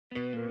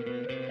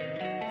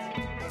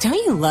Don't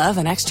you love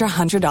an extra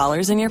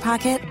 $100 in your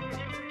pocket?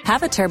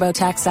 Have a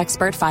TurboTax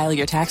expert file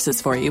your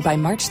taxes for you by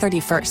March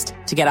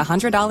 31st to get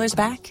 $100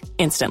 back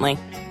instantly.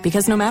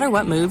 Because no matter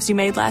what moves you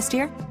made last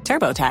year,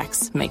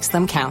 TurboTax makes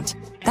them count.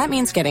 That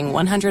means getting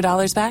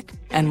 $100 back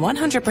and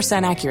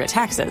 100% accurate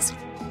taxes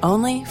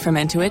only from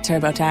Intuit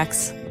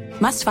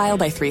TurboTax. Must file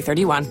by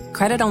 3/31.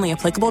 Credit only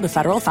applicable to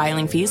federal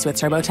filing fees with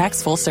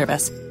TurboTax full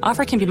service.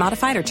 Offer can be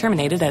modified or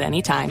terminated at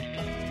any time.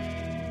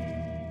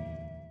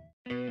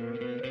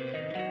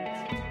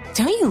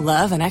 Don't you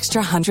love an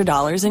extra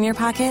 $100 in your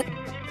pocket?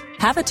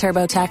 Have a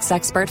TurboTax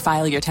expert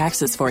file your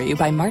taxes for you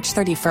by March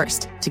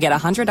 31st to get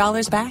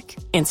 $100 back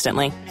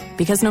instantly.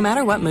 Because no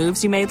matter what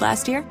moves you made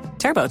last year,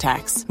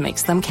 TurboTax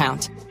makes them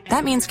count.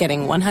 That means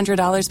getting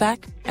 $100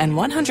 back and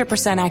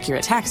 100%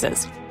 accurate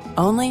taxes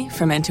only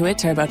from Intuit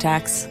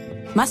TurboTax.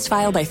 Must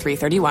file by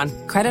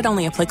 3/31. Credit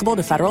only applicable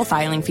to federal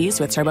filing fees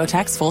with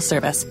TurboTax full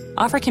service.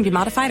 Offer can be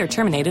modified or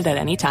terminated at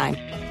any time.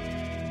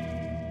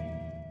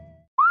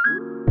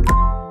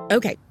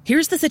 Okay,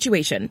 here's the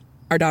situation.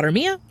 Our daughter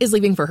Mia is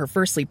leaving for her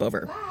first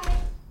sleepover.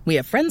 We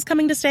have friends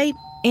coming to stay,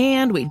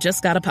 and we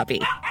just got a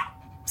puppy.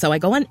 So I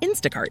go on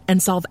Instacart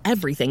and solve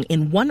everything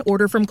in one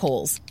order from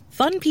Kohl's.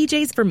 Fun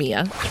PJs for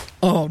Mia.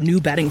 Oh,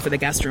 new bedding for the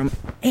guest room.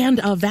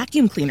 And a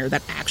vacuum cleaner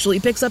that actually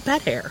picks up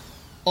pet hair.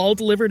 All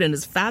delivered in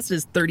as fast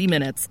as 30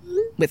 minutes.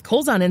 With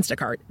Kohl's on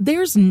Instacart,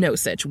 there's no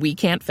such we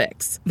can't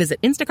fix. Visit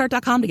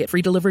instacart.com to get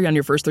free delivery on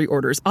your first 3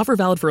 orders. Offer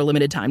valid for a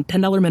limited time.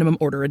 $10 minimum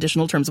order.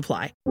 Additional terms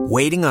apply.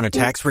 Waiting on a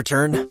tax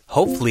return?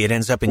 Hopefully it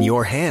ends up in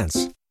your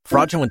hands.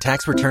 Fraudulent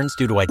tax returns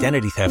due to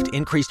identity theft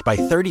increased by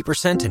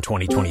 30% in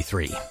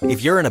 2023.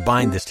 If you're in a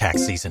bind this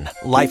tax season,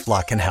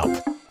 LifeLock can help.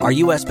 Our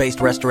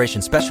U.S.-based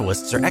restoration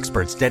specialists are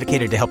experts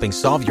dedicated to helping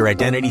solve your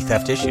identity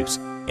theft issues.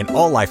 And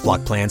all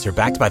LifeLock plans are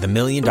backed by the $1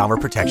 Million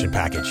Protection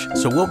Package.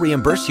 So we'll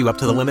reimburse you up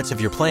to the limits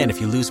of your plan if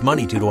you lose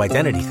money due to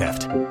identity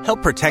theft.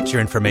 Help protect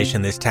your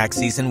information this tax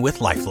season with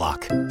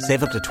LifeLock.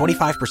 Save up to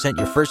 25%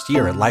 your first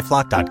year at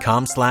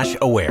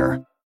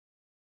LifeLock.com/aware.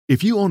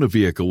 If you own a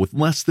vehicle with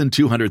less than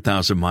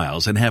 200,000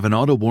 miles and have an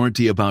auto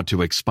warranty about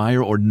to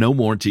expire or no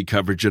warranty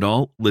coverage at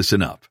all,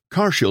 listen up.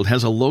 CarShield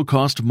has a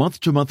low-cost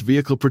month-to-month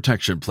vehicle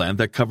protection plan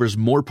that covers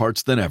more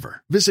parts than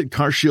ever. Visit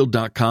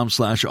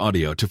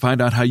carshield.com/audio to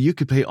find out how you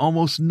could pay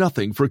almost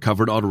nothing for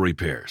covered auto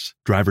repairs.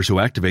 Drivers who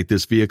activate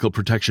this vehicle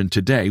protection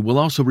today will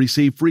also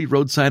receive free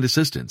roadside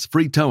assistance,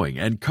 free towing,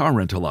 and car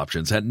rental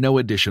options at no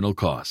additional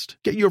cost.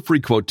 Get your free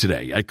quote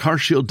today at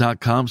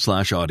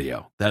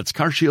carshield.com/audio. That's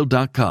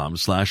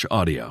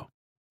carshield.com/audio.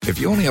 If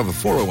you only have a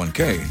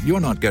 401k, you're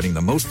not getting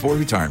the most for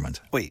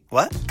retirement. Wait,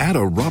 what? Add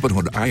a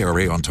Robinhood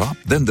IRA on top,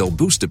 then they'll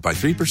boost it by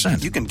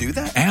 3%. You can do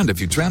that? And if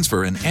you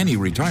transfer in any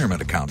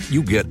retirement account,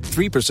 you get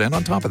 3%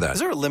 on top of that. Is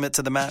there a limit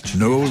to the match?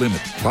 No limit.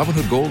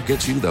 Robinhood Gold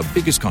gets you the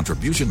biggest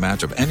contribution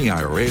match of any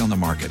IRA on the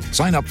market.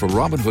 Sign up for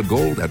Robinhood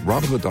Gold at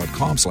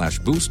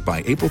Robinhood.com/boost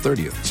by April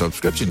 30th.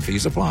 Subscription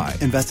fees apply.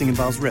 Investing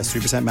involves risk.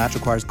 3% match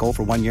requires gold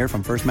for 1 year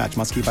from first match.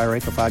 Must keep IRA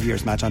for 5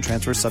 years. Match on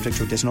transfers subject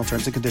to additional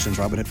terms and conditions.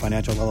 Robinhood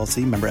Financial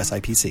LLC, member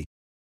SIPC.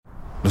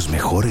 Los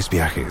mejores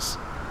viajes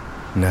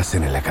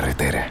nacen en la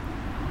carretera,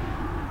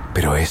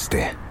 pero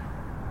este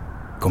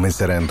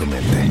comenzará en tu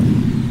mente.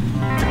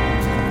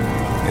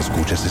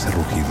 ¿Escuchas ese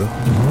rugido?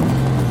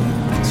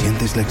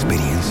 ¿Sientes la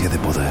experiencia de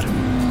poder?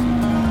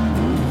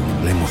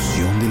 ¿La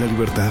emoción de la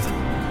libertad?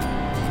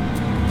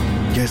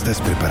 Ya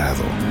estás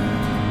preparado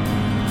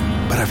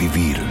para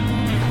vivir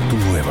tu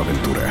nueva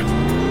aventura.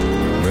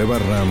 Nueva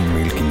Ram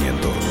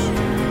 1500.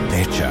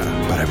 Hecha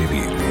para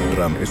vivir.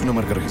 Ram es una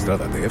marca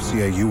registrada de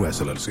FCI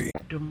US LLC.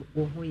 And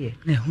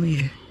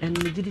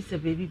we did this a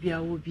baby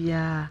bia will be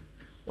a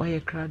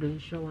wire crowd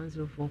insure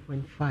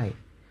 104.5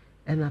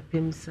 and a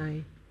pim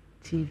sign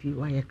TV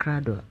wire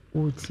crowd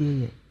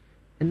OTA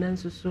and then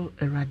so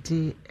a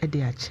radi at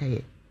the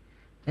chair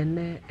and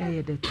then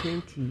the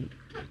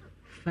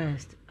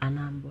 21st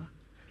number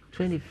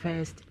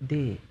 21st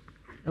day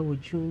that was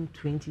June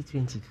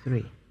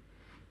 2023.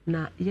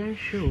 Now yeah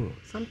sure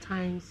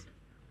sometimes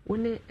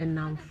when it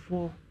and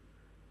for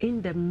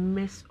in the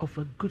midst of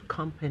a good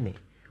company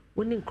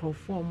when in crowd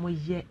more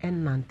year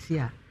and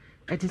nantia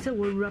it is a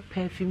we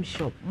perfume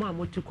shop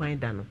mo to kwan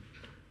dano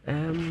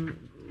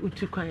we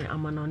to kwan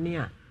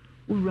amanonia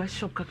we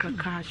shop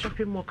kakraka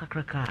shopping mall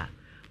kakraka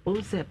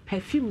on say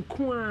perfume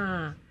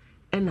kwa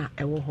ena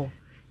ewo ho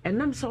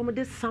enam so mo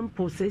de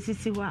samples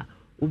sisi wa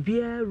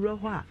obi a ro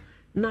ho a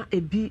na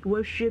ebi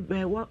wa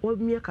hwe wa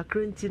mia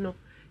kakranti no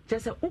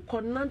just say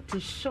ukonante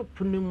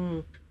shop no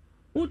mu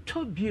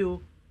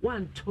utobio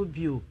wan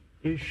tobio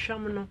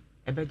ehwam no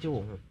ebeje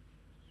wo ho.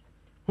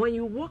 When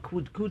you work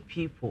with good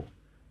people,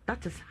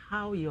 that is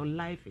how your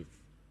life is.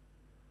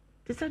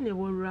 This is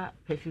a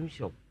perfume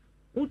shop.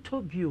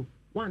 Utobio,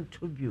 one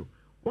tobio.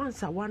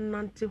 Once a one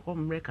nanti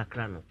home reka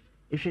crano.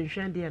 If you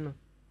shandiano,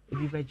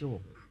 if you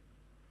vejo.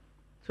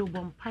 So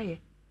bompaye,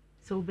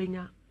 so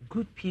benya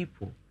good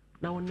people.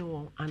 Now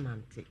no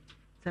ananti.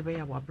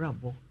 Sabaya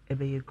wabrabo,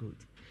 ebeye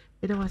good.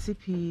 It was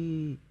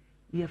CP,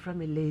 we are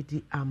from a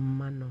lady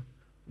Amano,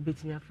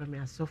 bit me from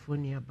a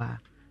Sophonia bar,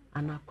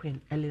 Anna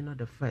Queen Eleanor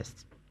the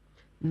First.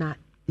 na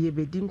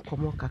yebedi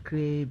nkomo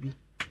kakra bi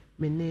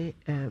me ne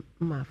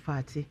ma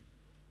Fati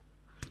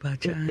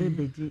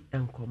ebedi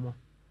nkomo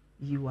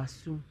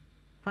yiwasum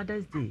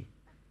Father's Day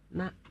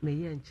na me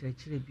ye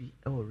nkyerɛkyerɛ bi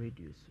e wo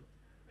radio so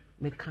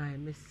me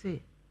kan me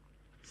say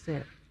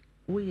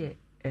we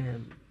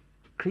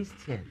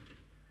Christian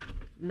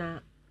na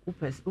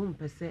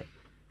umpese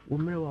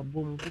umre wa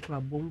bom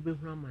kukura bom be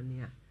hu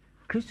amane a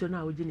Christian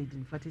na wo gye ne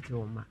din fatete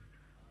wo ma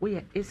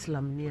we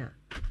Islam ni a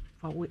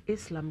fa we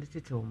Islam de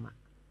tete wo ma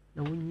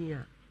na wonyi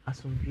a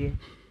asomdwe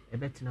e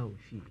betena wo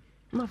fie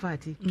ma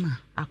Fati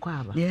akwa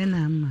aba ye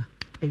na ma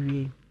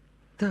ewie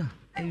to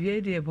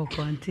ewie de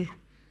bokwante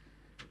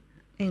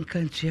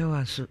enkan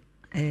chiawa so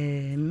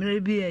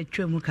mre bi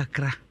atwam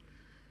kakra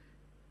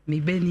me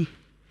beni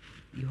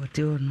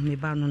yote ono me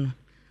ba no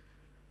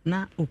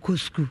na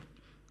okosku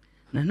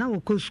na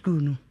okosku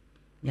no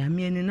ya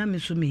me ni na me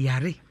so me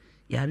yare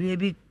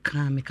bi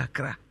kan me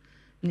kakra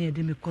na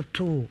ede me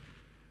koto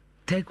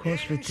Tech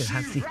Hospital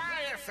hasi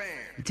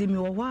nti me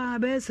wo wa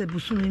be se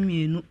busumi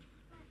mienu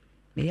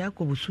me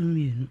yakọ busumi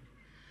mienu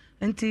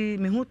nti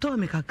me ho to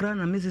me kakra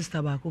na me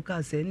sister ba ko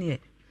ka se ne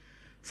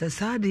se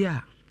sade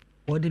a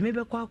wode me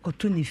be kwa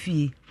akoto ne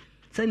fie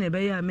se ne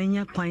be ya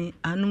menya kwan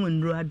anu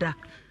nduru ada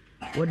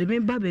wode me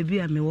ba bebi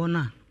a me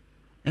wona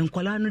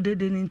enkwala no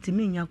dede ne nti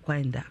me nya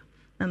kwan da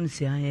na me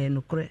si aye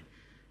no kore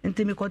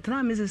nti me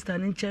kotra me sister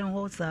ne nchen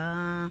ho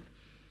saa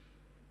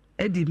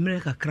edi mre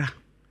kakra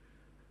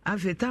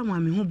afeta ma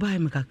me ho bai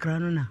me kakra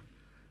no na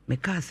me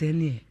ka se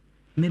ne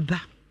me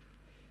ba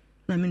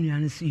na me nua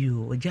ne si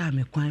yo oja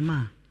me kwan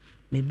ma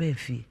me ba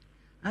fie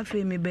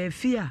afi me ba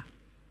fie a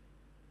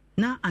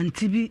na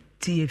anti bi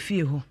tie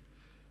fie ho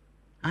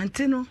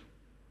anti no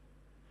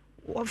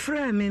wo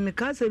frɛ me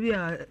ka se bi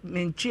a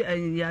me nchi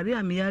yare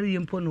a me yare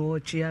yempo no wo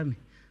chia me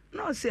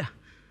no sia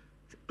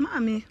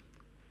mami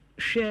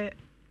hwɛ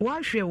wa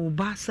hwɛ wo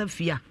ba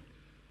safia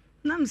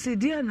na me se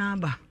dia na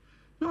aba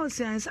no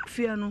sia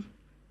safia no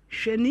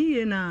hwɛ ni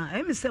ye na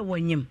emi se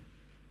wonyem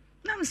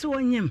na me se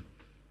wonyem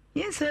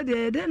yin se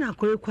de na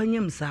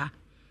kwanyem sa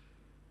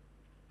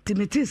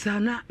timiti sa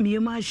na me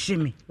ma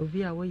hyeme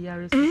obi a wo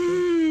yare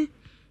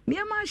me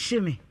ma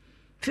hyeme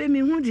fe me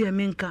hu de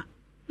me nka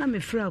na me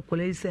fra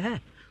akola yi se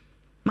he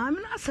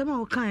maame na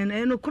asema o kan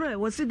na no kura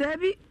wo si da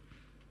bi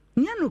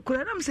nya no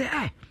kura na me se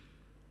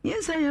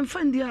yin se yen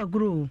fan di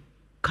agro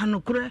kan no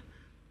kura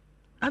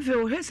afi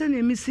o hese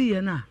na mi si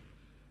ye na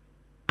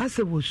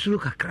ase wo suru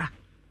kakra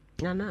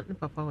na ne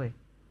papa we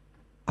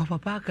o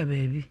papa ka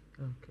baby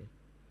okay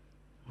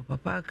o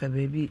papa ka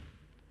baby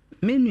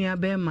me nua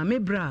be ma me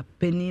bra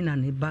peni na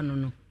ne ba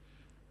no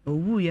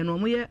owu ye no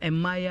mo ye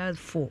emaya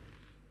 4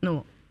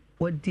 no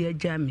wodi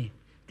agya me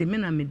te me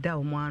na me da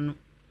o mo ano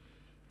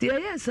te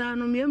yes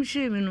anu me am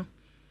hye me no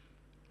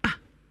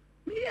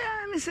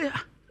me say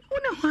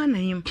una ho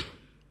anayim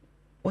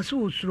woso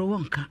wosuro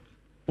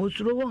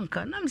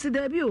wonka na me se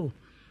da bi o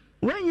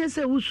wanye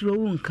se wosuro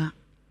wonka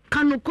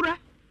kanokura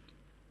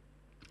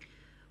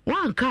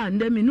wanka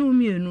ndemi no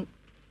mienu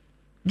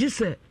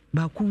gise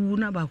baku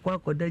na baku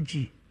akoda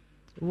ji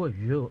wo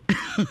yo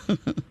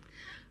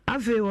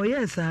afi wo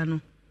yes anu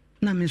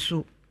na me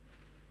so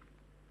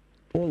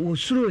wo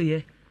suro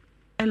ye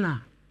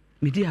ena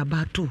medi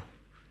abato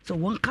so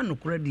wonka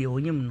nokura de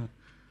onyem no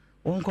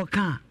wonko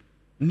ka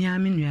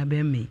miami nua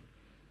be me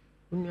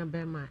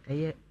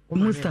eye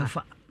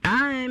Mustafa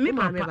mi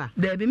papa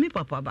debi mi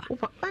papa ba wo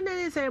papa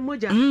na say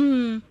moja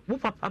wo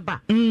papa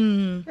ba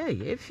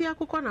efi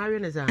akụkọ na awe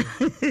ne za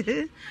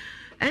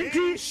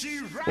anti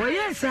wo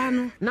yes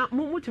anu na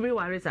mutumi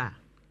ware sa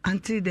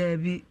anti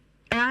debi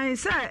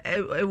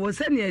say wo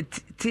se ne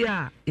ti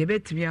a ye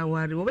betimi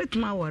aware wo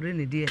betimi aware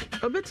ne de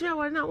obetimi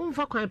aware na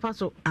umfa kwan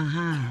paso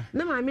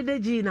na ma me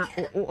daji na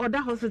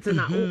oda hospital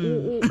na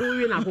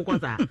wi na akụkọ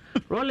sa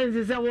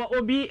Rollins say wo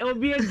obi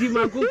edi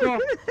makụkọ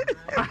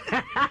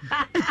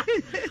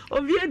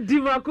obi edi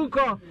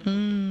makụkọ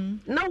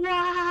na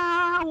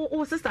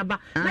wo sister ba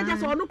na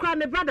just onu kra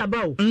ne brother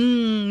ba o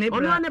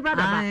onu ne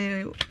brother ba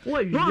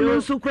wo no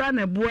so kra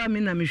na bua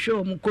mi na me hwe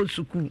o mu ko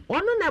suku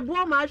onu na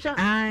bua ma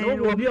hwa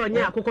no obi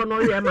onye akụkọ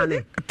no ye ma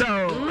ne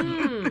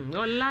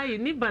wallahi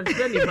ni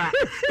banse ni ba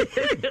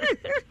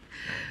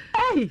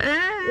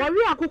wari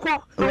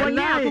akụkọ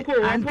onye akụkọ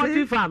o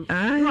poti farm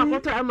no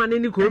akụkọ ama ne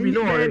ni ko bi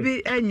no ore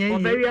o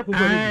beri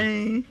akụkọ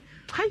ni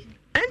hai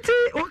anti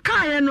o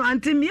kae no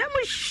anti me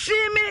am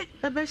shime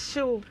ebe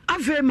show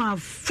ave ma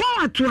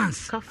for at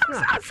once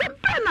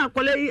asempe na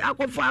akole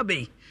akofa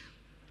be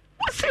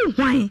wasi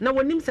hwan na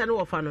wonim se no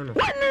wofa no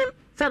wonim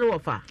se no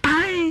wofa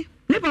ai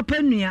ne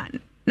papa nua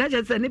na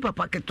je se ne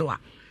papa ketoa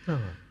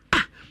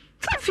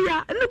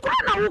Safia nukura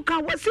na wuka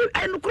wasi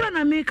nukura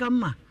na meka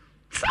ma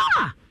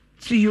sa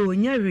ti yo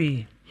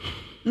nyawe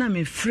na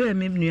me frɛ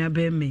me nua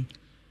be me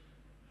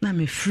na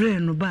me frɛ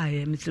no ba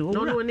ye me se wo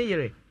no ne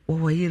yere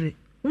wo yere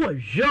wo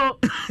yo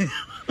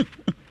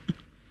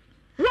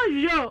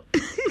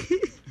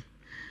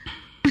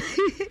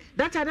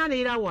data na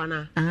ne ira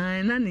wana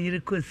ai na ne yere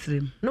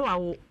kosrem no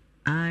wawo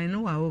ai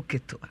no wawo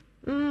ketoa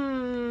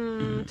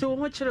to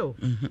what you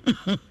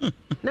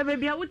na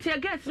baby I would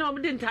take guess no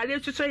didn't tell you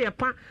to say a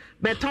pa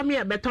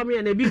betomia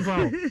and a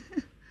bevo.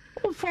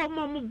 Oh, for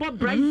mom Bob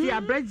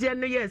Bryce, Bryce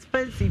no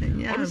expensive.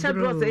 I'm sad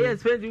was a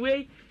expensive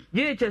way.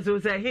 JHS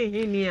was a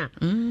hey near.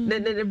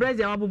 Then the Bryce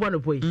Abu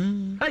Bonopoy.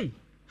 Hey.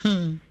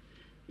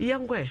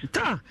 Young way.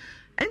 Ta.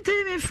 And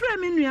tell me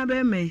frame in your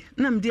beme.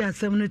 Nam dear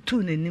 72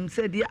 and him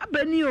said, Ya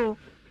benio.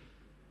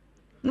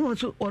 No,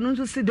 so on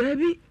to see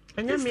Debbie.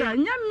 And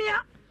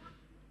Yamia.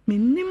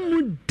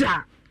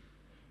 Minimuda.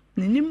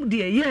 Ninim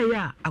dear,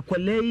 ya,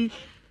 aqualay.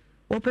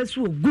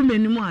 Opesu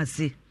gumenimu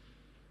ase.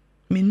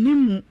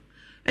 Minimu.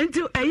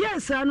 Until a year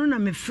sano na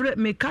me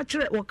catch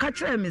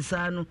me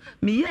sano.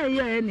 Me ye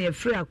any a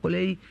free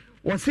aqualay.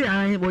 Was say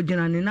I was in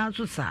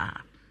an sa.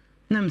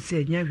 Nam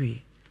said, Yavi.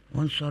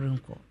 One sorry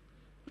call.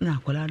 Na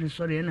akwala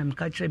sorry na me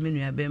catch me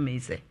nua be me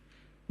say.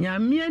 Nya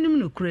me anim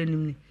no kura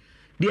nim ni.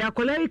 De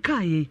akwala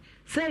kan yi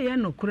say ye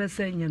no kura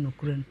say nya no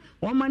kura.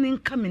 Wo ma ne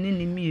nka me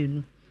ne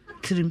mienu.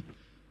 Trim.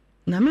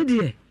 Na me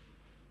de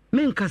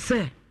me nka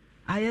say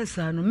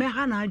ayesa no me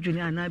ha na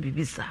adwene ana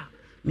bibisa.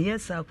 Me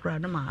yesa kura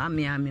na ma ha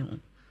me ame ho.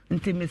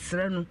 Nti me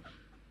sre no.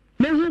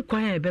 Me hu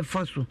kwan e be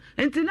faso.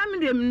 Nti na me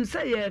de me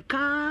say ye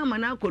ka ma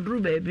na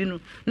koduru ba bi no.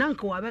 Na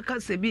nka wa be ka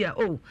se bi a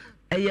oh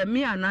eye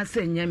me ana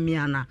se nya me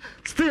ana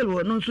still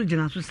wo no so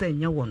gina so se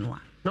nya wo no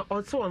a no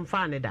also on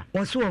fa ne da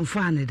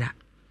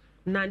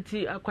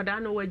nanti akwada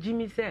no wa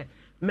jimi se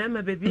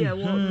mema bebi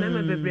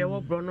e wo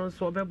bro no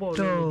so obebo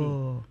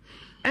no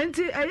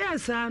enti eye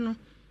sa no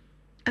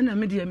ana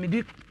me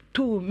de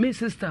to me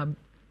sister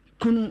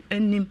kunu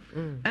enim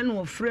en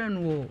wo friend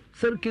wo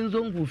serkin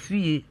zongo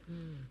fie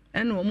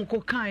en wo mko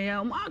kan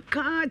ya ma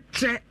kan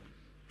che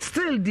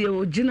still de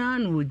o gina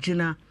no o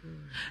gina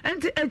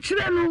enti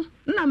echire no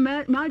na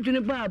ma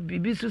adwene ba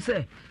bibi so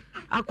se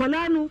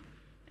akwala no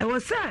e wo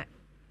se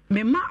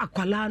me ma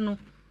akwala no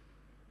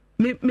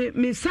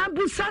me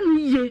sabu sanu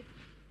ye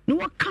no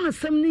wo kan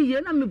asem ni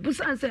ye na me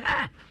busan se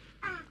hwe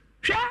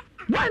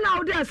why na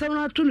wo de asem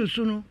na to no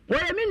su no wo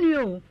ye me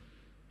nua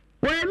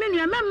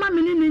me ma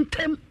me ni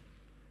ntem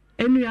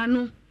enua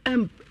no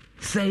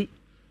sei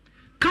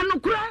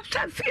kanukura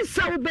se fi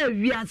sa wo ba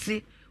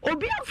wiase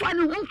obi afa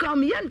ne ho kan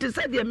me ye nte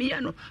se de me ye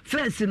no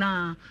first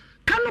na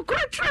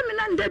kanukura try me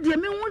na nda de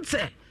me hu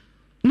se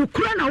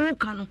nukura na wo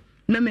kan no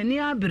na mani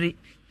abere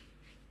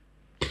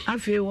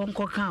afi won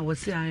ko kan wo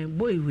se an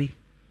boy we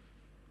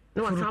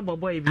no wa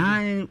boy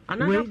bi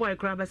another boy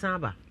kra be san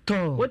ba to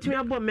wotumi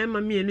abo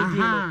memma me ni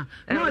bi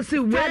no se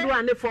third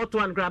one ne fourth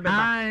one kra be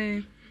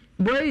ba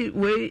boy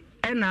we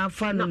na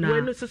afa no na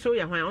we no so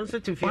ya hwan on so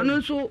to fie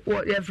on so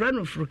ye friend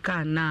of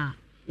Africa na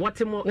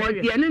what mo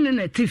ye ne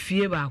na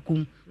tifie ba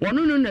akum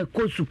wono no na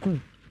ko suku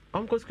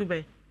on ko suku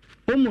be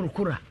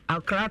Umurkura,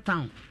 Accra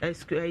town.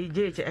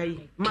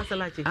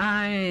 Masalachi.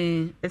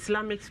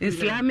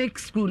 Islamic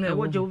school. No,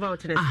 what you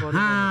vote in a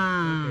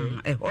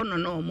honor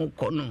no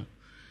mokono.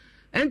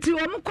 And to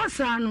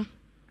Omukosano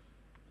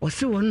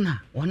was one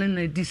in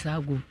a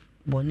disago.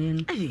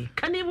 Bonin.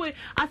 Can you wait?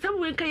 I some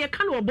way can you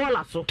can or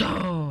bola so?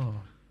 I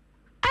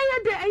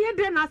had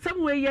then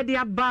some way ye the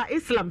Abba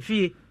Islam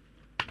fee.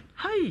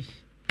 Hi.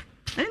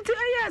 And to a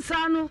yes,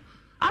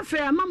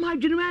 afia mama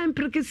adwuma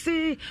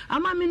emprekese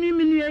ama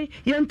menu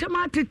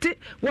yentama tete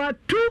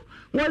watu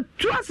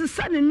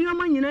asesa ne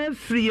nneoma nyina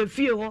free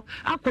efie ho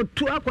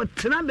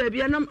akotena ba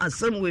bia nam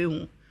asem we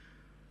hu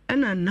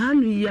ena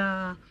nanu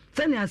ya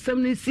sane asem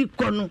ne si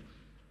kono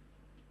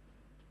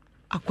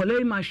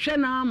akolai ma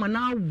hwena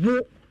mana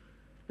wo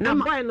na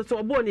boy no so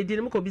obo ne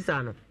din mko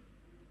bisa no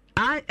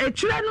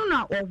echire no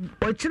na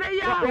ochire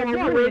ya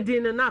obo we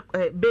din na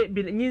be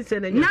nyinse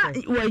na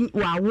nyinse na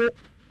wawo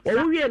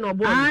owie no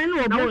bo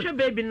na wo hwe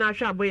baby na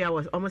hwe aboya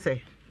was omo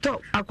say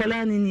to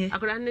akola ni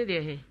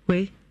de he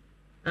we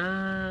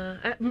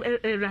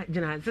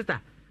jina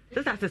sister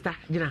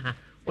jina ha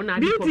una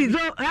beauty zo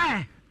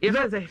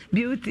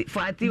beauty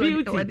fati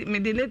me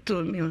de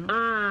leto me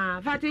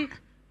fati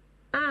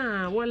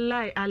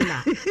wallahi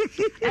allah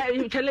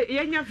chale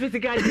yenya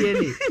physical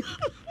DNA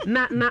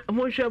na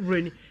mo hwe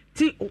broni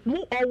ti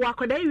mu owo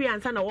akoda wi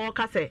ansa na wo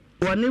ka se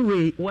woni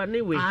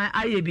we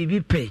aye bibi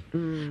pe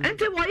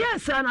enti wo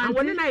yes na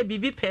woni na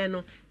bibi pe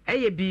no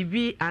eye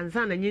bibi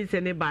ansa na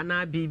nyinse ne ba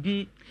na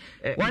bibi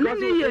woni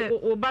ni ye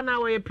o ba na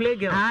we play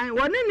girl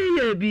woni ni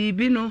ye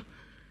bibi no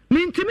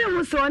mintimi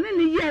hu so woni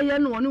ni ye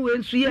no woni we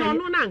nsu ye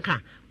no na nka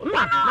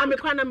na me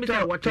kwa na me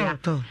say what ya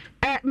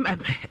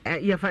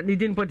ye fa ni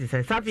din poti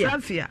say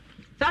Safia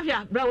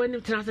bra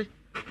woni tena se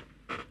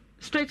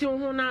straight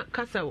hu na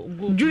kasa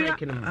go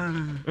break no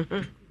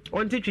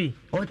on titwi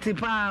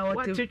otipa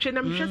what titwi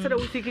na mhwese da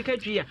usiki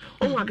kadwia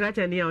ohu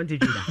akrata ni a on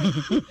titwi da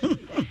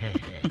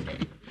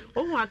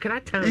ohu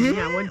akrata ni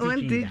a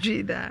on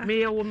titwi da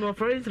me wo me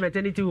for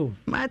maternity home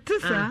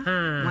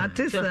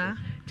matisa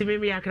timi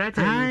me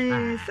akrata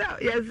ni so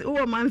yes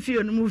wo man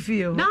fio no mu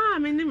fio na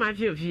me ni ma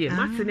fio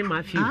mase ni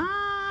ma fio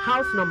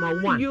house number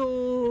 1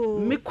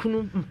 me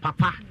kunu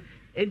papa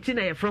enti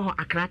na ye fro ho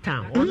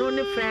akrata ono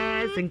ne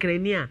first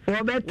nkrani a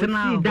wo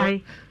betena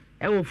dan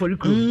e wo for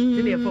ku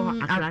ti ne ye fo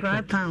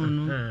akrata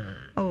no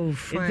Oh,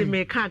 fine. It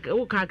may crack,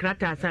 oh,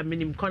 crata, some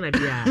minimum corner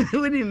beer.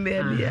 Wouldn't be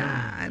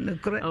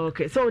and correct.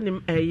 Okay, so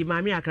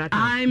Mammy Akrata.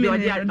 I'm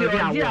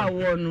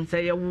the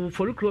say you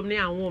for Crum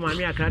near home,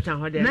 Mammy Akrata,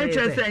 what they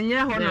nature and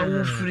ya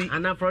honor free.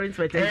 And now, for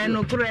instance,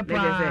 no correct.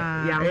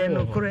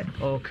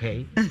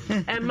 Okay.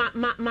 And ma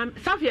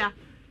Safia,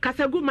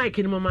 Casagu Mike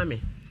in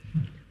Mammy.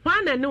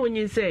 One and no one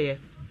you say.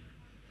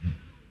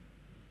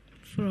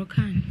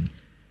 Frokan.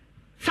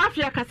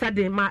 Safia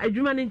Casade, my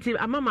humanity,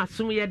 a mamma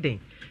soon yedding.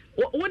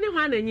 What do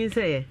one and you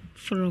say?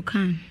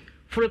 Frokan.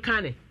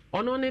 Frokane,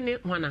 on only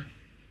one.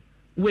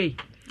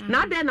 Wait,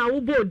 now then I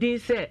will board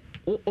this say,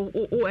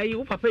 are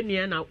you papa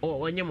niana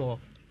or any more?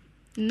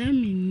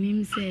 Nami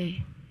nim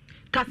say.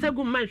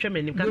 Casagu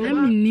Manchaman,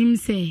 Nami nim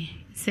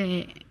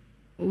say,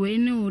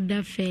 when no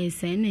da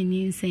face and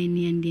any say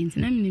any Indians.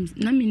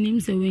 Nami nim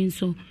say when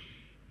so.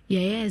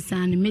 Yes,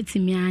 and met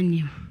me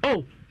anya.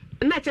 Oh,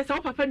 not just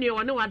all papa near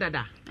one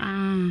other.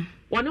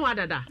 One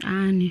other.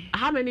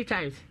 How many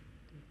times?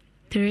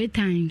 3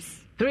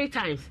 times. 3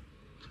 times.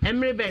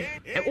 Emrebe,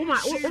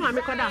 Uma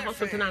make that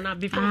hospital now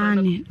before.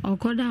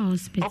 Okoda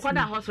hospital.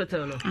 Okoda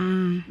hospital.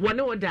 One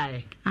will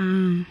die.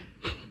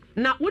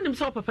 Now, wouldn't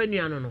saw papa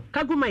niano.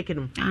 Kagu Mike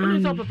him.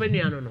 Wouldn't saw papa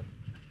niano.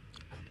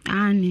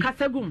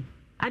 Kasagum.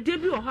 I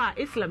debut her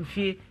Islam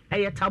fee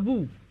a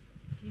taboo.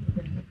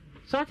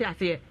 Sort I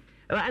say.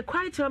 I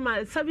quite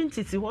my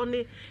 70s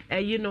only,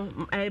 you know,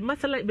 a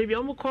masala baby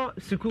almost call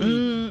Suku,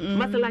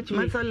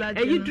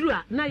 masala, you drew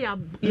a Naya,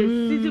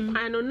 city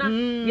pine na,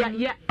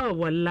 yeah, oh,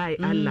 well, lie,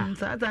 Allah.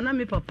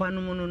 Satanami papa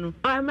no,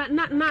 I'm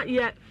not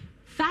yet.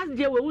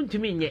 Saturday won't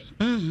mean yet.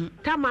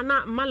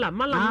 Tamana, Mala,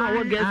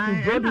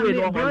 guess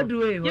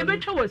Broadway, you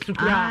better was to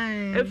cry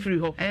every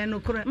hole.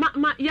 And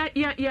ma,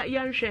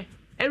 yeah, share.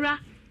 Era,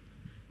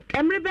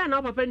 Emre Ben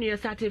up a near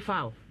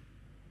Saturday.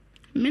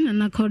 Men na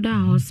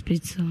Nakoda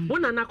hospital.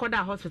 One na Nakoda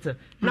hospital.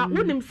 Now,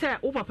 wouldn't say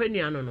over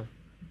Peniano.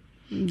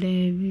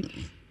 David.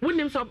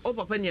 Wouldn't say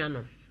over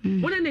Peniano.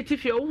 Wouldn't it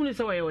if you only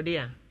saw your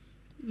dear?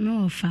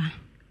 No offer.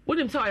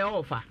 Wouldn't say your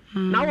offer.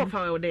 Now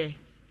offer your day.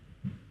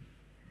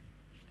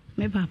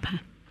 Me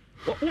papa.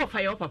 What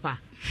offer your papa?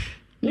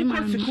 Me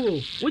man school.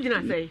 Would you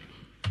not say?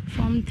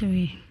 Form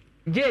 3.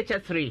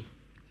 JHS3.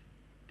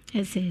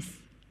 SS.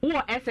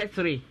 What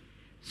SS3?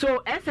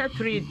 So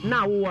SS3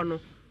 now one.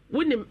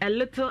 We know a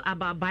little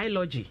about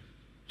biology.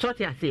 So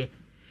I say,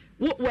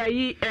 what were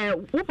ye?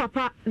 What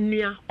papa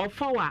near or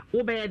forward?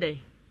 What be there?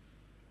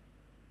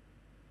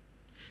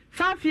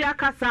 Safia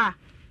Casa.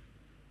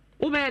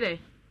 What be there?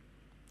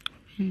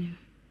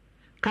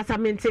 Casa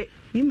mente.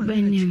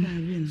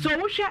 So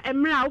we share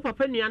emra. What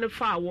papa near no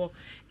far?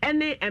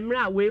 Any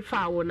emra way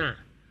far na.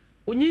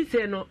 When you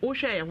say no, we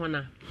share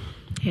one.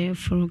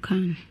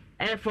 Frokan.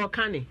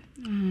 Frokane.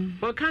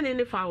 Frokane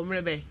any far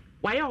umrebe.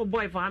 Why your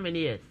boy for how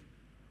many years?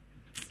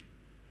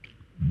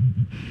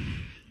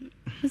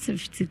 What's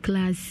a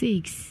class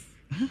 6?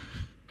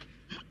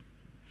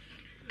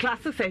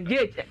 Class 6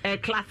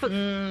 and class 6.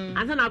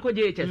 And then I go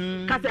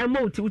JHS. Because I'm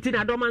out within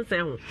a dormant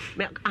sound.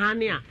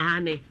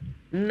 Annie.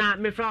 Na,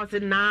 me frost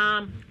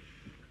na.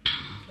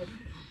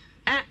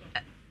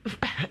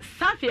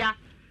 Safia,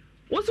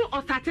 what's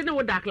all starting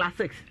with that class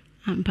 6?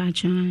 I'm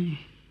patching.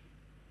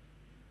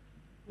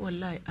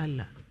 Wallahi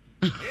Allah.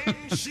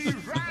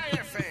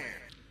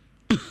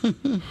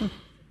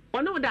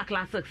 What know that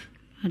class 6?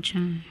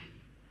 Patching.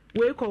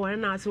 We call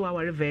one now to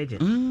our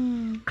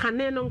virgin.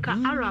 Cannon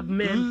Arab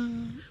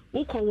men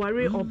who call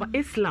worry over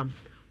Islam,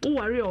 who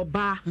worry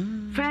over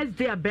first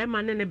day a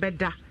bearman in a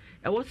bedda.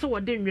 And also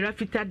what they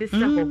mirafita this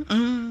saho.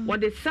 What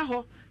they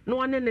saho, no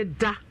one in a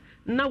da,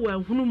 now we're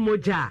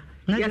moja.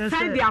 Yes,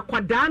 I the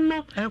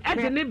aquadano,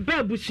 and the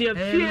babushi of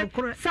fear,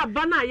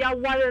 Sabana ya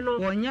wareno,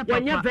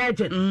 when you're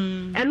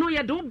virgin. And no,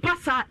 you don't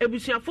bassa a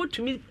bushia foot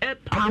to me a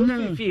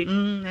pound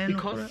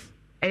because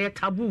a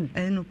taboo.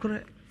 And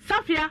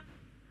Safia.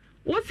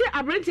 What's it?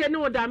 I bring you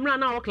know that I'm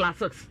running our class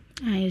 6.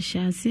 I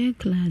shall say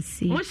class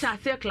 6. What shall I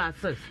say class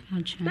 6?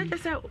 Let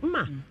us say,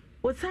 Ma,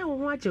 what's I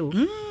want you?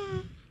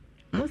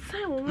 What's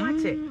I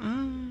want it?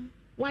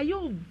 Why you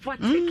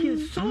overtaking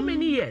so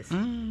many years?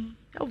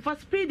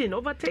 Overspeeding,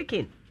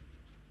 overtaking.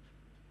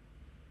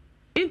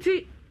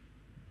 Inti,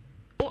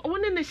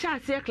 one in the shall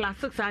say class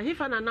 6, I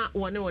have not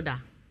one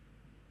order.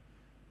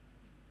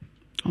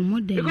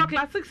 Because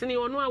class 6 ni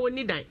ono a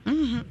woni dan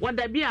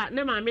wada bia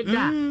ne maame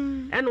da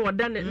and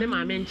wada ne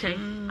maame nchen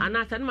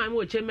anasa ne maame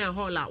wo cheme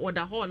hall a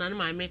wada hall na ne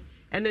maame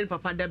and then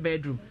papa da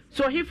bedroom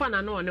so he fa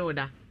na no one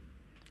oda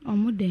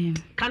omodem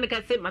kan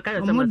ka se maka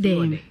se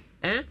omodem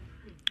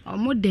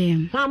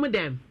omodem ha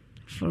omodem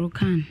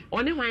Frokan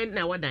oni hwan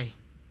na wadan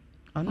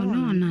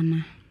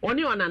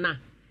onana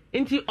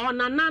nti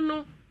onana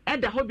no e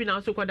da hobi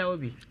na so koda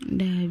hobi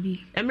dabi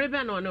emre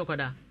be na ono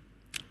koda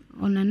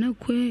onana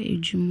kwa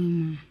ejuma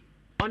ma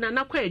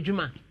onana kwa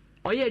ejuma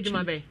oye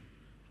ejuma be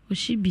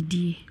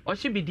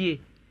oshibidie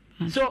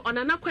so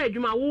onana kwa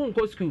ejuma wo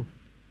nko school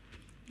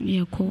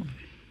yeko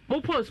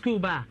mo po school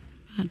ba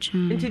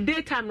achan into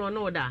daytime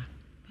no da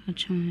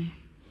achan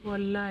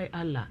wallahi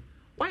Allah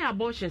why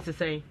abortion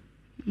say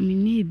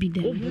Mini bi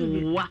da.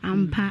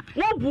 Ampa.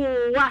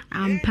 Wobuwa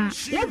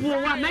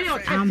na your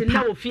test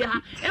na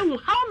ofia. Ehu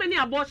how many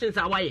abortions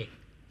are why?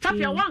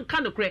 Safia one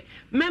kan okre.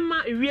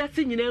 Mema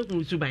wiase nyina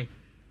ehunu suban.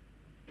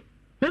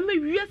 Mema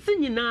wiase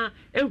nyina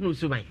ehunu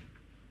suban.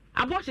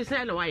 Abortions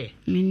na why?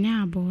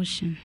 Mini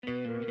abortion.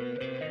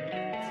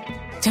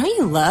 Don't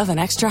you love an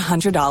extra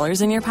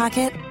 $100 in your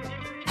pocket?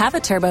 Have a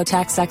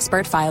TurboTax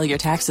expert file your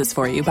taxes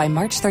for you by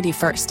March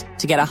 31st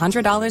to get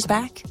 $100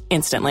 back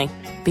instantly.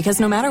 Because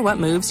no matter what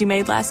moves you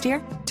made last year,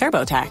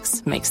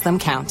 TurboTax makes them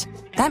count.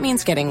 That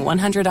means getting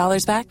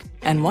 $100 back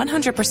and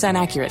 100%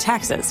 accurate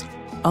taxes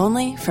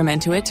only from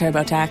Intuit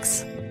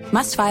TurboTax.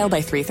 Must file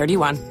by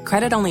 3/31.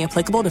 Credit only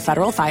applicable to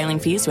federal filing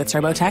fees with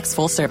TurboTax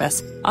full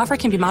service. Offer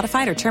can be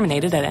modified or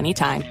terminated at any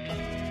time.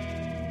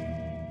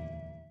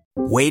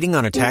 Waiting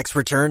on a tax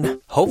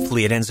return?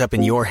 Hopefully it ends up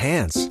in your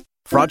hands.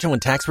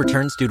 Fraudulent tax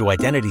returns due to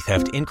identity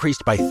theft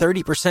increased by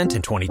 30%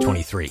 in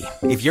 2023.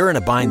 If you're in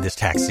a bind this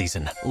tax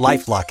season,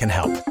 LifeLock can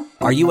help.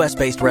 Our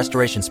U.S.-based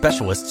restoration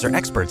specialists are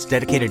experts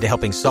dedicated to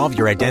helping solve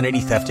your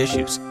identity theft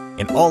issues.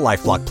 And all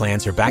LifeLock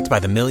plans are backed by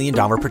the $1 Million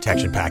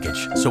Protection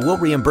Package. So we'll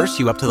reimburse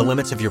you up to the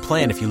limits of your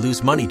plan if you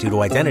lose money due to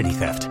identity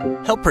theft.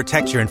 Help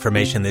protect your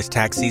information this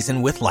tax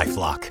season with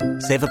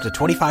LifeLock. Save up to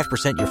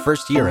 25% your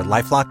first year at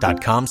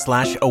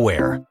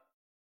LifeLock.com/aware.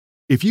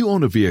 If you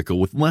own a vehicle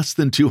with less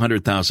than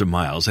 200,000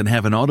 miles and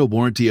have an auto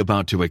warranty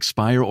about to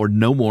expire or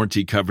no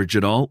warranty coverage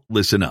at all,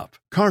 listen up.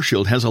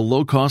 CarShield has a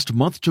low-cost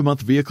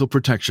month-to-month vehicle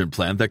protection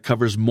plan that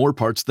covers more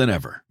parts than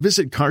ever.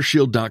 Visit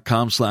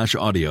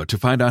carshield.com/audio to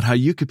find out how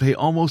you could pay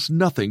almost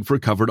nothing for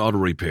covered auto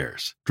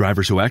repairs.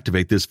 Drivers who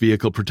activate this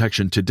vehicle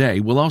protection today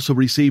will also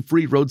receive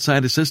free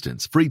roadside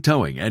assistance, free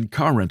towing, and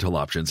car rental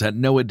options at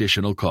no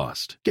additional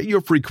cost. Get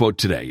your free quote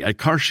today at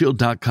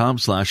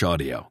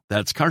carshield.com/audio.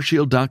 That's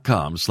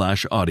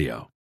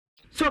carshield.com/audio.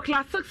 So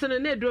class 6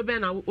 and a dro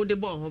ben o de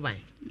ball ho ban.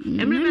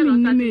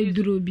 Emre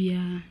dro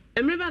bia.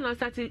 Emre ben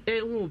start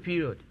who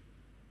period.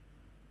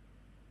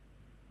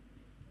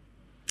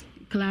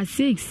 Class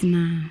 6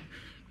 na.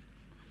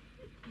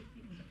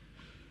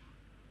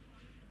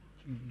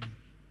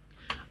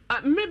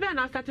 Emre ben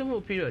start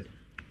who period.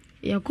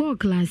 You call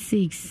class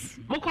 6.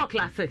 Mo call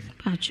class 6.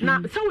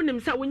 Na so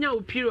wonim say wonya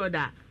o period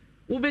a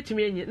wo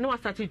betumi enyi na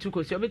start 2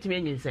 kosi o betumi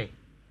enyi nsai.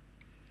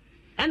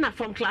 And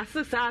from class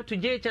 6 to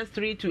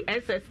JHS3 to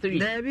SS3.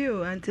 There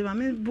you until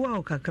I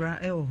bua kakra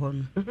e wo ho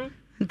no.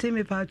 Until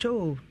me pa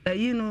cho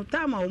you know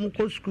time a wo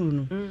ko school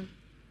no.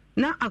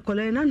 Na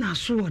akole na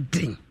so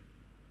odin.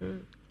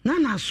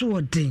 Na so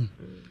odin.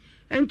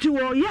 Enti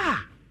wo ya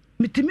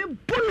mitimi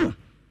bono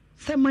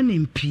se mani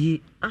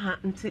mpie. Aha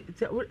nti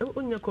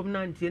onya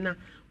community na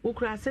wo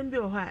kura asem bi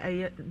o ha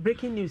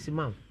breaking news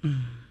ma.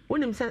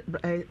 Wonim say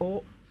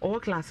o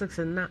class 6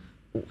 na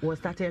we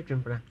started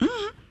atwempra.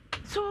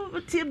 So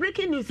the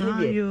breaking news na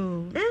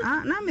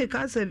me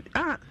ka say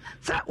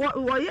sa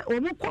wo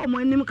mo ko mo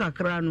anim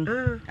kakra no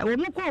wo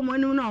mo ko mo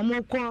anim na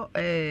mo ko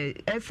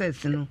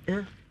SS no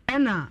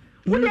na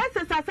wo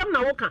SS asam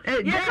na wo ka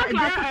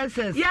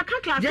JSS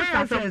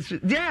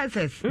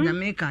na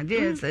me ka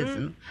JSS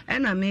no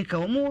na me ka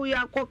wo mo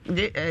ya ko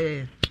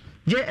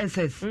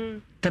JSS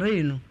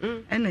 3 no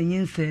na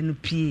nyinsa no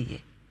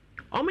pie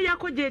Omo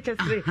yakọ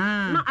JHS3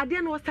 no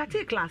ade no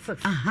start class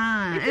 6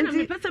 and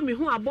me person me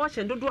hu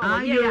abortion do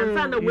awon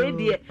answer na we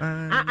die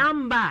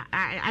amba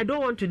I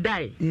don't want to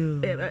die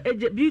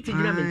beauty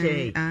gina me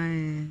jey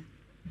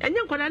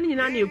enye nkwada ni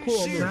nyina na eku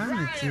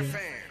omo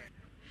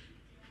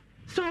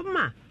so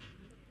ma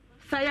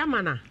saya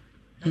mana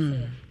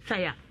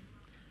saya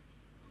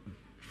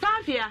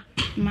Safia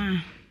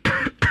ma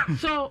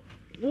so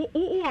wo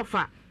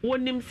ofa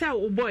wonim say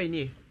wo boy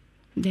ni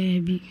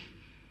Debbie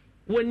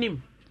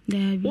wonim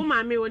Debbie. Wo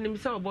mama wonim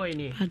say boy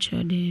ni.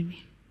 Acho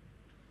Debbie.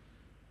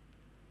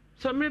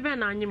 So me be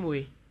na anyim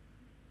we.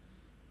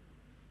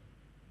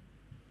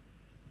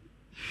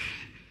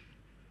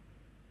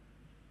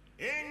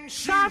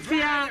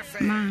 Safia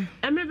ma.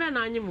 Me be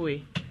na anyim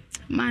we.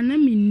 Ma na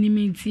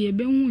minimenti e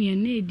be hu ye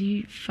na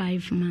edi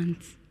 5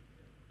 months.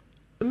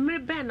 Me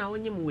be na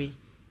onyim we.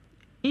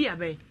 Iya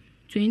be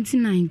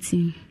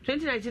 2019.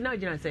 2019 na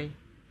ojina say.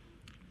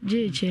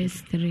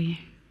 JHS 3.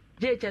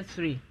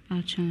 JHS3.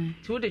 Acho.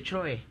 To the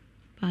Troy.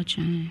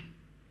 Acho.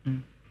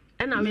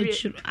 And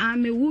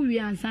I'm a woo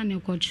answer na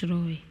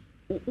kochro.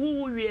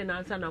 Woo we na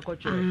answer na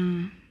kochro.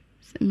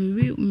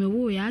 Me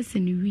woo ya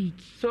in a week.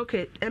 So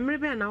okay,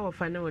 emrebe na wo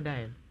fa na wo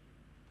die.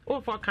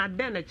 O for ka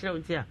den na kire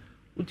unti a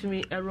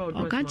utumi error do.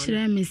 O ka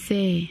kire me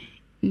say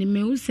ne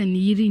me usa ne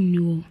yiri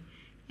nnuo.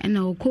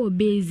 Na o ko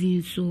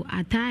base so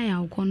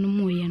ataya o kono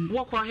mo ye no.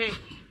 Wo ko he.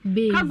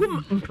 Base.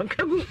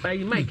 Kagu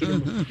ayi mic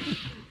no.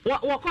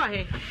 Wo ko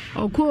he.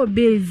 O ko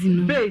base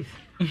no. Base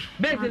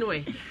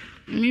anyway.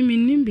 Mimi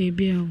nim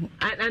baby o.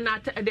 And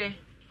there.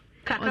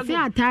 O se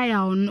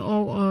ataya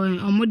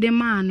o mo de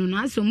ma no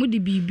na so mo de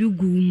bibi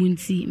gu mu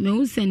nti me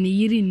wo se ne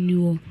yiri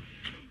nnuo.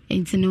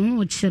 Enti ne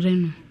ho kire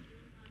no.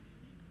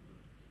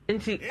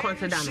 Enti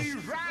consider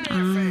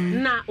no.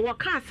 Na wo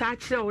ka sa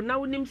kire wo na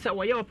wonim se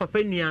wo ye wo papa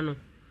nua no.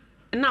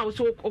 Na wo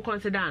so o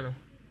consider no.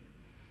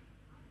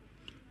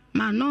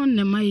 Ma no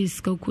na ma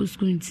iska ko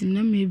school nti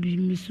na maybe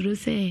misuro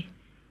say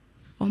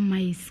o ma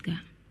iska.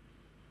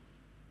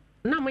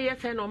 Na mo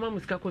yese na o ma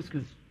muska ko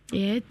school.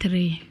 Yeah,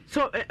 3.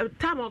 So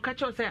time o ka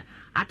cho say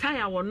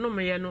ataya wo no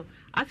me no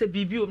asa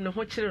bibi o ne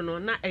ho kire no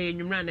na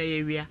enwumra na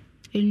ye wia.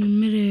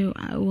 Enumere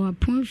wa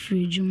pon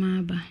free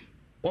juma ba.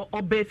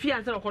 O ba fi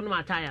asa ko no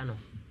ataya no.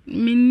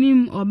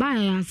 Minim oba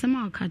ya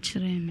asema o ka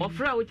kire me.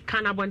 Ofra wo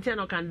kan abonte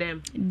no kan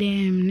dem.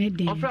 Dem ne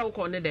dem. Ofra wo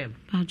ko ne dem.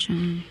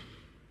 Patron.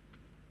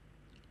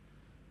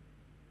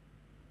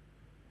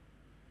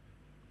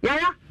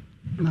 Yaya?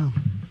 No.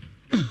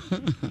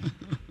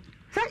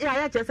 Say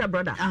Yaya just a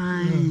brother.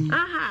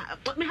 Aha.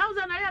 Me house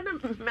na ya na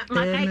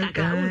my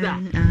kaka.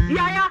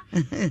 Yaya?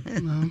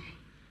 No.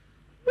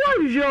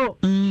 What is your?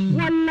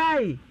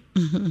 Wallahi.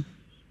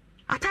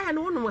 Ataya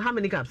no know how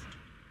many cups?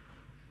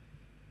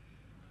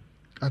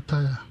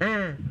 Ataya.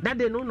 That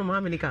they know how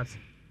many cups.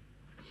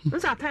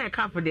 What's Ataya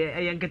cup there?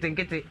 I am getting.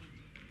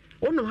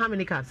 Know how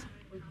many cups?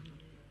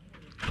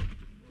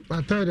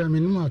 Ataya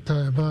minimum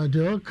ataya, but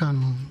the all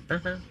can.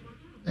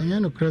 And you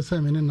know, Cressa,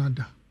 I mean,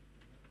 nada.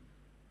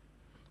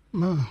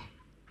 Ma.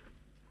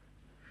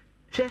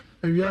 She,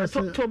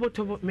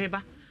 Tobo,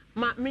 meba.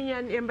 Ma, me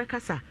and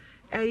Embecassa.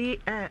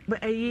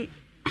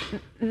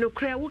 No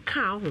cray will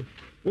count.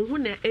 Who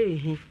ne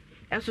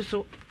as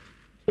so.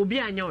 Obi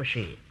a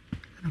nyoshi.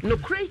 No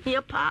cray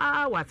here,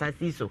 pa, what I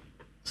see so.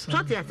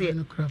 Short as it.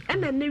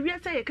 And then we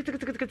say,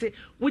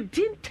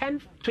 within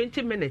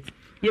 10-20 minutes.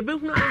 You be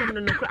no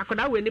I could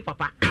have any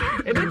papa.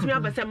 A bit me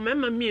up some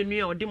mamma me and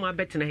or dim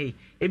better hey.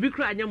 A big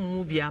cry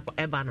movie up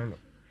a banana.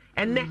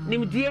 And then,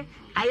 Nim dear,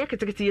 I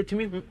take it to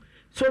me.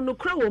 So no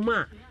crow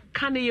ma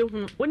can you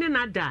when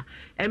another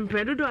and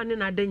Predo and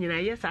another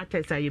yes I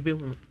test I be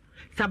home.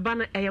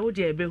 Sabana a would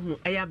be home.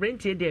 I have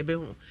rented dear be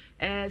home.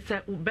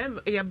 Bem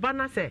a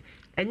banner say,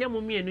 and your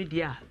mummy and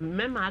dear,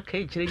 Mamma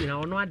cage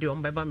or no idea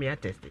on by me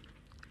attested.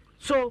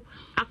 So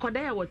I could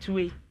there what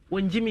way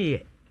when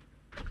Jimmy.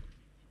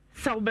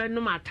 So ben no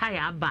my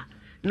tire ba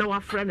na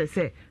our friend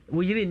say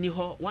we really ni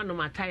ho one no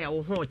my tire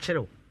wo ho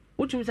chiro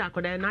utum say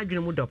akoda na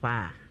adwene mu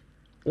dopa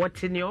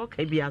what in your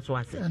ka bia so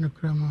ase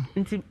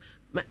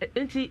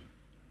nti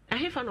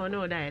ahefa no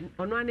no da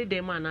ono ani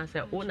dem ana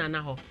say o na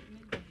na ho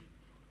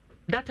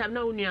that time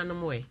na unu anu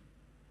mo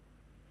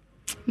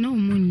no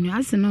mun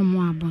ase no mo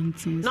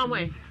abontin no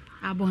mo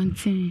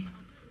abontin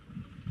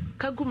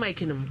kagu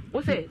mike no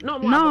wo say no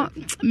mo no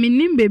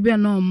minim baby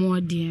no mo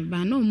de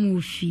ba no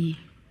mo fi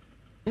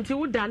Until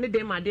you done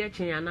it, my dear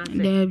Chiana.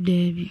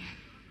 Debbie.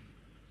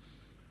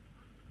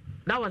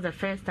 That was the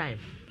first time.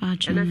 And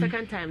the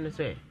second time, this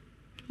way.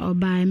 Oh,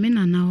 by me,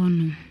 no,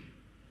 no.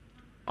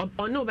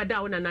 Or no, but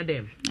that one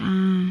another.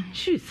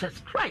 Jesus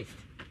Christ.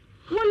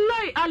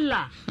 Wallahi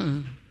Allah.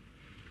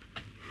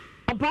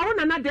 About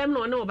another,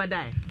 no, but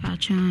die.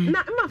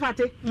 Now, my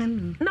fatty.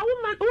 Now,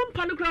 one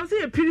panicross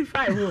here,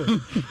 purify.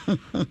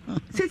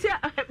 Since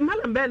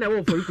Madam Ben, I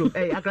won't for you.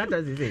 I got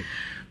as say.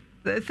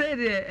 They said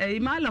a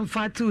malam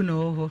fatu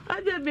no. I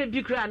just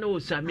baby cry no,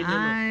 Sammy.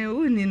 I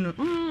wouldn't know.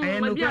 I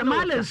know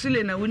Malam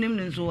Silena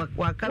winning to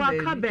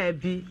Waka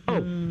baby.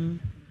 Oh,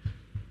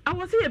 I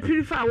was here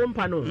purify one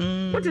panel.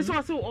 What is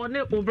also on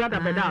it, oh, brother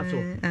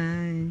Bedaso?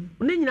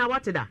 Nina,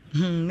 what is that?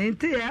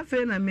 Mente, I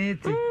feel I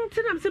made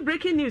it. I'm still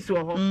breaking news.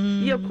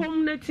 You're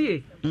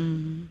community.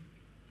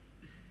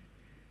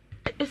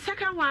 A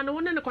second one,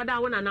 one in the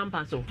Quada one and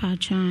Ampaso.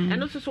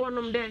 And also one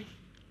of them.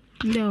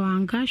 There were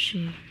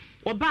Angashi.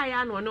 Or buy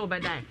an or no by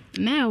die.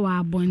 Now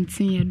I want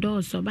to your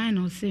door so by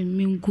no say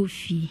min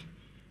coffee.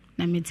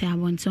 Na me tell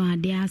want to a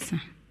deasa.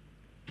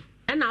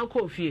 And now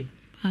coffee.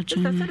 I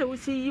said I will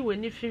see you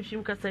when you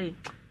film can say,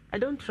 I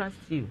don't trust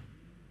you.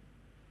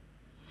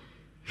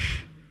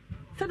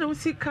 Said I will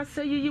see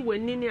Cassa you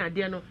when Nini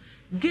Adiano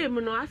game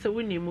no as a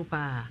winning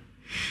mupa.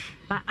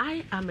 But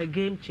I am a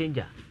game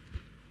changer.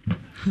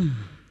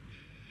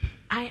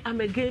 I am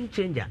a game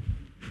changer.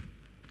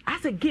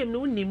 As a game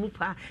no ni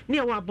mupa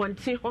near wa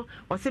bonti ho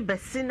or say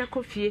besina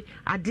coffee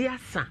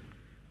adiasa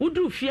would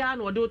do fear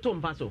no do to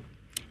mpaso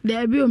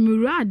there be o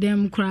mura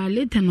dem cry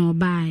later no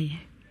buy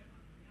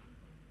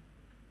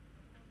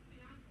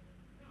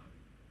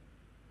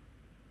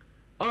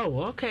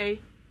oh okay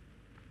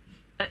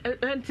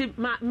anti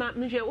ma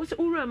me hwe wo se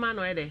ura ma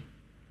no yede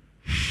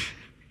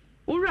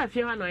ura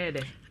fie ha no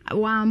yede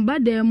wa mba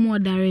dem mo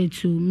direct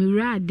to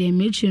mura dem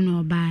echi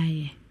no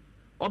buy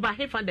oba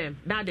hefa dem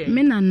that dem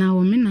me na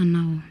now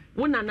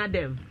one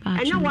another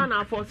and you one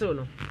our force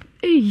no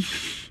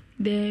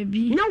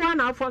Debbie no one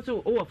our force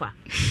offer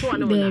so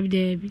no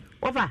Debbie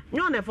offer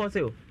you on the force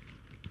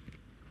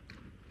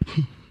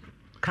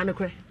can you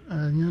cry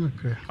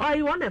oh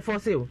you want the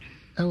force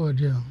oh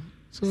dear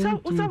so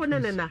when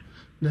na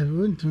they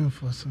won't to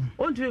force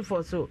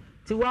so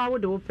ti wa wo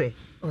de wo pe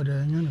oh the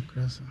nyana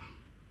krasa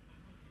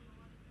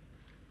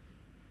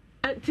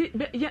ti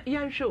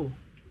yan show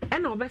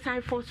and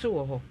obesan force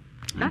wo ho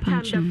that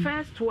time the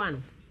first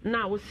one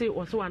now we see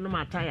also one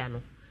no tire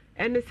no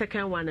and the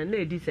second one and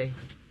na say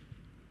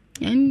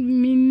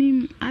and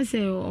minim I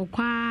say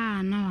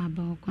okwa na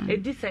aba okwa e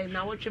di say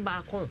na wo twe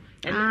ba kon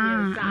and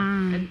then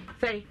and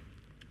say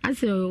I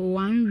say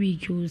 1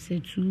 week or say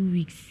 2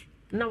 weeks.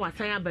 Na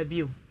wasan aba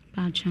bio.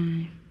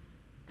 Pachan.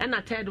 And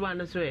a third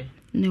one as well.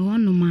 No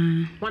one no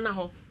ma. One a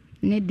ho.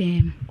 Ne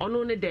dem.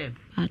 Ono ne dem.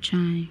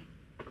 Pachan.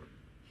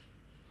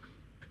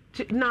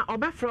 Na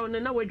obafro ne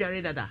na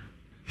wadware dada.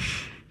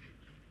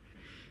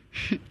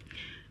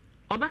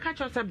 Obaka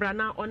chosa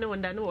brana one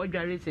wonda ne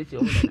wadware sesi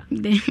o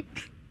dada. Dem.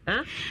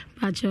 Huh?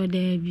 Pacho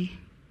debi.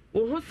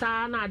 Wo ho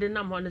saa na ade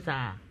nam ho ne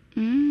saa.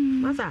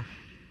 Masa.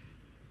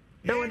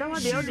 Dawa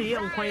de odi ye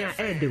nkwan a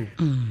edew.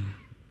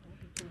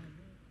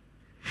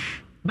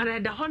 Bara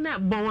da ho na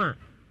bon a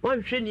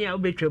won hwe ni a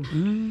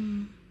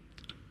obetwam.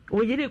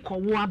 O yire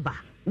kowo aba.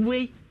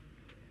 We.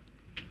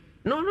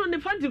 No ne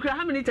fanti kra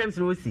how many times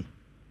no see?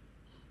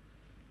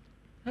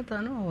 I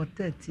don't know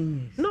 13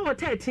 years. No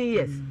 13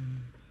 years.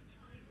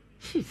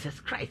 Jesus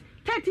Christ.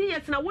 13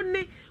 years na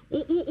wonne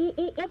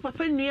o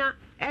papa nua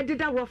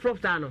ededa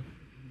rough no.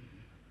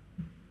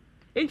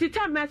 Inti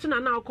time me so na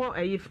na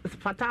akọ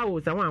fatawo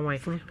za wan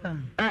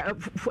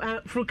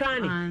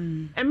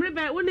frukani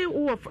emrebe woni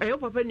wo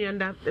papa nua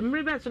nda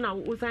emrebe so na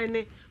wo san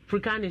ne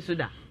frukani so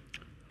da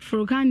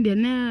frukani de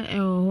na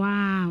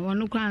wa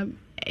wono kwa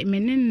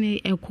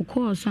menene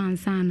ekoko so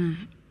ansana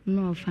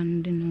me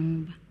ofan de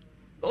no ba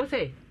o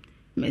say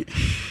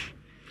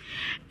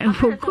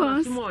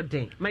ekoko small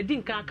den my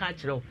din ka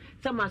kire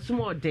sama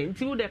small den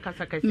ti wo de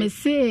kasakasa me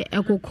say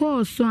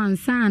ekoko so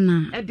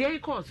ansana e de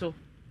ko so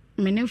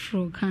mene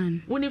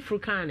frukan woni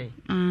frukane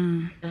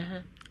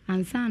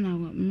ansana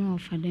me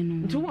ofade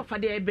no nti wo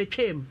ofade e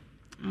betwem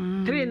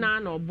 3 na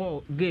na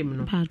ball game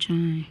no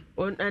pachan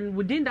and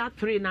within that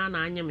 3 na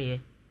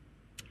anyeme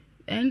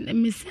and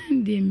me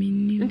send them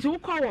ni nti wo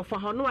call wo for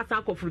ho no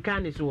wasa ko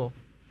frukane so wo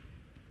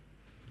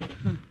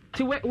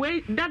ti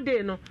we that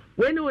day no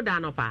we no da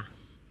no pa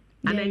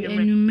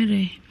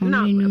enumere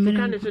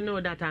frukane so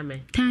no that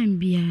time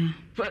bia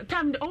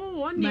time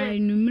 1 year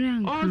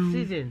enumere all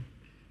season.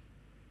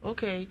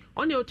 Okay.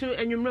 Only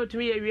enumere to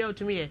me area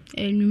to me.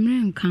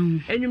 Enumere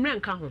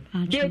nka ho.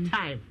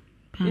 Daytime.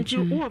 Nti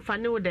wo fa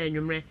ne wo da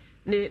enumere.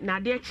 Ne na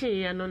de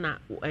chi no na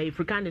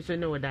African so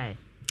ne wo da.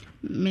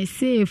 Me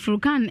say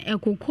African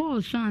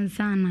ekoko so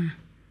ansana.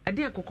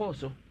 Ade ekoko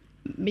so.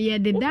 Ye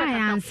de die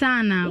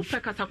ansana. Wo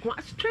kasa ko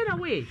straight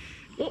away.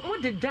 Wo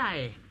de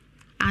die.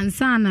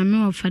 Ansana me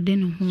ofade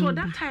no ho. So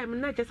that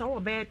time na just wo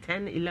be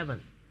 10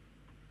 11.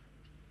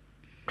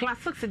 Class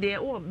 6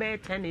 there wo be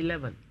 10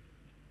 11.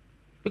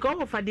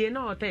 Because of a day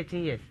now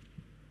 13 years.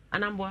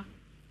 Anambwa.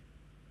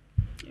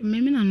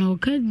 Maybe na no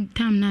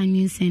time na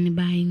you send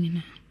by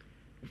ni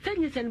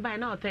 10 years and by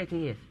now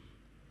 13 years.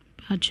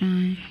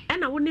 Pachan.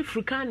 And I woni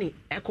frukani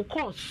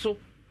ekoko so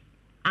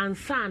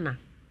ansana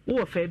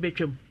wo fa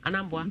betwam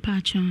Anambwa.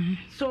 Pachan.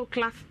 So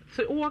class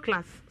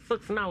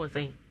 6 now was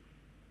saying.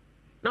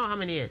 Now how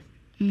many years?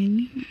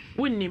 Many.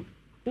 Winnim.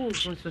 Oh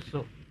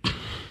so.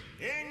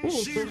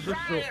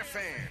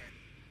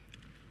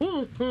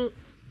 Oh.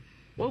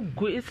 Oh,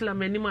 go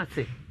Islam anymore.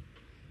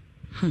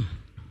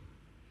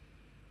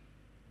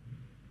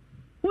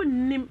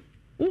 Wouldn't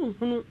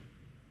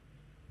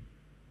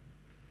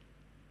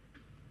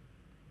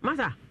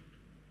Mother.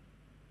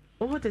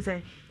 Oh, what to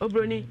say? Oh,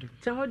 Bruni,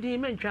 so how do you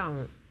mean,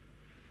 Chow?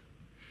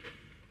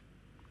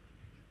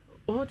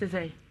 Oh, what to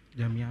say?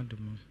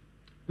 Yamiadum.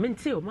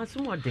 Mentil, much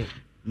more day.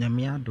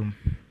 Yamiadum.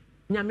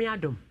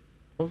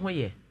 Oh,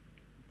 yeah.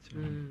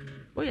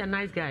 Oh, you're a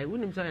nice guy.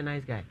 Wouldn't say a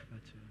nice guy.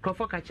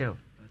 Crawford Catcher.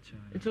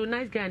 It's a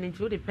nice guy and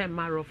into the pen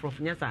marrow from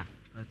Yasa.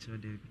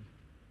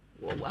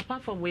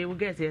 Apart from where we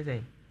get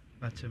here,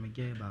 but I'm a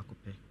gay back.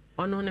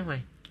 Oh, no, no,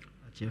 way.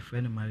 But your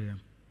friend Mariam.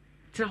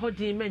 Tell how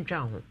do you mean,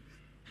 Chow?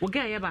 We'll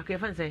get you back,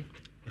 if I say.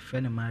 A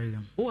friend of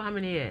Mariam. Oh, how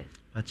many years?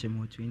 But you're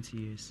more 20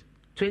 years.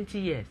 20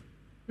 years.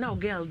 Now,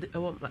 girl,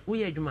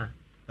 we are Juma.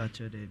 But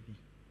your Debbie.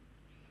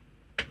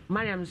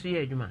 Mariam, so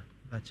you're Juma.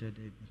 But your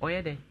Debbie. Oh,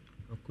 yeah, there.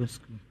 Or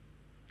school.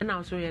 And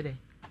now, so you're there.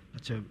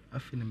 But you're a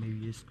friend of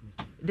maybe school.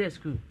 There's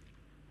school.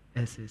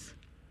 SS.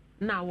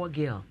 Now what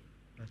girl?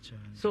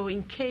 So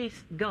in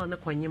case girl na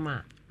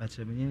kwanyema. But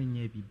you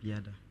mean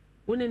bibiada.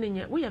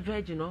 We are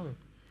virgin oh.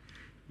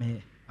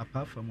 Me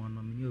apart from one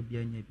no be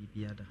anya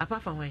bibiada.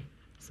 Apart from why?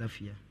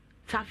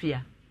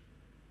 Safia.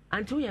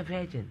 Until we are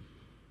virgin.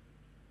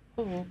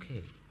 Oh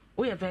okay.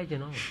 We are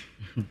virgin oh.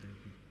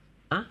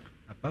 Huh?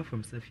 Apart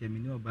from Safia, me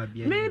know about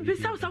maybe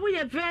so we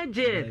are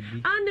virgin.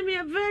 And me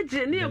a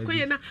virgin near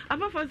Queen.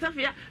 Apart from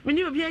Safia, me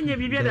knew be anya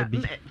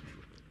bibiada.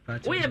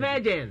 We are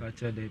virgin.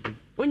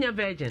 When you're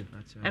virgin,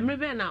 I'm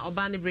Rebena or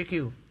Barney break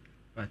you.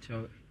 But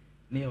you're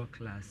near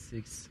class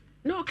 6.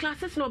 No, class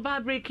 6 no bar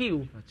break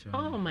you.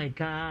 Oh my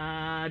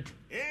God.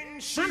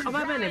 Man, or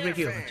Barney break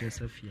you.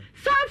 Sophia!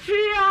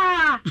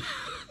 Sophia!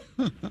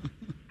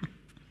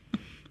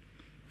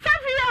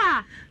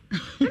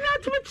 You're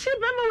not what she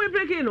remember we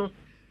break you, no?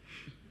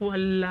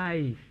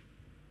 Wallahi.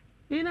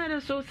 You know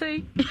that's so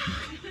say?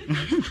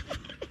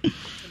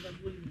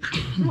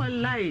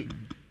 Wallahi.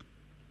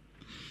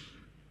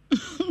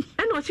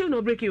 And what you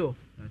no break you?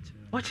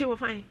 What you will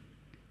find?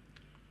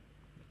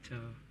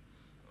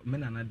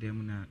 Men are not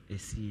them na a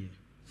see.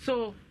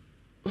 So,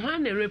 Why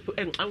na rep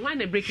why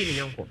na breaking in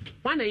yonko?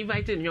 Why na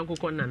inviting yonko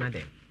kon na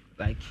there?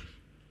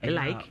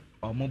 Like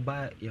or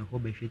mobile your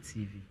hobby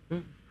TV.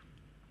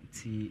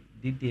 Ti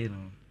did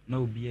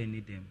no be any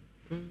them.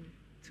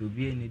 To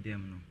be any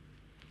them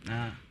no.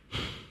 Na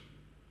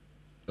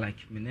like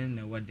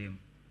menene what them.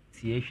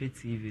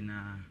 TV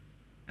na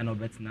and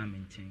obet na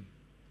menching.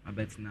 I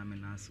bet na me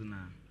na so na.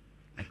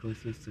 I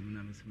also so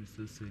na me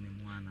so ni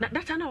mo ana.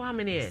 That's how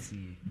many years?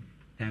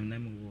 Time na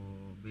me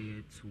wo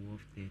be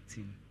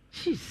 12-13.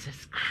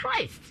 Jesus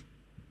Christ.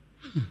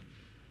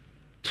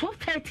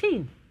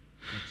 12-13.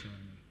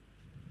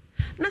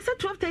 Na say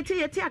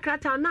 12-13 yeti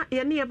akrata na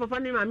ye ne papa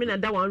ne mama na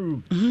da one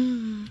room.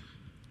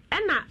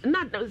 And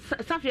na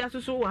Safia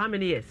so how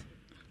many years?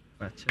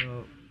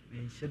 Pacho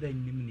me should have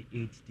nim ni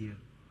 8 deal.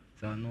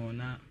 So no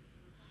na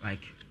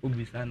like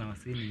obisa na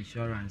say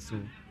insurance so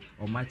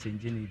or ma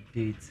changing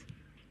the date.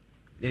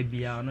 There be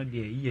no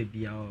there year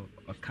be or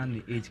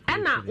can the age.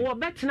 And na wo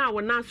bet na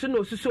wo na so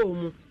no suso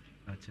mu.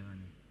 Pacho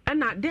and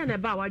na then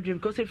about what dream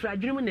because if I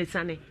dream in the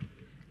sunny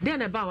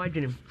then about what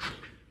dream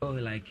oh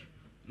like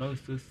no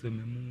so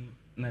me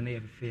na na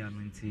fair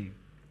amanti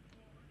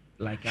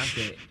like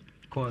after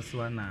course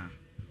one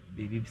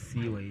baby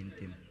see we in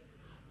them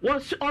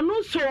was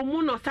ono so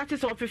mu no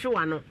status of fifi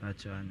one no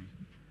actually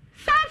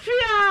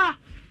Safia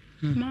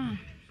ma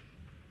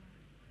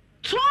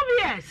 12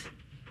 years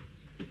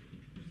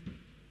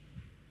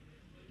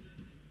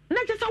na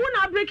just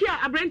wanna break here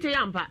abrante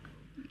yampa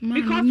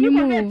because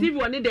people get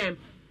TV on them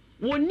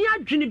won ni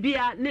adwene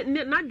bia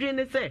na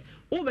adwene say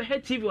wo be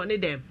TV on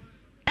them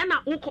e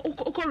na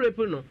uko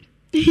rape no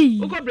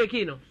uko break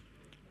no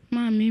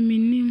ma me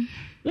nim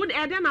wo e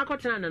dey na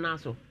akotena na na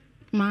so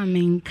ma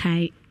me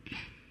nkai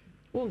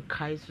won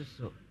kai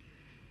so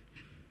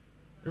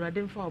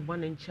radin for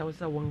obon nchew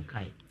say won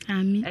kai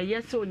ami e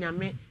yes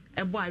onyame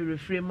e bo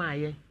arefre ma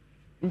ye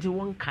nti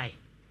won kai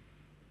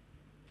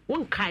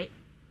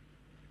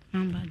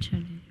amba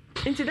chale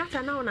nti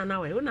data na ona na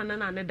we ona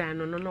na ne dan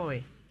no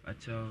we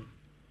acho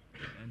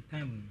and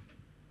time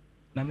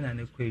na me na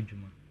ne kwa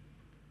adwuma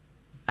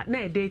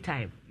na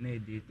daytime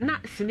na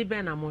sini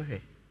be na mo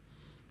hwe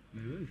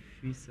me we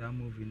fi sa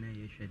movie na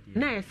ye hwede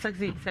na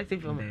sexy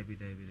film baby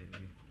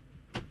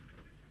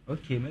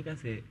okay make I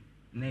say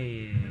na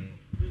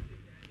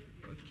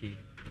okay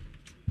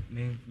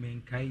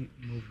men kai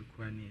movie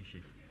kwa na ye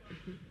hwe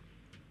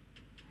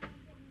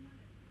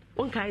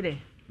on kai de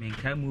men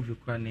kai movie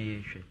kwa na ye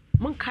hwe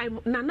mon kai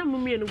na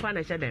mumienu kwa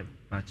na hwe dem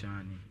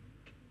pachani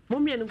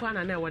mumienu kwa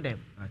na wo dem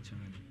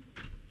pachani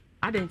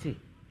adenti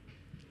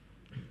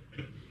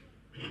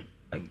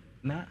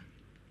na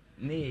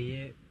ne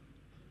ye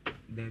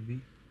Debbie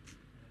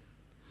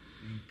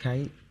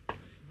kai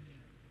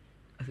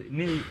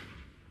me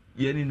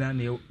ye ni na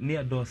ne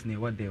ados ne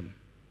wa dem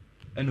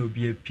ana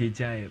obi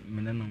apieja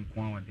me na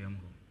nko wa dem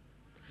ho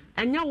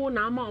anya wo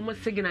na ama o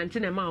signal nti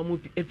na ma o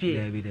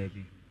apie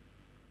Debbie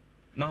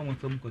na o mo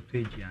tom ko to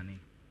agiane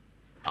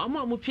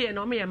o pie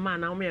na o me ye ma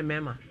na o me ye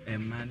mema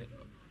ma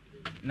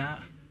na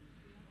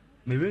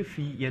me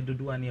refi ye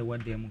dodo ane wa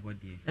dem ho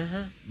de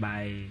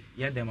by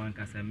ye dem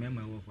ankasa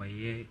mema wo ho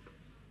ye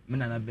me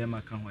na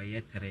bema ka ho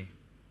ye tere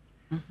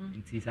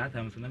nti sa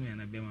time so na me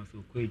na bema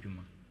so ko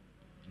adwuma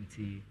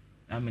nti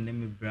na me ne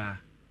me bra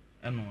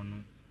eno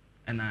no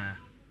na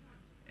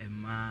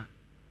ema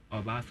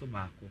oba so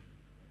baako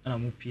na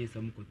mo pie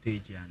so mo ko to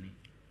agiane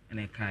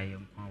na kai ye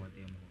nkwa wa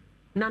dem ho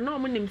na no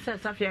mo nim say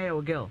Safia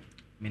ye girl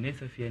me ne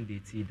Safia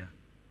ndeti da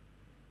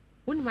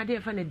woni ma de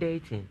fa ne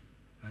dating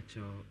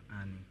acho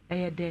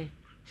ani de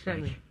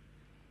tell me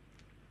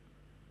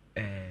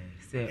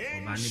say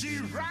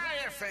obani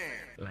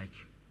like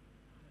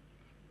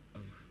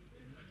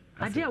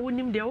adia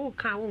wonim de o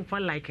kan won fa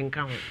like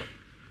nkan ho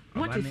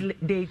what is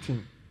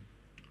dating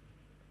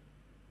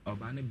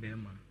obani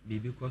bema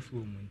baby cause wo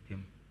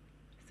muntem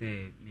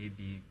say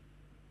maybe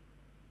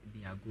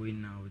they are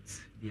going out,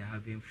 they are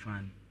having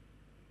fun,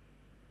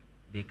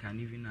 they can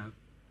even have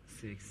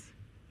sex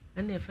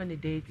and they're funny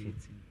dating.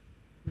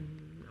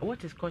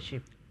 What is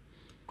courtship?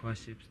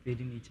 Courtship,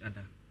 studying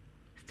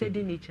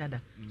each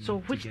other. So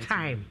which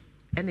time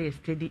and they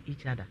study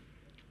each other?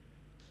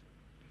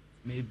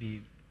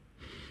 Maybe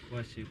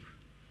courtship,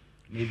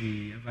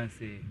 maybe everyone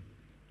say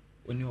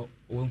when you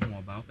want more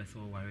about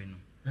person worry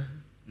no.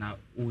 Now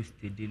who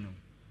study no?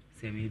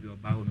 Say maybe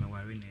about me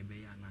worry no be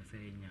and I say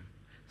nya.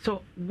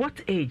 So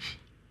what age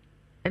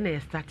and they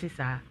start this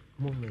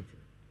movement?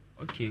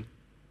 Okay,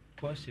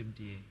 courtship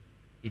there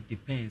it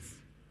depends.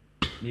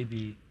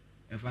 Maybe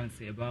everyone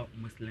say about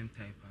Muslim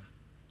type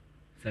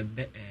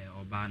sabe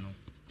obano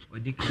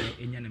odika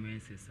enya na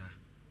mensesa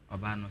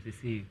obano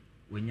say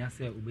when you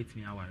say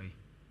obetimi aware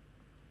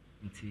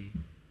nti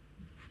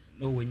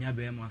no when you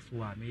be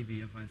maso a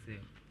maybe everyone say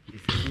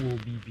wo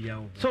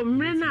bibia. So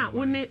mrena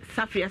woni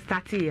Safia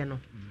start here no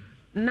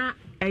na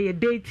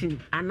dating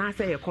and I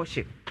say a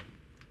courtship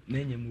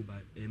nenye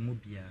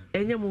mubia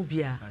enye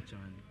mubia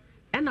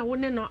ena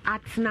woni no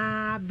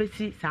atna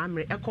besi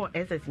samre eko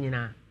SS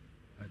nyina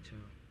acho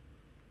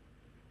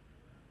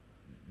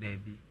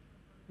baby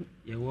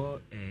Yewo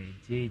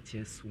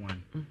JHS1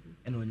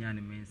 and onya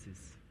ne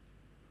menses.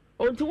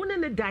 Until one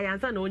in the Diana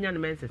and onya ne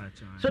menses.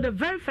 So the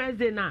very first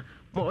day now,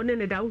 mo one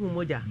ne da hu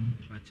moja.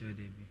 Pacho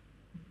Debbie.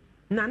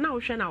 Na wo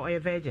hwe na o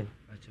virgin.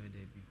 Pacho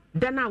Debbie.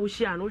 Then na wo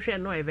hia no hwe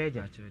no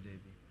virgin. Pacho Debbie.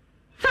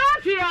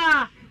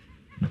 Safia.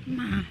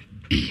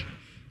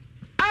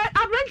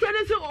 I bring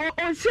you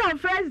on show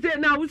first day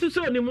now, which is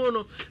so the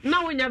mono.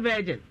 Now when you're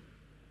virgin.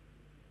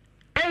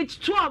 Age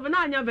 12,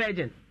 now you're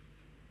virgin.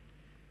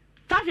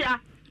 Safia,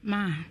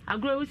 ma, I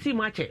grow with see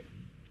much.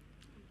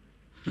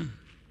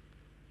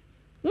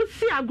 We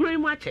see a grey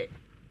much.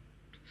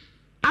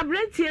 I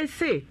bring you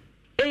say,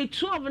 age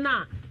 12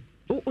 now.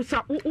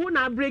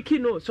 Una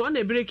breaking no, so on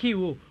a break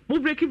you, mo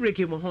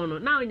breaky mohono.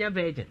 Now you're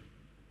virgin.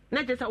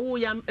 Not just a oh,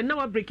 yam, and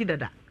now break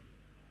it.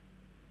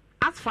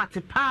 As fat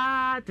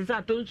part is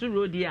a Tonsu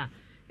road here.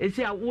 It's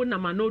a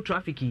woman no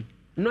trafficking.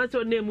 Not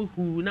so name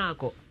who now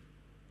go.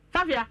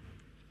 Savia,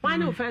 why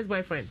no first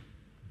boyfriend?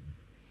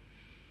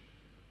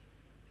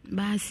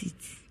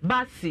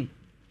 Bassy.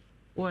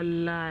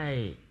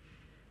 Wallahi.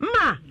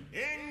 Ma,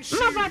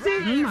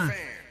 Bassy. Ma.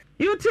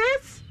 You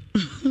taste?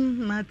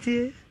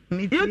 Mathieu.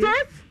 You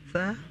taste?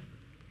 Sir.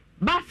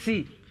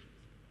 Bassy.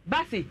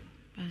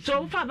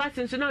 So far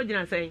Bassy, so now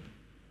you're saying.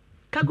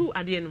 Kagu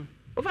adienum.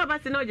 Ofa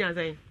Bassy now you're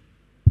saying.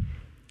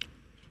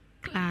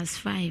 Class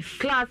 5.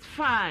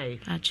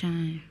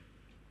 Achai.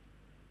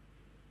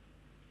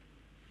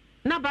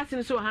 Now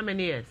Bassy so how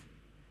many years?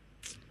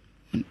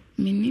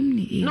 Minimum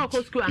age. No,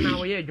 go school and now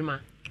where Juma.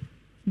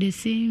 The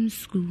same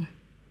school.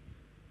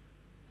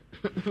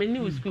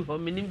 Minimum school or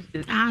minimum.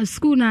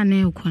 School na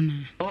ne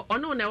ukona. Or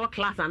no, never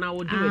class and I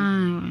will do it.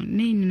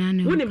 Na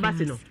ne. Uni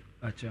Bassy no.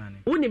 Bachani.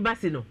 Uni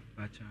Bassy no.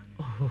 Bachani.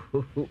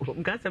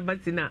 Gasa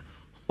Bassy na.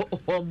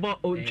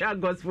 Oh,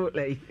 gospel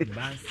like.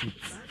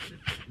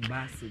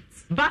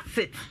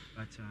 Bassett.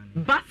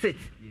 Yes.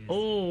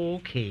 Oh,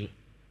 okay.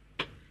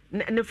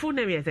 The full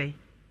name you say?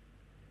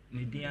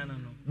 Nidiana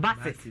no.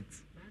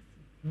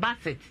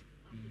 Bassett.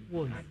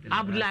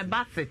 Abdullah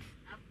Bassett.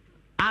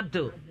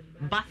 Abdul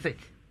Bassett.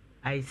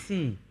 I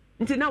see.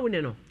 Until now we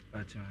know.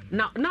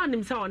 Now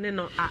him say on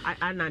no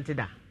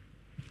anantida.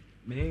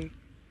 Me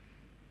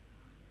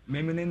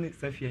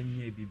Safia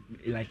nye bi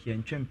like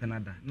yen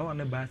twempena no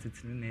one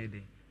Bassett ne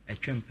dey e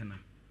twempena.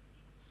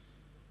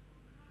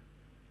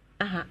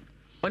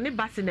 Only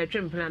Bassett na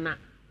twempena na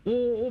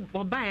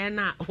wo buy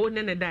na ho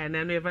ne ne die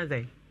na no even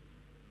say.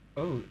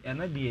 Oh,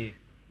 and dey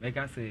make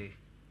I say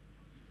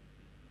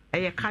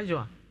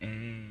casual.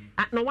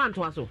 No one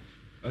to also.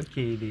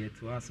 Okay, they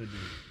to also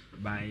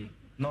by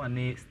no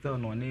ne still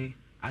no ne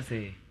I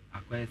say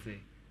akwa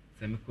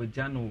say me ko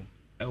jano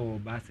e wo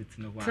Bassett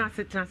no wa.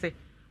 Trance.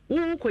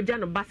 Wo ko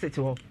jano Bassett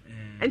ho.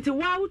 Enti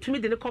wa wo tumi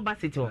de ne ko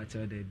Bassett ho.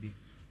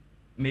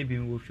 Maybe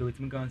we will feel it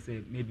me can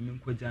say maybe me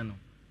ko jano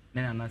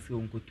na na say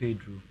won ko to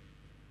edru.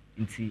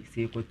 Nti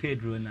say ko to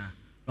edru na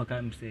no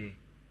can say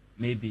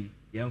maybe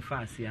yem fa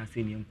ase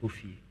ne yem ko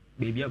fie.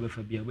 Baby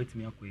obefa bia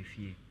obetimi akọ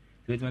efie.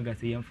 So wetin ga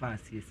say yem fa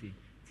ase say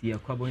ti ye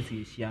kwa bon say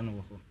ye hia no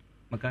ho.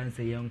 Maka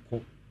say yem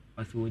ko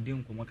ase odi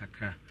nkomo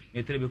kakra.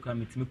 Me tere be kwa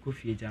metimi ko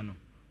fie ja no.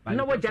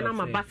 No wo jana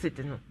ma Bassett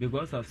no.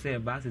 Because of say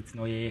Bassett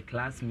no ye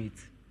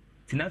classmate.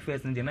 Tina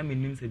first nje na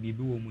menim say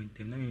bibi wo mu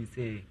ntem na me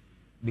say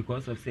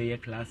because of say your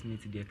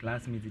classmates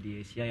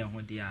they share your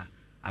ho dia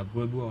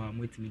agro bi wo ha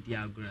motimi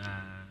dia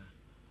agra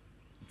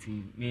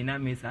ti me na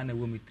me sa na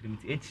wo metrim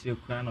ti echire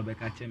kura no be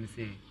ka che me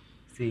say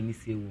ni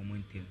say wo mu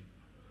ntem.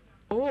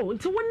 Oh,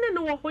 nti wonne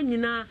no wo ho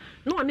nyina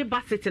na one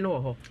Bassett no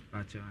wo ho.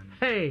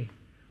 Hey,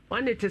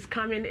 when it is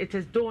coming it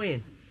is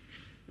doing.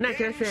 Na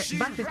ke say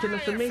Bassett no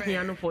so me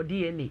hia no for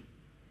DNA.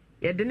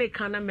 Ye de ne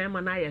kana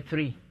mema na ye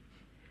 3.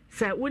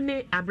 Say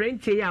woni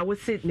abrantie ya wo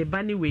sit ne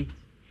bani we.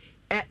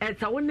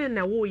 Eta woni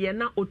na wo ye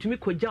na otumi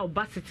koja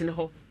Bassett ne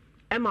ho.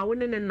 Ema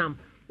woni ne nam,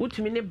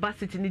 otumi ne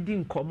Bassett ne di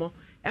nkomo.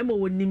 Ema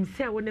wonim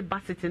se woni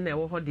Bassett ne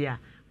wo ho de a.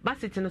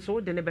 Bassett no so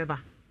wo de ne beba.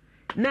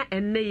 Na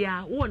enne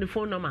ya wo ne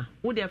phone number,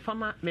 wo de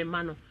fama me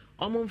ma no.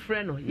 Omo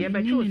mfre no, ye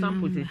betwe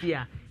sample sesi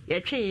a. Ye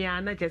twen ya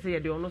na chese ye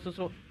de ono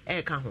so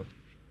e ka ho.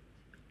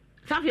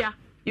 Safia,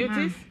 you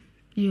this?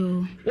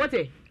 Yo. What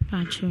eh?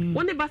 Pacho.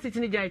 Woni Bassett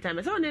ne jai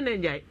time. So woni ne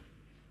njai.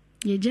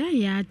 Ye jai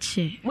ya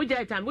che. Mu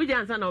jai time, wo jai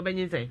ansa na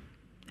obenyin say.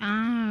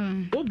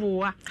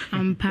 Obuwa.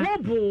 Ampa.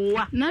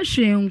 Obuwa. Na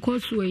hwe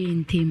nkoso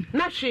yentem.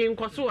 Na hwe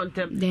nkoso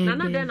wontem. Na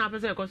na den na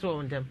pese nkoso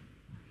wontem.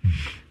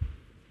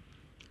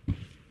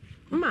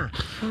 Ma.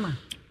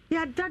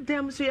 Ya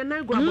dadam so ye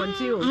na gu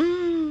abonte o.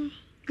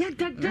 Ya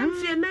dadam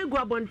so ye na gu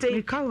abonte.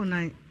 Me ka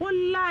wonai.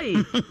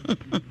 Wallahi.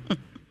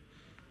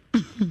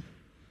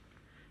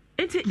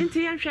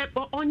 Enti ya hwe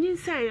onyin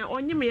say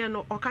onyim ye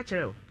no oka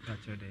kire o. Ka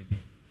kire dey.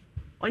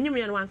 Onyim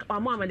ye no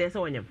amo amade se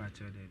onyim. Ka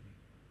kire dey.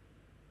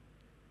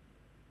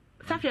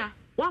 Safia,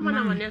 what man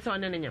am nessa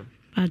on anyam?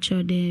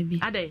 Pacho Debbie.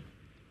 Ade.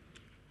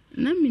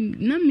 Na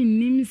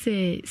minim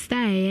say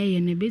star ye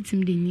na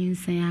betim de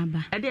nyinsan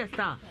aba. Ade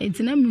star.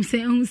 Enti na mi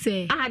say hu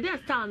say. Ade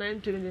star na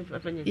ntumi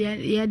afanye.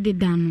 Ye de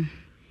da no.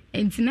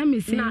 Enti na mi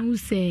say hu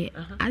say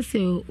ase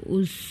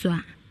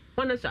osua.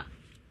 Wona sa?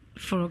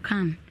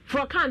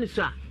 Frokan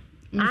so.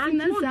 Oh,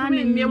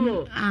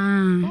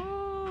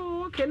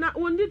 okay. Now,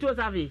 we need to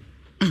have it.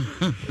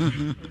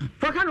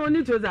 For can we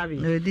need to have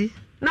it?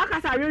 Now,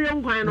 because I really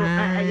don't find out.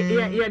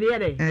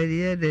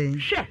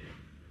 Sure.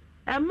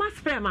 A mass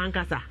sperm,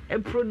 Ankasa,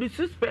 and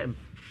produce sperm.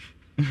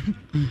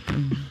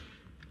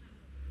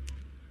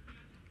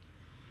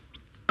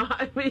 Now,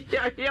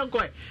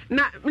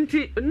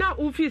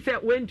 Ufi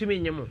said, when to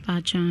me,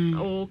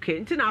 okay,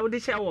 until now, the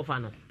show of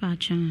Anna.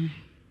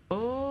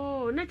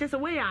 Oh, not just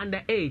away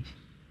under age.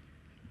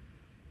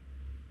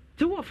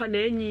 Two of an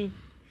any,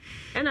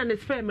 and an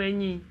sperm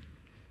any.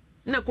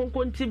 Na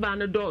konkonti ba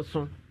no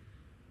dɔɔso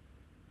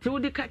ti wo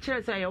de ka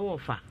kyerɛ sɛ yɛ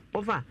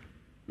ofa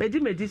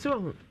medi so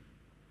ho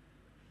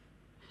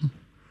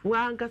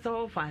wa ankasa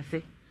ofa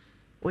ase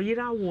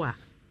oyira wo a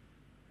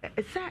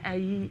sɛ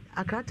ayi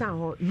akrata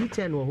ho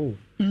U10 wɔ ho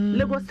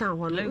Lagos town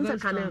ho no nsa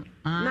kana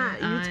na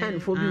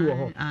U10 fo bi wɔ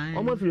ho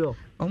ɔmo firi ho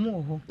ɔmo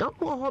wɔ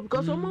ho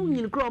because ɔmo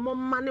nyin kro ɔmo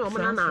mma ne ɔmo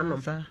na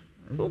nanom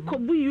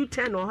Ukobu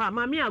U10 or her,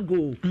 Mammy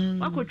ago.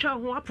 I could try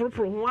who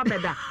apropro who are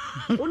better.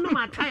 Uno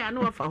my tire,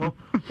 no for her.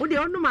 Would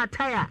you know my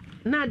tire?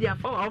 Nadia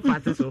for our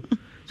fathers. So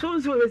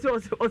was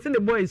in the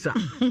boys, sir.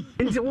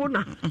 Into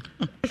Wona.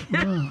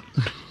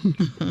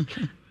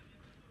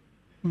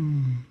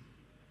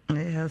 I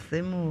have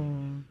them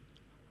more.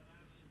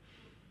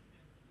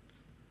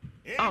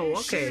 Oh,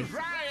 okay.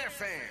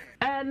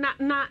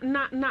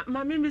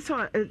 Mammy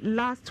saw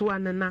last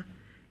one and na,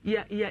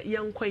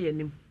 young quiet.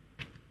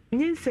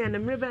 Ninsa na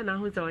mrebe na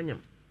ho se onyam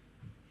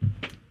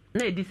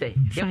na edi say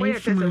ye boy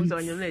test so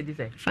onyam na edi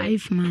say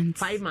 5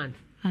 months 5 months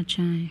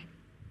achai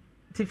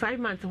ti 5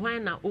 months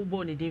when na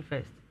obo ni din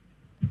first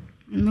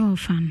no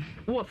fan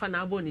wo fan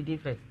na obo ni din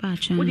first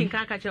achai wo din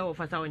ka ka che wo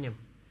fa sa onyam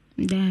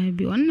da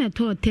bi on na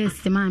to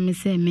test ma me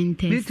say men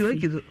test biti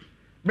okido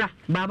bra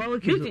baba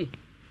okido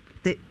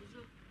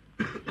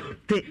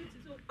te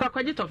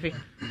kwaji tofi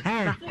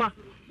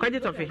kwaji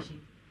tofi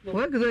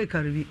wo kido e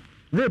karibi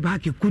we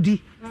back kudi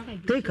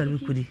take a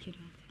look kudi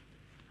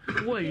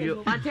wo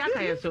yo ati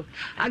aka yeso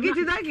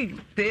agiti daki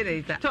tere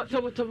ita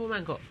to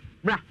manko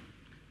bra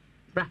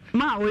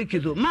ma wo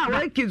kizo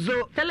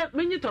tele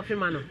menyi tofi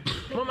mano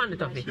mo man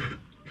tofi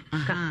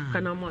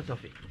kana mo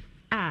tofi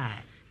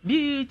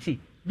beauty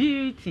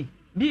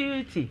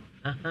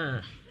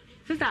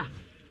sister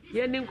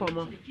ye nin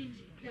komo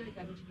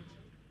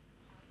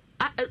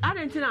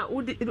adentina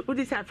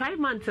udi say 5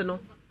 months no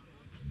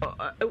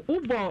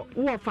ubo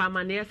wo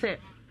farmer na say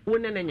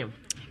wona nanyam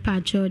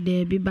pacho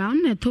de bi ba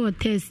on to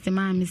test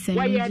ma me say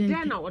why you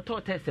there na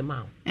to test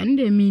ma and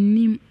de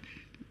minim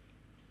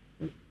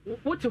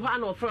what you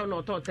want offer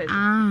no to test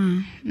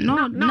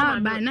no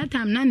by na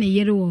time na ne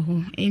yere wo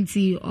ho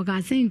enti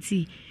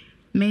okasenti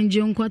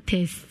menje nko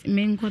test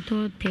menko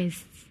to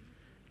test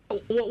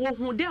wo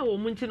hu de wo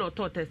munti no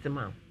to test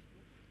ma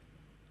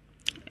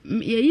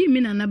ye yi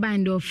mi na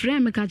bind of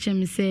frame me ka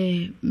chem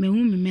say me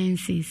hu me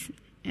menses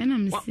and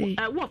I'm say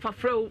what for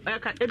fro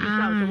ka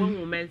ebisa so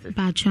one menses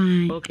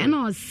patran and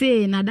I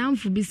say na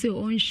damfo bi say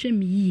on hwe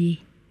me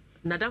yi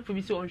na damfo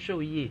bi say on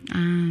hwe yi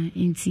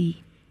enti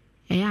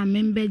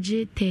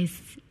membeje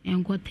test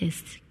enko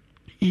test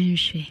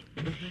enhwe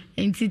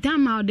enti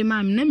time out the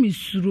mam na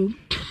misuro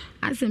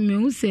ase me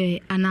hu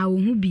say ana wo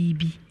hu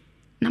bibi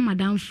na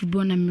madam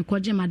fubo na me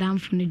koje madam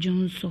fu ne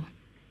jonso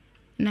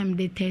na me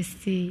de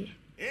test in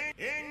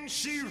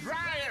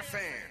Shiraya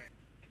fan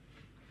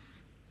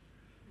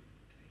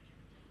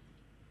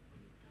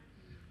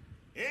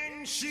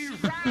in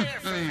Shiraya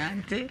fan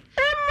auntie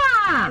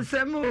Emma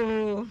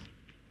semo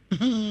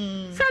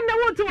send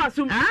what to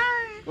assume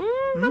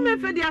mama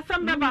fe dia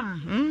sambeba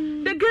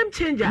the game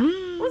changer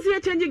who's here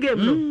change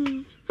game no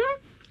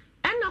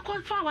and na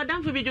call for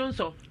madam fu bi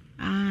jonso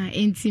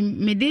enti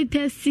me de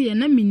test e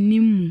na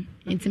minim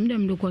enti me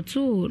dem de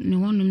koto ne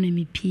honum na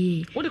me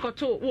pie wo de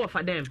koto wo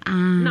for dem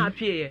na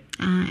pie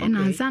and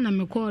ansa na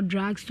me call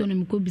drug store na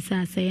me ko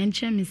bisa say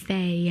enche me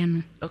say ye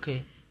no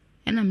okay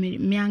and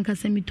me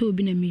ankasa me to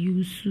bi na me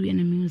use e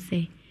na me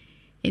say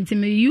enti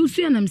me use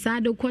e na me sa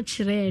de ko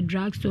kire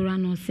drug store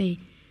no say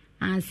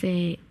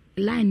say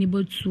line ni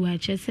botu a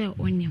che say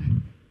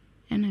onyam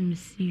and me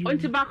see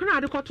enti ba ko na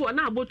de koto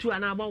na abotu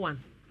na abo one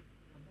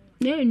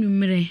na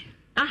enumere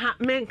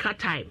men cut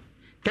time.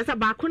 Kesa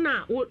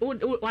bakuna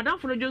wadam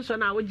for Johnson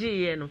na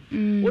wogie no.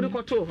 Wo de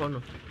koto ho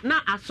no.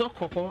 Na aso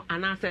kokko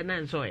anase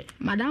na nso e.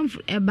 Madam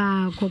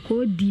eba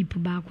kokko deep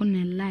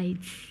bakuna light.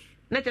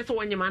 Na kese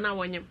wonyem ana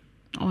wonyem.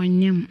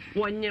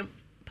 Wonyem.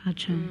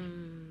 Pacha.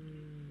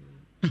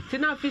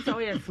 Tina officer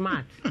we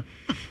smart.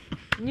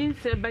 Nyin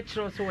se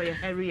bachelor so we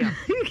hurry up.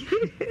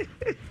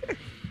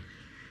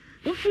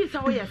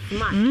 Officer we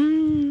smart.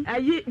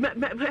 Ayi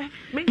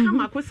me kam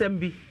akosam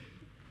bi.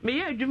 Me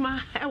ye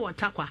adwuma e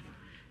wotakwa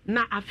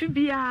na afi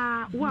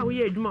bia wo a wo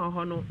ye adwuma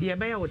ho no ye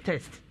be ye wo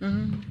test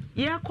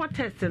ye ko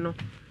test no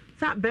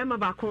sa be ma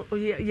ba ko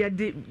ye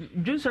de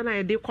Johnson na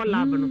ye de ko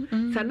lab no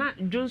sa na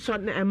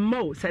Johnson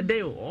mo sa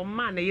de o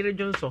ma na yire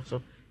Johnson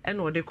so e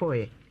na o de ko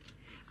ye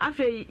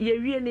afi ye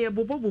wie ne ye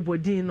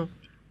bobodin no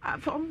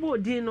afi ombo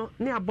din no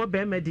ne abo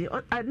be ma din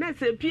na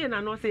se pie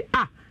na no se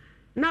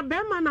na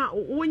bema na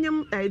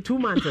wonyam 2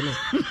 months no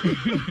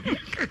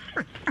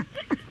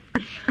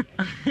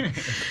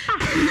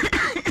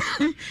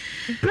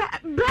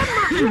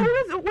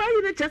bema why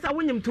you just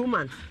wonyam 2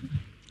 months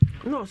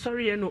no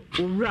sorry no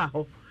owura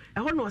ho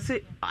e no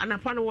say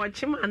anapa no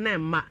wochim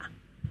anamma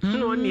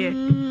no ne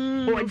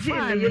oje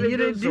ne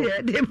yire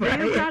de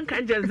ba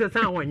kan jense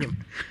san wonyam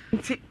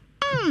nti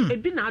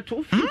ebi na ato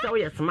ofisa wo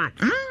ye smart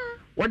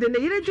wode ne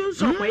yire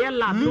junso ko ye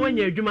lab no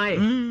anya adwuma ye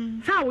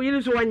sa wo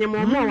yire so wonyam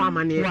o mo wa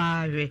amane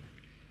wa we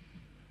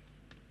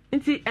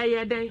nti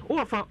eyeden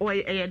wo fa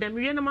eyeden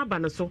wie na maba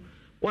no so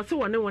wo se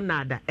wone won na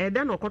ada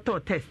eyeden no koto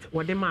test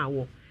wode ma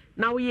wo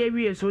na wo ye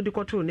wie so de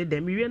koto ne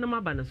dem wie na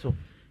maba no so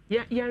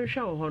ya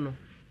nhwa wo ho no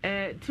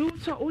ti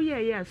so wo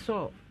ye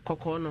so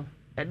kokko no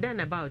eyeden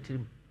about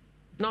him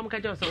na mo ka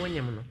je so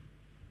wonyam no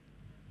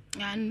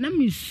na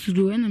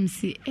misuro na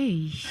msi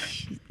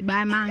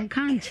by man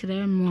kan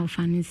kire mo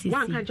fanisi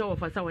wan kan cho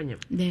fa sa wanyam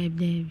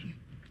deb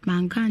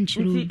man kan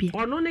kire obi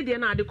ono ne de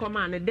na ade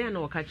koma ne den na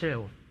wo ka kire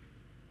wo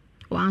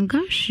wan ka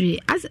hwe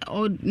as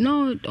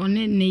no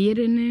one ne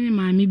yere ne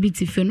maami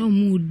biti fe no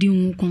mu di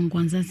hu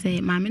konkonsa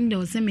se maami de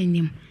o se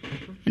menyem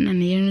na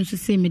ne yere no so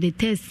se me de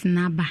test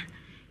na ba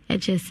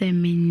eche se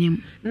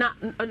menyem na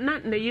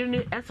ne yere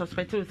ne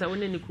suspect say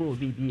woni ne ko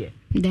obi bi e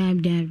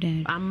deb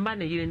amba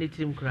ne yere ne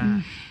tirim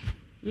kra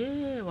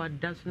yeah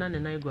what does na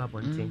na go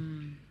abonte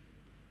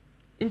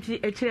nti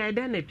ekire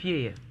eda na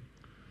pie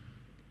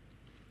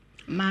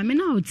maami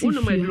na oti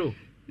unu medro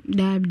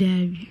dab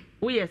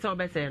wo ye so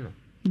be say no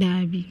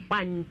dabi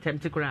wan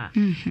temtikura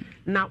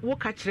na wo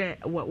ka kire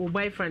wo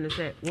boyfriend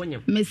say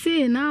wonyam me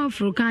say na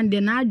African de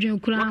na adwen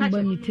kura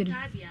amba mitiri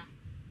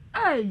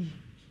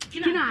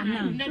kina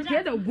na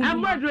ke da gu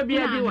amwadro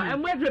bia di wa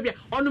amwadro bia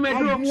onu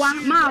medro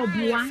ma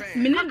obuwa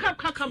mini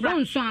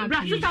don so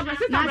abi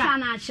na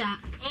na acha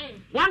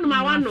one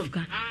ma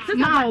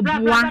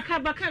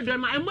obuwa baka do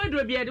ma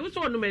amwadro bia di wo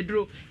so onu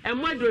medro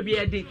amwadro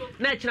bia di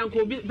na kira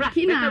nko obi bra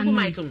ka go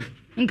mic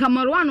nka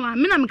Marwan wa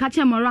me na me ka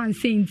che Marwan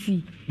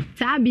senti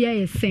ta bia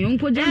ye sen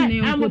nko je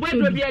ne nko to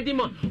amwadro bia di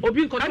mo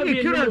obi nko to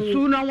bia ni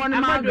su na won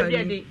ma ga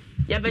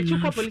ya be chi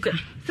ko police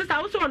sister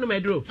wo so onu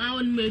medro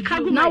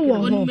na wo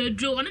onu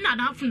medro onu na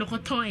da fu no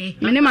kotoe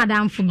me ne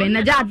madam fu be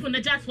na ja fu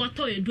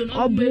kotoe do no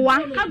obuwa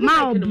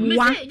ma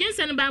obuwa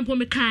jensen ne ba mpo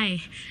me kai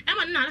e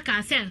ma na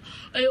ka se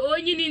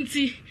onyi ni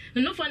nti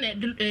no fo na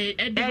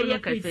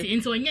develop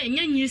nti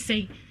onye nyi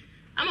sen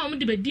ama mo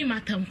de be di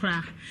matam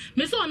kra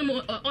me so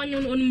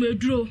onu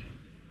medro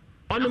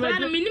onu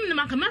medro minim ne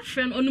maka ma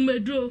friend onu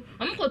medro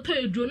omo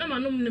kotoe dro na ma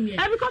no nim ye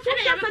because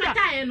we ya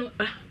pata no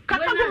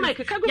kago mic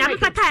ya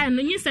pata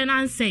no nyi sen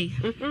ansei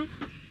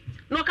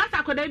no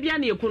kasa koda bia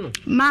na ekunu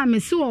ma me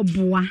se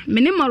oboa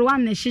me ne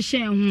Marwan na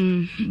hyehyɛ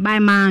hu by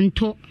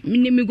manto me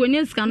ne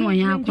migonya ska no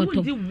ɔnya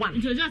akoto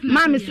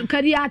ma me su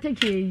kari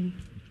atake yi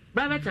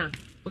brabeta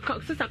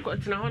sister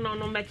kotina ho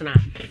no metna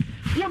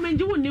wo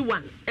menji wo ni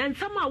one and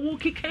sama wo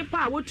kike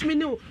pa wo tumi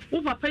ne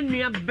wo papa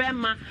nua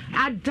bema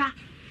ada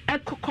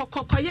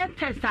ekokokoye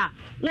test a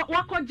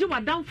wakoji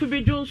wadanfo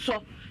bedwon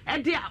so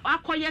e de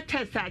akoye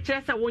test a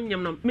kire se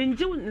wonyem no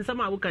menji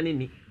nsama wo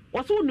kanini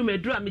wo so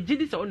numedro a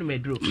megidi se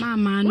onumedro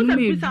mama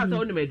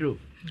numedro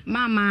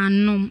mama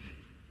no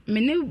me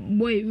ne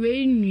boy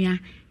we nua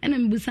ena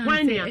mbusa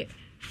se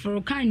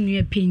for kan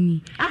nua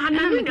penny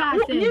na me ka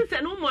se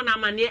nyinse no mo na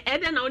mane e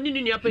de na oni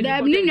nua penny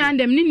da me nua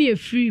ndem ne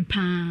free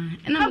pa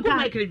ena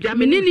me ka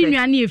me ne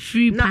nua ne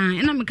free pa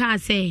ena me ka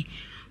se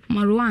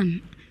Marwan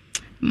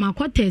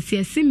makwatesi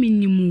ese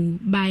minimu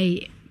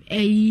by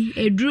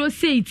eduro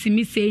say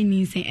itimi say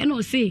ni sen ena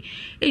o say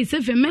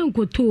se fe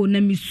menkoto na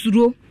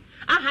misuro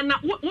na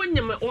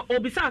wonyem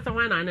obisa asa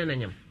hwan na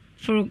nyam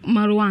for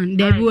Marwan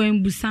there we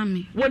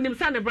embusame wonim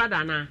sa ne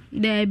brother na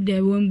there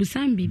we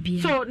embusam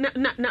bibia so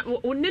na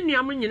wonni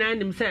nuam nyina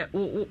nim say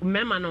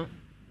mema no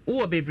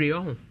wo bebre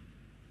ho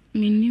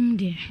minim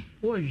de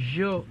wo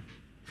jo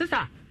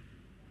sister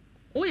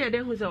wo ye de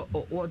hu say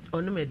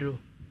onu medro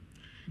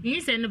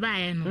nyi se no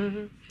bae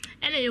no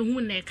ena ye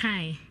hu na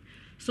kan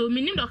so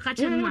minim do ka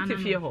che no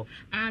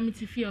ana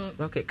mitifie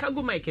okay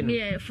kago mic no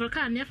me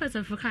Africa ne first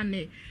Africa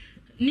ne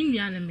ni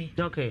nua na me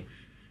okay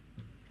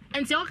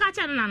enti o ka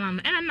che no na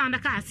ena na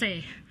ka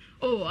say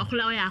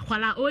akola ya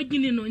akwala o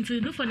gini no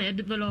enti do for na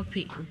develop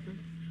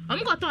o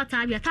mo ko to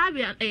tabia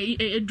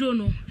edro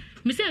no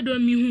me say do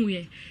mi hu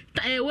ye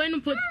when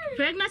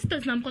pregnancy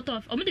test na mo ko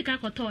to o mo de kan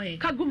ko to ye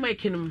kago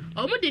mic no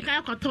o mo de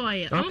kan ko to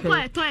ye o mo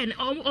ko to ye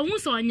o hu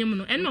so onyem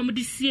no ena mo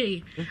de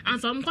sie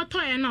anso o mo ko to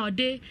ye na o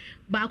de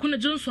ba ko no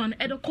Johnson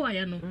e do ko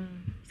ye no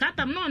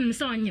satam no on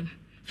so onyem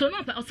so no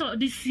o so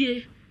de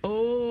sie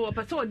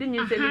pasa odi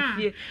nyinse ne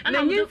sie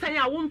na nyinse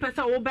ya wo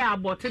mpesa wo ba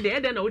abote de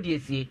ede na wo de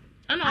sie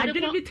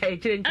adwene bi tai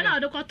kire ana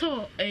ode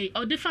kwato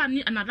ode fa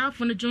ni another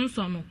for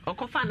Johnson no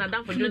okofa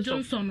another for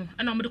Johnson no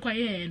ana mo de kwa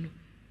ye no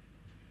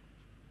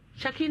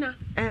Shakina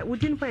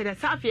wudin pa ida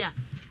Safia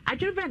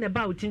adwene ba na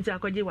ba utinti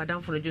akoje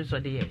wadan for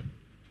Johnson de ye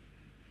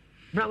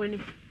bra weni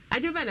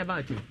adwene ba na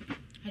ba utin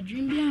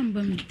adwene bi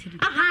amba mitiri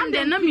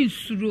ande na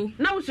misuro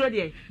na usuro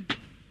de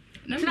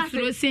na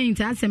misuro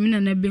sent asem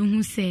na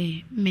behu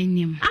se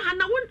menyem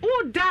na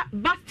da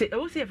basket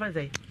wo say fan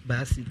say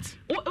basket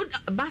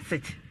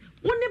basket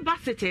woni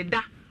basket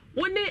da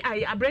woni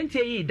ai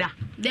abrante yi da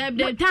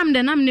the time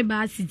the nam ne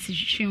basket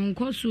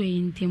hwenko so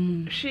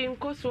yintemu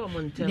hwenko so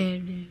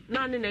montem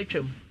na ne na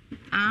twam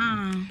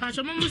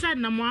Pastor Musa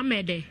na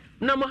Mohammed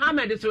na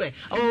Mohammed so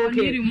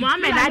okay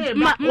Mohammed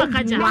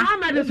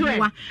Mohammed so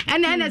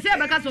ene say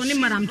beka so ni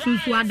maram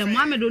tuntu ada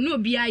Mohammed no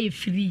obi aye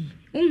free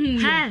me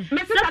say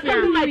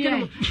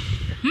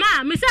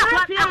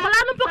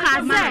akola no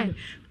poka say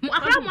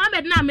akola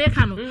Mohammed na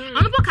America no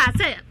ono poka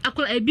say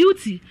akola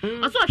beauty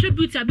also hwe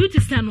beauty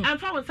stand no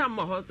amfa won sam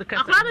ho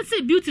akola no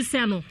say beauty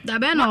stand no da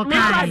be na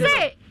oka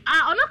say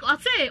ono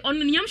say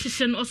ono niam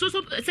hyehyɛ no also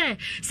say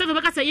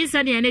beka say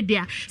yesa ne ne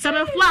dia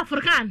sabefu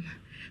African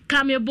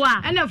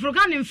kameboa ene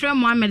African in friend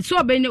Mohammed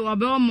so be ne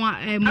obe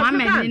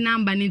Mohammed ni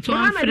number ni to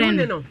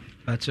friend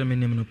Pacho me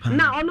nim no pa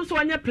na ono so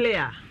anya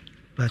player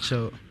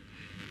Pacho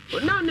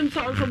na nim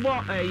so also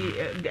bo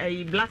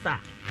blaster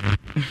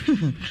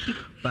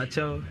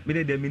Pacho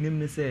me de minim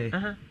ne say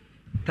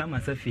tama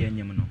safi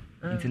anyem no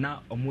ntina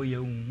omo ye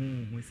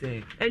hu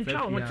say entwa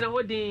ho tena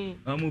hodin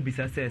omo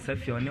bisa say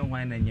safi one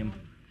hwan na anyem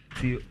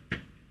ti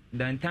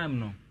dan time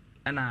no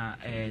ana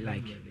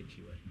like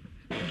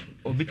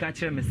obi ka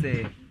kire me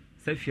say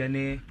safi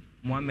ne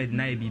Mohammed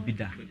na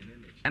bibida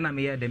ana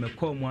me ye de me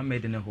call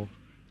Mohammed ne ho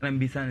ana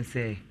mbisa ne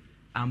say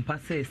ampa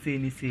say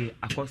ni say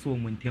akoso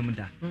wo ntem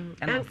da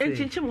ana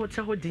enchinchim ho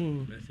tena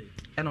hodin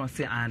ana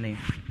say ane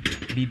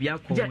bibia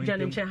ko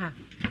janeche ha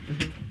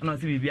ana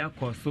say bibia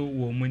ko so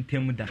wo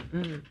ntem da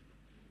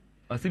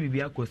o say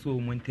bibia ko so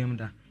wo ntem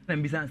da na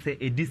mbisa say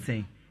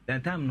edisen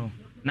that time no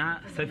na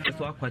safi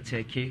so akwa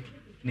cheke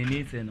ne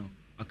ni say no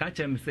aka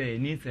chem say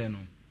ni say no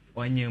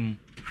onyem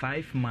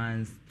 5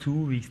 months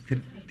 2 weeks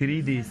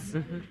 3 days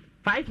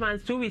 5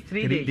 months 2 weeks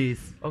 3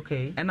 days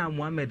okay and I'm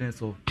Mohammed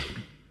so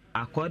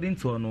according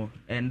to no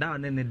and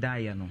down in the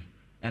diet no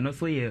and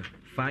also yeah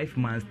 5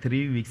 months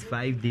 3 weeks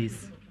 5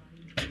 days.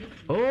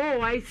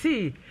 Oh, I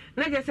see.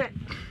 Na just say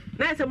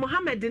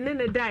Mohammed in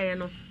the diet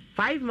no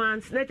 5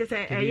 months na just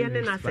say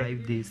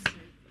 5 days.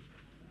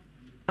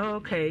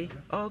 Okay.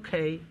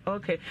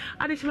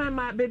 Adishima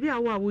ma baby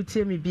awa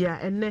wutie mi bia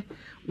enne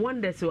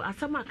wonder so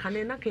asama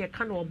kane na ke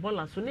ka no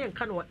bola so ne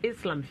nka no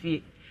Islam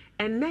fie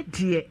enne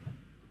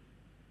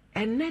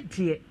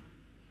de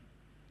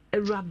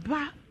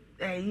Rabba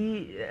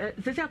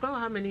say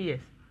how many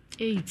years?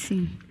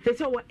 18.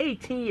 Say over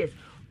 18 years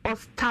or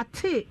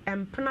started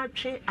and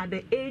penetrate at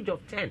the age of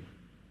 10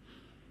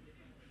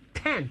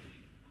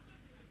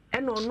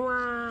 and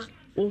onwa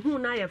ohu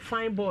na ye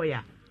fine boy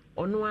ya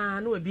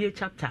onwa na be a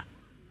chapter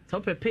so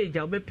page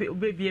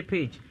be a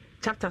page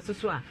chapter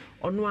so a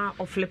onwa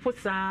oflepo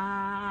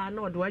sa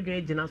na odo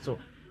adwen gina so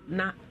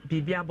na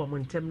bibia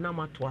abomontem na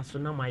mato aso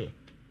na maye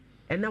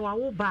ena wa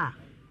wo ba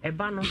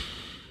eba no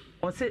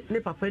o se ne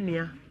papa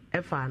nua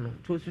efa no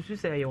to susu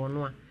se ye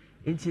wono a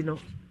enti no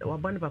wa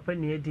ba ne papa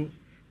nua din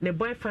ne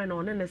boyfriend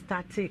on na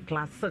start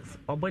class 6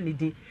 obani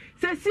din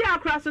se si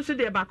akra so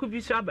de ba ko bi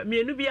so aba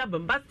mienu bi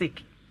abam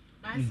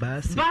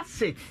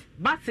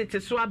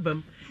basit so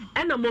abam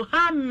ena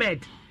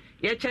Mohammed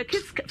ye check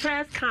his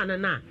first can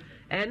na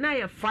na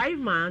ye 5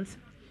 months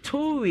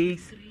 2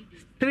 weeks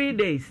 3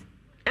 days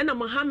ena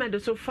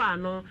Mohammed so far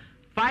no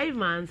 5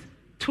 months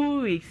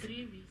 2 weeks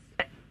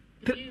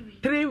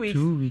 3 weeks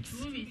 2 weeks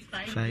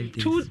 5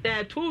 days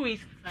 2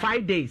 weeks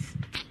 5 days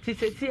ti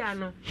se si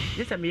ano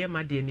this am ye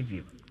ma de ni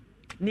bio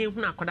ni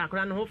hu na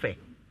koda no ho fe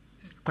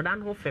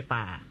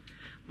pa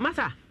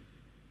masa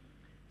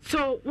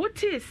so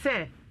what is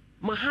say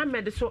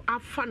Mohammed so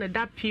afa na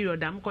that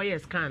period am ko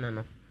yes can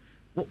no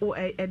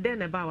e den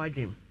na ba wa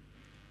dream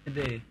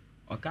de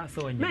o ka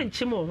so onyem men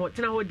chimo ho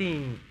tena ho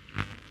din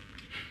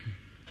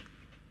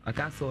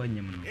aka so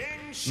onyem no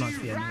no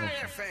se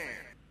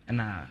no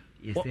na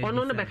yesi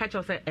ono no be ka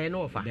cho say e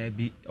no ofa da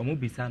bi omo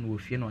bisa no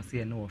ofie no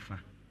se no ofa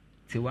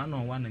ti one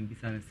on one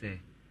bisa no say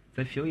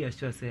fie o ye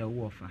sure say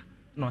wo ofa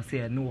no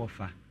say no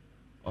ofa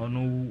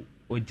ono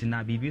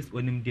ogina bibis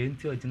onim de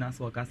nti ogina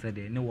so ka say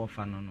de ne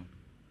ofa no no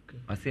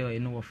o say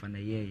no ofa na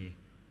ye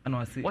ana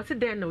o say what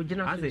there na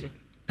ogina so je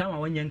tama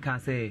wonye nka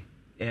say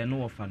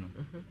no ofa no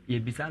ye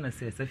bisa na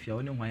say fie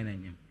o ne hwan na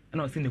nyem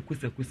ana o say ne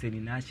kusa ni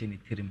na ahye ne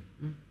tirim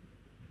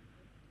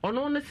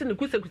ono no say ne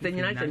kusa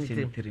ni na ahye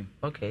ne tirim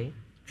okay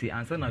ti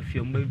ansa na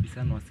fie mba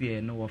bisa na o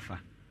say no ofa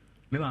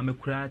me ma me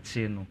kura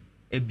ache no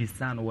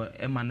ebisa no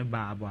e ma ne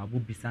ba abo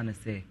bisa na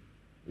say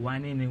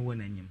wane ne wo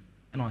na nyem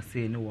na o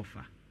say ne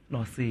wofa na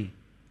o say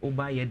o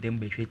ba ye dem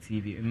behwe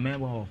TV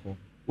mmeba ho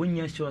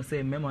onya sure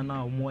say mmema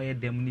na o mo ye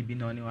dem ni bi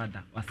na oni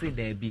wada o say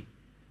da bi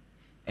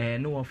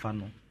ne wofa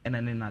no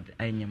na ne na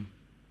anyem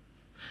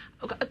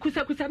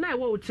kusa na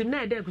wo tim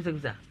na de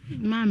kusa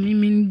ma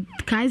mi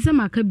kai se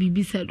maka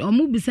bibi said o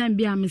mu bisa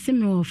bi am se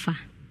me wofa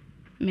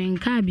men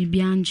ka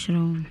bibi an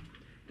chiro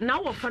na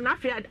wofa na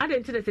afia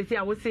adenti na sesi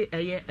a wo say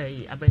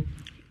aban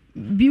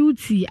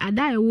beauty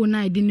ada ewo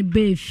na ide ni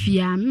ba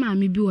fia ma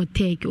me bi o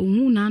take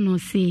ohun na no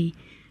say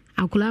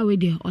akola we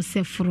de o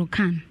se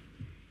frokan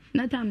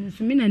na tam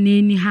so me na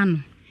eni ha no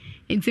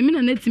enti me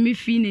na natimi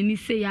fi na ni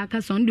say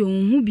aka so ndo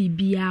onhu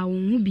bibia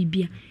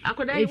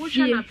akoda you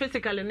share na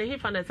physically na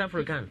hifa na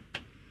African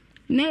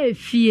na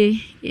efie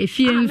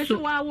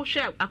nso wa wo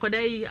share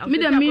akoda yi me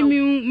da me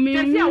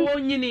say wo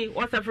nyini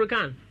West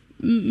African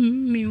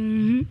me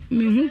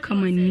hu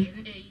kamani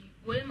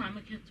we ma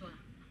me keto a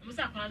mo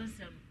sa akoda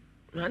se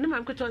no na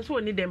ma keto nso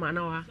oni dem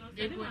ana wa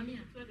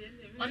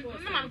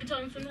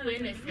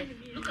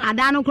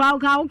Adano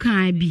crowd cow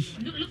can be.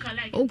 Look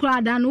alike. O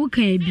crowd no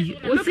can be.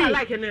 Look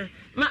alike ne.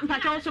 Ma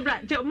mpacha also bra.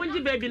 Je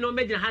monji baby no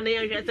meji ha na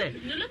yan hwe se.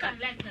 Look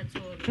alike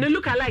at all. Ne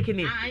look alike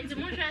ni. Into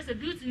mo try say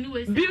beauty ni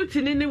way.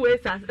 Beauty ni way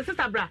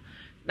sister bra.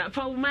 Na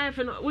for my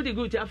friend wo dey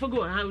good I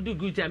forgo how do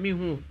good I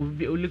mean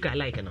who look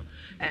alike no.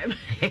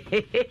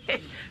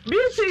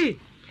 Beauty.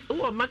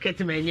 Wo market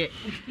menye.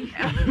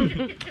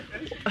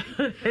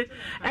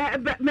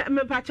 Me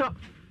mpacha.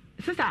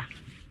 Sister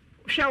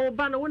Shaw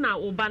Bana, one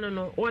out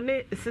Banano,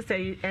 one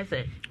sister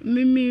essay.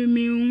 Me,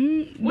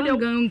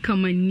 Bangan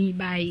Kamani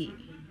by.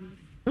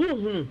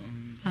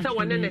 So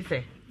one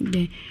essay.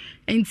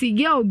 And see,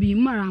 girl be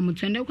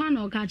Maramut, and the one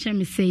will catch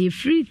me say,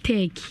 free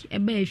take a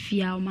bay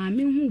fear, my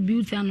men who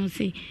beauty and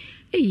say,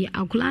 eh,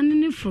 I'll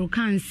clan for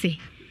cancer.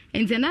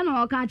 And then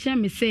I'll catch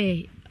me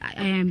say,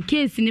 I am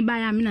case in the by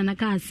a min and a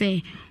car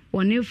say,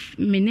 one if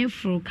many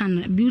for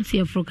can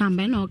beauty for can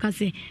by no can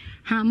say,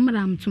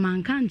 Ham to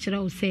man can't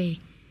say.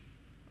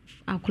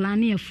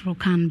 Akulani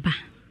Afrokan ba.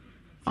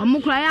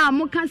 Omukraya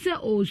amuka se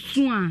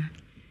osu a.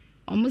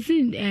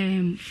 Omusi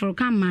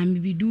Afrokan ma mi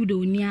bi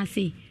do oni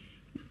ase.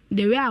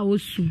 The way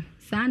osu,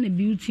 sa na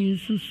beauty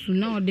nsusu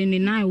na ode ne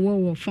na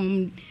wo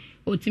from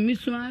otimi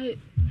so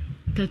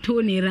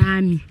tato ne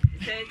rami.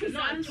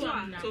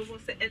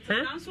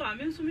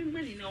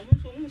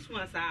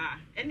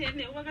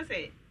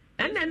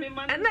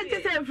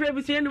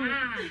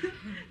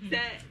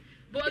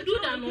 But do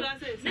that no.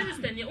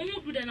 Minister ni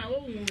omo do that na wo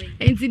wo.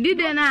 Enti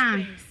dide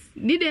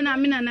na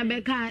me na na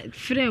beka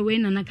frɛ we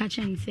na na ka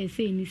chen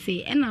say ni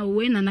say e na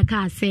we na na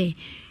ka say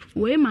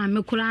we ma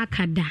me kura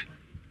akada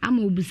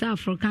ama obusa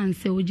African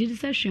say ogiri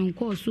say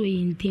hwenko so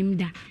yintem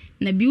da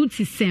na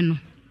beauty se no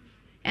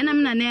e na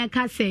me na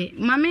ka say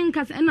ma me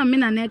nka say na me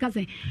na ka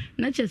say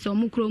na chese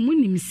omo kura mu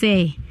nim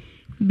say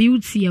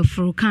beauty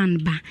African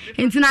ba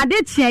enti na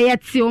de tia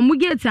yete omo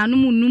gate anu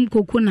mu num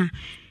kokona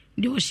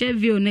de o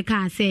shevio ne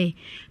ka say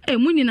e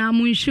mu nyina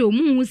mu nhwe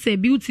mu hu say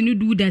beauty no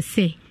do da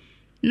say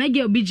na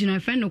ge obi gina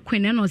friend no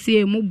kwen na o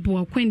say mu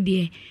bo kwen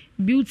de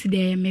beauty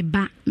de me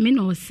ba me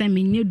na o say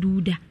me nye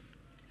do da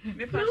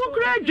me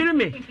kura dwere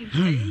me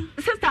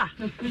sister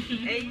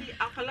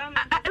akala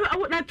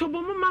na to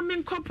bo mama me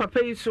nko papa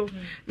yi so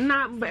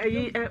na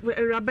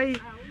rabai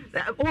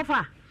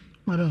ofa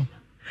madam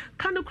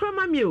kan kura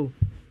mami o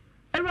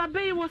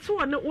rabai wo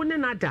so na one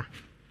nada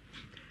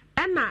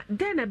ena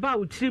den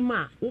about 3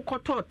 ma wo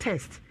koto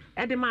test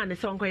e de man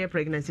se onko ye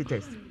pregnancy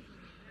test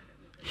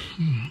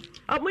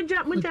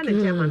munja na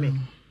chema me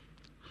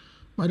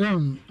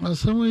madam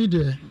asamu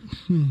ide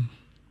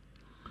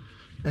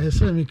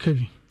ese mi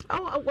kabi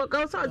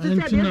go so to say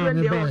the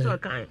friend dey also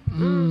kan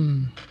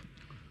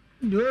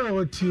do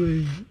what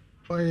you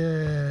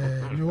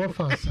me wa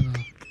fast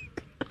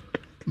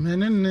na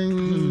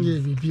menen ye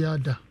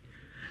bibiada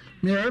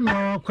me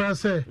ma kwa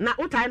say na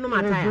utai no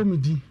mataya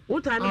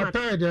utai no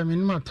mataya de me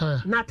no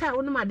mataya na tai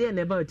onu ma de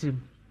na ba tim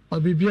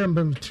obibia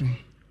mba mitim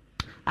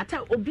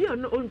ata obi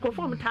on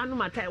conform ta no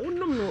mataya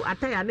unum no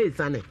ataya na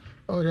esane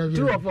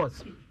two of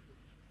us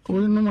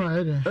we no ma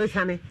ere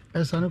esane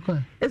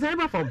kwa esane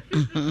ba form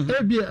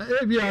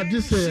ebia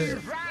this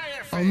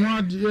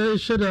amwa de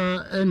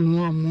sheda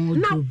enu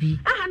amu obi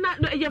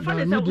na ye fa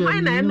na say why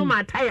na enu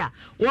mataya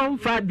won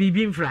fa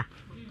bibi mfra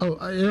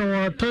oh ye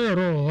wa tire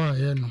ro wa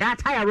ye no ya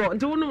tire ro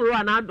nti unum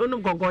ro na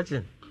unum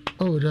gogochi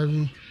oh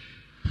davi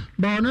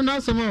ba onu na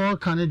sama wa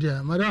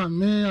Canada madam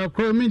me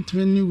akro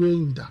mintime ni we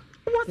nda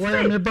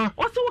wa me ba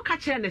o so ka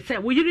kire ne say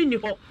wo yiri ni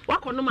ho wa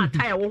kono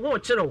mataya wo ho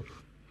kire wo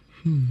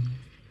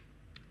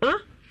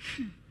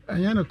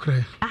anya no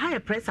kre aha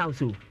press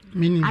house o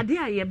mini ade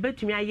a ye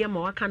betumi aye ma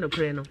waka no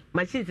kre no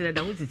machine na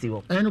da ho sisi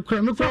wo eno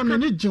kre me kwa me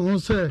ni ji ho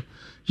say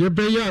ye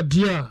be ya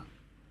ade a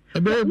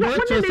ebe bo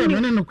che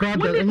me no kra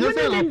da nya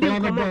say akwa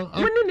na ba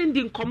woni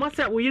ndi nkomo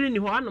say wo yiri ni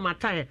ho anu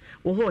mataya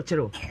wo ho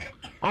kire wo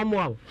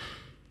omo awo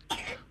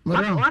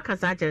madam waka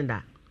sa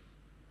agenda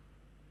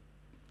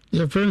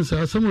your friends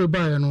asam we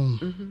buy no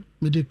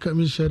me de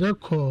me share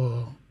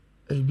ko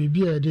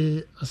bibi e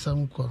de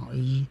asam ko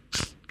yi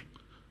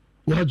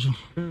waju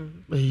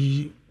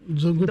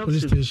zongo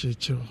police station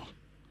cho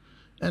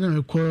ana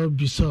me ko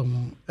bisa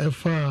mo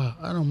efa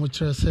ana mo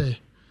kire say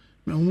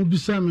me mo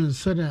bisa me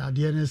se na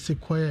ade na se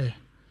koye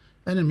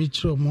ana me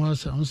kire mo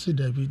asa on se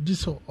dabi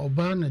diso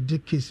oba na de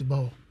case ba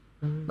o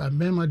ba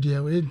mema de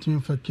we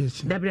ntimi fa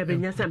case dabra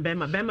benya san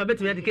bema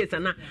betumi de case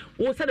na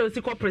wo se da we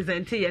si ko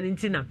present ye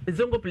ntina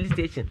zongo police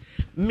station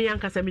me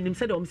ankasa minim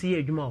se da o msi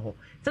ye adwuma ho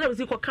se da we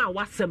si ko kan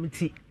wasam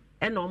ti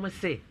e na o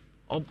mse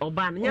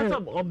oba nya so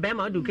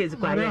obema do case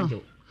kwa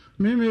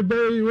me be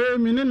we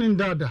me ne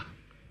ndada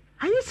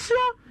are you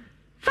sure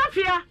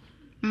Safia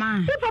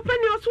Ma. Papa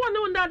ni oso na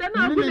unda da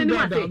na agu ni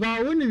mate.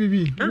 Ba woni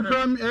bibi.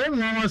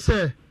 Mwa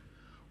say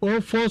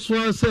o force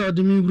was say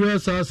the migro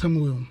asam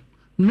wo.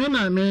 Me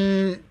na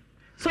me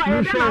so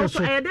I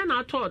then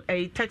I thought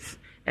a text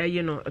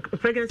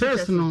pregnancy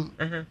test no.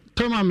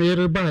 Tama me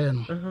reba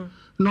no.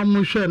 No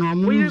mo hwe no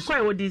mo. We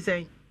require what this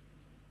say.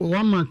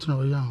 1 month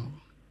no young.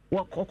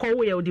 What call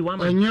we the 1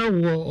 month? Anya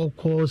wo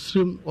okọ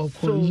sim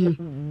okọ yi.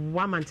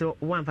 1 month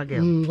one for girl.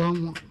 1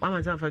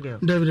 month one for girl.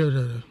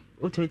 David.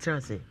 What me try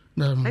say?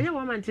 Anya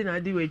 1 month na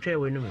di we try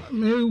we no.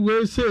 Me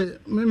we say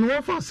me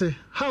wo fa say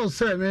how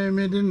say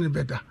me dey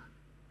better.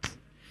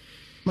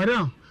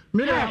 Madam,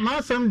 me ma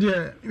asem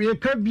de we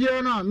ka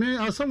bia na me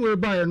asem we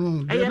buy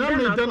no. Na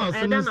me dey na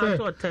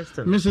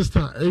asem me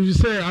sister, if you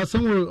say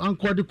asem we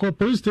anko the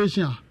police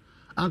station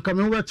anka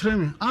me we tre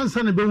me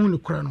ansa na be hu ni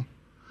kora no.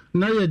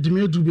 Na ye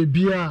dime du be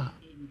bia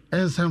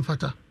ensan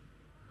fata.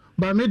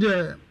 Ba me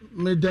de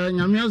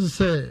nyame as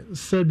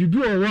say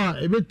bibi o wa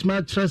e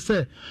betuma tre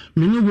say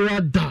me ni we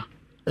ada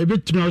e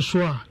betuma so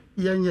a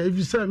yenye if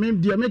you say me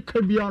dia me ka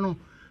bia no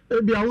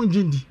e bia won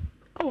jindi.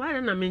 Oh, I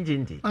don't know me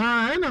jindi.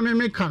 Na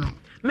me ka no.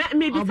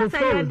 Me be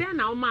say then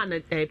na o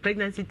man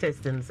pregnancy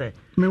testing say.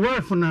 Me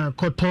wife na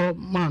koto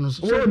man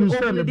so me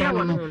say me ba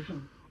no.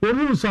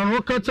 Onu san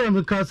o ka cha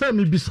me ka say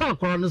me bisa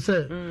akwa no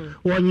say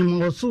wonyim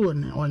wo so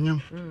ne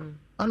onyam.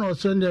 Ana o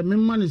say me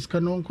man is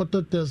kan on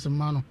koto test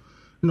man no.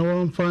 No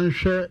one fan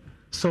share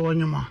so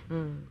onyama.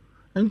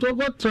 Ento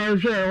go try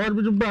share what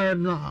be buy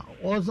na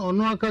was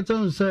onu aka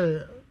cha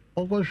say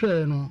o go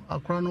share no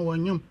akwa no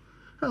wonyam.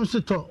 I'm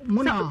sito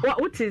muna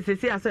what is say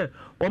say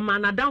o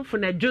man adam for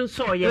na dwun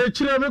so ye. E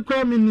kire me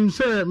kwa minim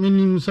sa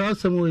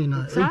asem we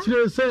na. E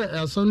kire say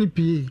asoni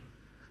pie.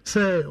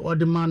 Say o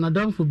de man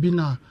adam for bi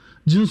na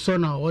dwun so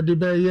na o de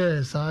be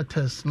ye sa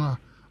test na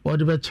o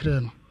de be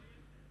kire no.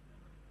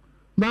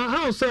 Ba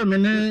how say me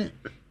ne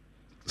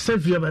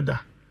safia beda.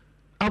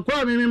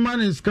 Akwa me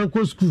man is ka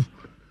ko school.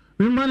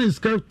 Me man is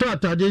ka to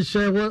atade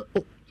share we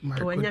my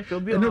God.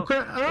 No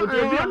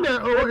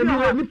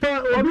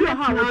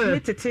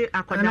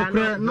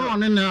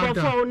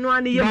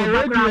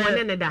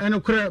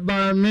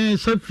ba me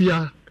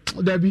Safia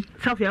Dabi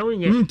Safia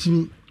unye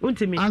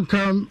untimi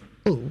ankam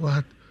oh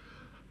what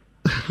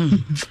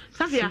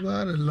Safia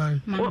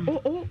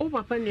o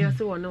papa ni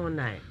ase wono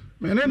nai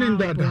me ne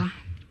ndada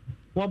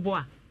wo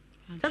boa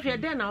Safia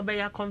den na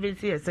obeya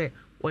convince ye say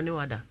woni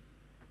wada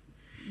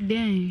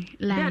then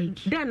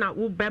like then na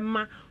wo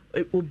bema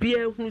obi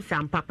ehun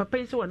sampa papa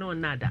yi so no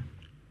nada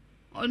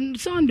on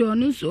Sunday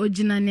on so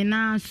ogina ne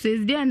na so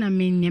is there na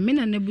me na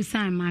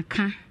nebusan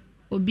maka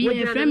obi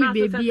e frame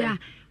baby a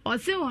o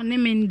se won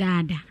me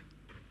ndada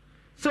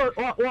so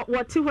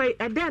what we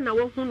then na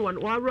wo hun won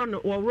wo run ho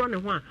a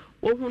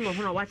wo hun no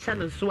ho na wa cha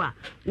no so a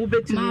wo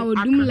betu ma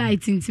odum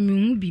light ntimi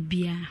hu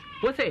bibia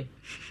wo say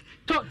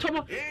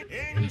Tomo.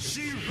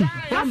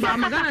 Ba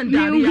magana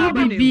ndari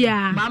abani.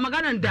 Ba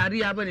magana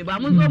ndari abani. Ba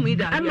mun zo mu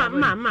idari.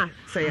 Ma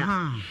say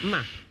ya.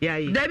 Ma ya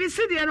yi. Dabi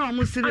sidi na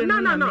omu sidi no.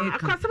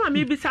 Akosama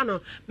me bisa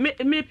no. Me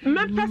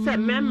pese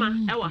mema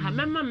e wo ha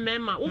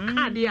mema wo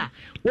kaade a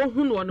wo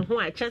hu no no ho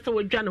a che se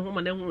wo dwa ne ho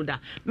ma na hu da.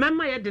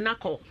 Mema ye de na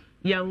ko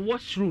yan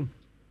washroom.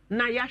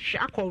 Na ya hwe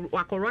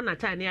akorona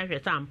time na ya hwe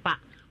sampa.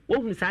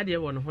 Wo hu sa de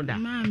wo no ho da.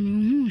 Ma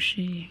me hu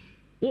hwe.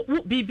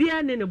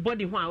 Bibia ne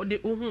body ho a wo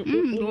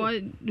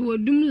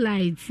dum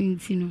light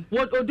ntino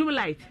wo dum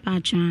light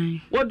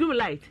pachan wo dum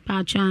light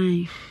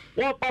pachan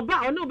wo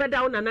oba ono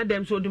beda una na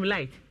dem so dum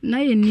light na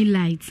ye ni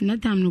light na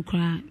tam no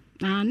kra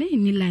na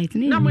ni light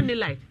na mo ni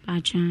light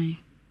pachan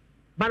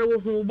but wo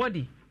hu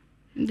body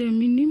dem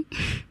minim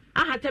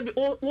aha tabi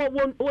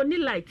wo ni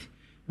light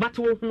but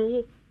wo hu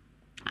wo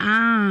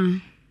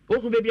wo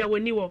hu baby a wo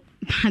ni wo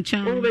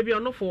pachan wo baby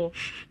ono fo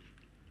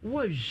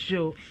wo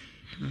jo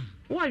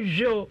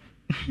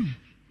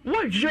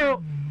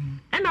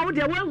and I would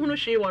want who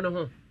she want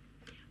to.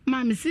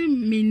 Mammy, see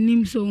me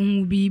name so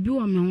who be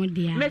on my own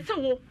dear. Let's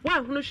say,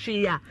 why who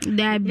she are?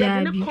 That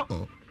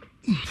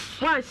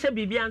why should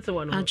be answer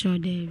one? Actual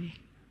Davy.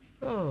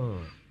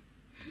 Oh,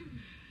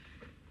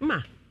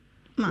 ma.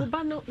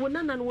 Ubano,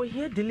 when we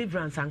hear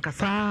deliverance and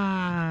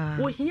Cassa.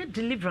 We hear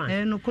deliverance.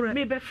 And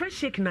maybe fresh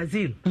shake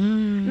Nazil.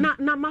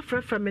 Na my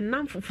friend from a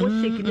numb for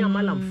shaking your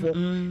malam for.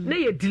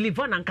 Nay,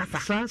 deliver and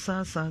Cassa.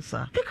 Sa.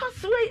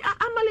 Because we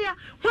Amalia,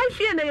 why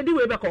fear na do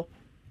Webeko?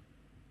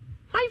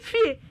 Why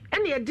fear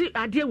any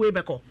idea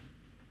Webeko?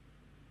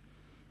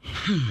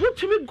 What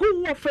to me go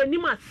off any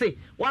must say?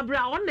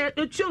 Wabra on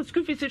the chill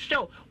school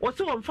show was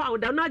so on fire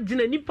down not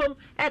dinner nippum,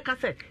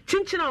 cassette,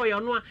 chinchina or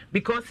your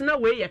because no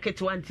way you get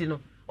to Antino.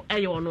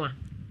 Ayo no.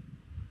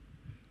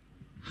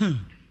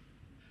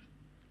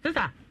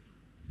 Sister.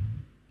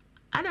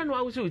 I don't know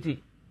how to do it.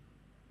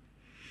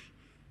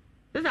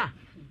 Sister.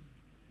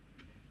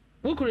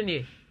 Wo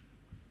kuruni?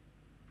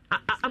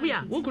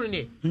 Abia, wo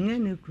kuruni?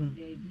 Nyene ku.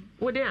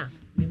 Wo dey a?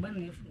 Me ba na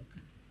Africa.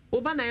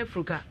 Wo ba na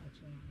Africa.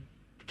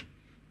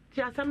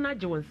 Ti asam na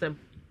je wonsam.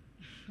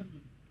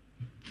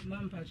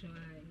 Mam pa chai.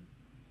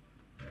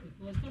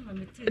 Because come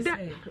me tell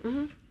say.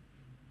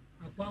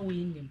 Akwa we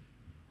nim.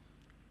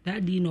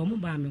 Daddy no mo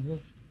ba me ho.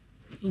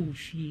 ɛwɔ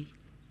fie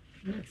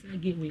na saa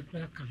gate wei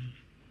kura ka ho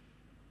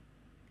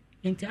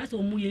nti asɛ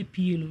ɔmo yɛ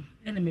pie no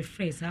ɛna me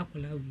frɛ saa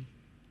akwadaa wi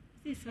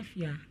sɛ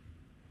Safia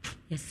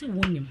yɛsɛ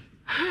wɔnim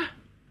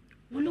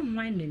wɔne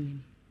hwan nanim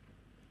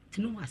nti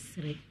no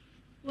wasere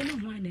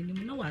wɔne hwan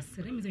nanim na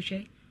wasere me sɛ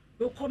hwɛ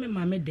wɔkɔ me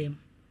maame dɛm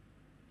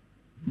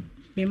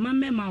me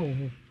mama wɔ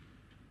hɔ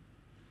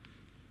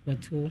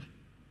bɛto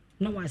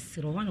na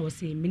wasere hɔ na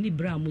wɔsɛ me ne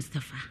bra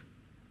Mustafa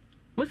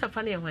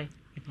ne yɛ hwan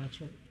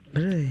ɛpakyɛ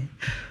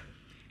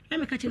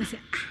ɛmɛ ka kyerɛ sɛ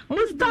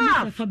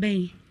Mustafa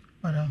bɛn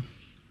madam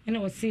ɛna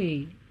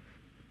wɔsɛ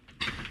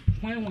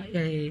hwan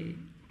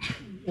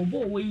ɔbɔ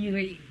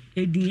wɔyire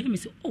edin ɛmɛ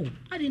sɛ oh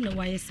ade na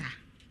wayɛ sa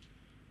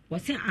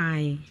wɔsɛ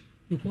ai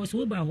because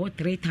we ba hɔ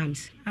 3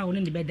 times a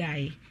wɔne ne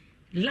bɛdae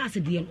last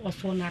deɛ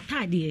ɔsɔ na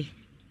ataadeɛ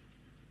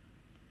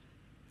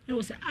ɛna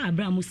wɔsɛ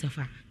bra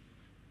Mustafa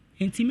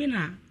enti me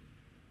na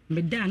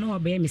meda na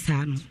ɔbɛyɛ me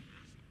saa no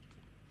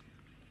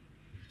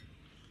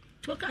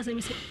to ka sɛ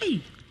me sɛ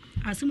ei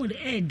asɛm de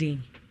ɛden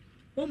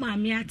wo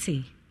maame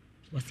ate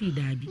wɔsɛ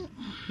daabi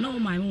na wo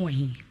maame wɔ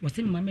he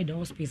wɔsɛ me maame da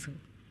hospital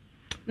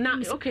na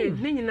okay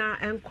ne nyina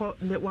enko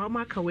wa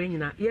ma ka we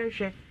nyina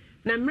yɛhwɛ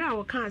na mmerɛ a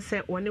wɔka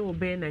sɛ wɔne wo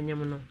bɛɛ na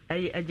nyem no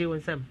ɛyɛ agye wo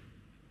nsɛm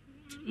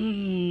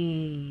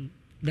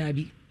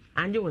daabi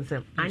anje wo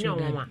nsɛm anya wo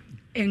mama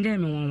ɛnde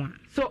me mama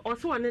so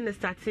also wɔne ne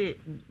starte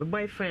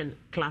boyfriend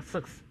class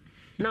 6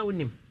 na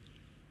wonim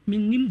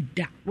menim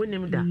da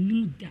wonim da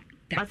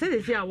ba sɛ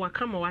de sia wa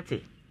kama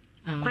wate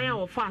kwan a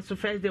wɔfa so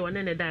first day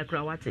wɔne ne da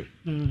akura wate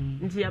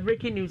nti ya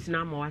breaking news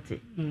na ma wate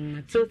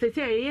so te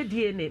sia yɛ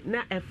DNA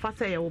na ɛfa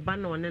sɛ yɛ wo ba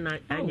na wɔne na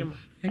anyem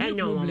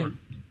ɛnyɛ wo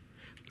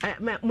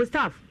mama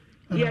Mustafa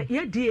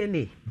yɛ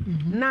DNA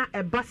na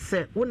ɛba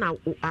sɛ wo na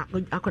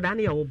akoda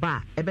ne yɛ wo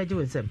ba ɛbɛgye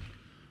wo nsɛm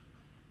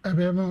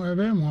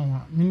ɛbɛ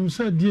mama minum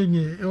sɛ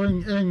DNA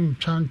ɛn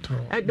chantro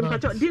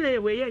mpacho DNA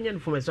we yɛ nyɛ no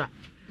fomɛso a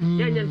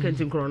yɛ nyɛ no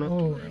kantinkro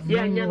no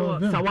yɛ nyɛ no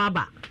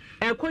sawaba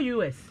ɛkɔ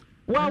US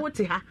wa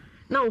wote ha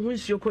na wo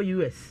nsuo kɔ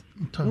US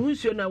wo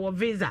nsuo na wo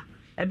visa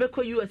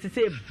ɛbɛkɔ US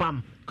say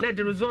bam na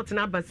the result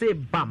na ba say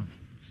bam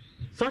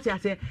so te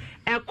ase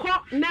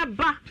ɛkɔ na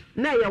ba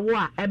na yɛ wo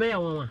a ɛbɛyɛ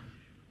wɔn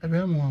a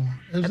ɛbɛyɛ mama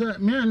ɛsɛ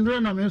me andra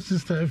na my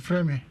sister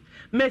efrɛ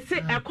me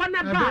say ɛkɔ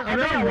na ba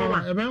ɛbɛyɛ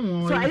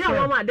wɔn a so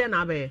ɛyɛ wɔn a den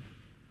na abɛyɛ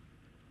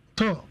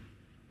to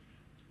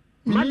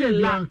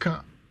Madela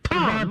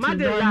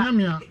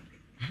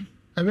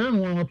ebe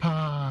mo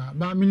pa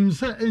ba minim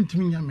se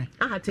entimi nyame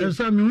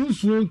esa me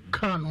nsuo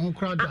ka no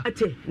krada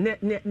ate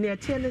ne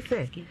tie ne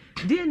se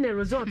DNA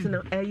result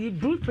na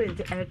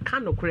blueprint ka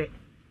no kre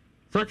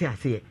so te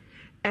ase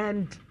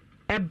and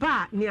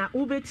eba ne a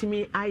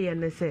ubetimi aye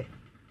ne se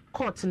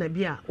court na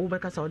bia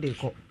ubeka sa ode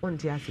ko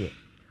onti ase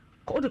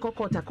ode ko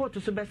court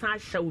so be san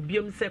ahya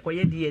obiam se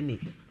koye DNA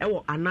e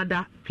wo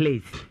another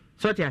place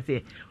so te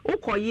ase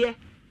ukoye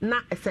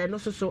na se no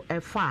so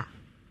efa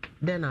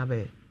then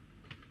abe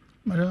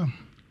madam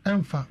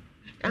Emfa.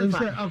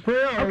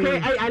 Okay,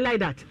 I like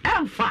that.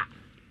 Emfa.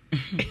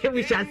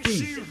 We shall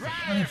see.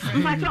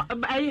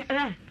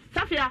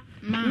 Safia,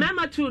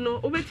 Mama too no,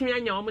 obetimi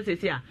anya omo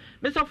sesia.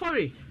 Mr.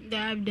 Fori.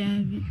 Dab.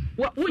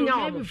 What we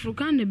know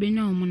Fuka na be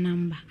nya omo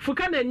number.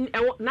 Fuka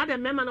na de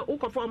mema no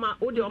ukofo ma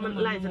wo de omo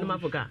lines no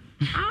mafuka.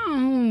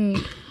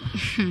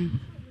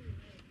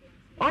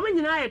 Omo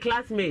nyina ye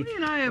classmate.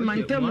 Nyina ye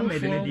mantemu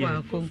fo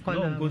ba ko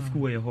kola. No go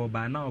school ye ho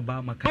ba na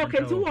oba maka.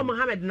 Okay, tu wo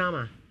Mohammed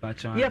Nama.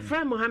 Your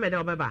friend Mohammed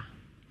Obeba.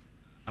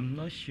 I'm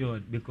not sure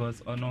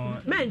because ono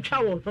men twa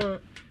ho.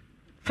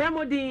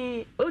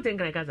 Famodi o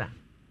think like kaza.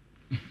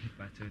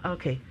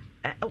 Okay.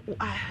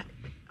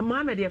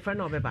 Mohammed your friend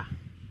Obeba.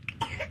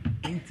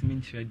 Ain't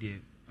mean sure there.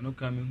 Ono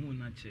ka me hu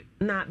na che.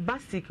 Na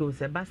Bastic o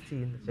se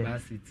Bastic.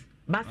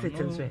 Basit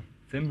nso.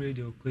 Same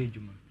radio ko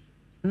ejuma.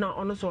 No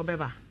ono so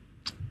Obeba.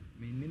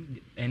 Me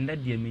nim and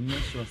that dey me nya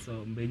sure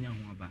so mbenya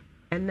ho aba.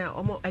 And now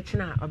omo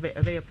echina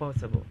very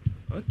possible.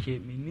 Okay,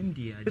 me nim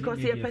dia because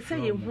ye pese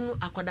ye hu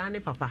akoda ne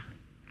papa.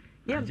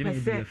 Ye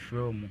pese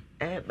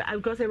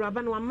because a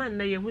rabban one man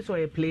na ye hu so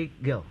a play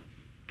girl.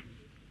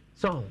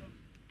 So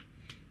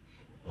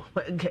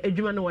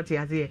ejuma no what ye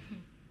ase.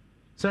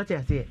 So what ye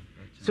ase.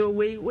 So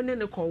we woni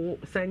ne ko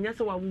sanya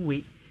so wa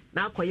we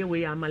na akoye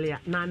we amalia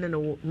na ne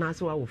no na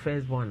so wa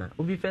first born na.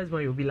 Obi first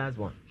born you be last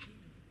born.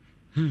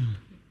 So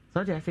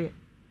what ye ase.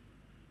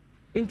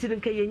 Inti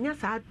nke ye nya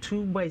sa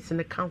 2 boys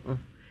ne ka ho.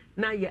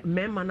 Na ye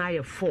mema na ye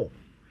 4.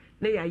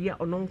 Na ya ye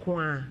ononko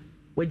a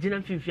wagina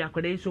mfimfi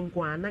akoda yeso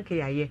nko a na ka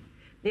ya ye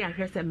na ya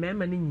hwɛ sɛ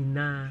mema ne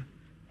nyina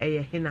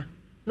ɛyɛ hena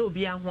na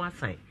obi aho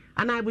asan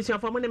ana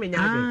abusuafo mo ne me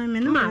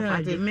nyaade ma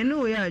afade me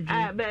no ya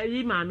adwen ba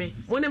yi maame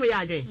mo ne me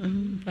ya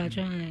adwen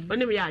patron mo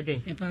ne me ya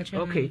adwen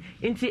okay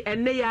nti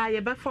enne ya ye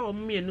ba fa o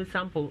mienu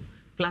sample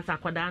plus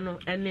akoda no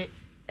ene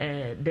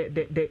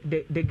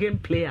the game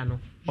player no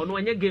ono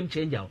anya game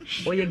changer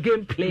o ye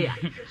game player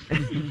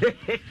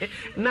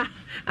na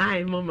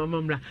ai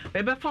mama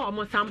e be fa o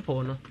mo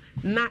sample no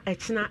na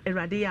echina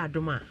erade ya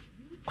adoma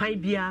kwan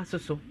bia so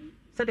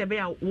se de be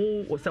ya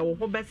wo se wo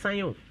ho be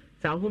san o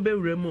se wo ho be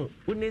wura mu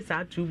wo ne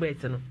sa 2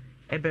 bets no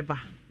e be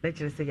ba na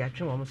kire se ya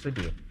twen wo so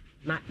de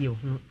na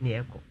yehu ne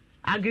eko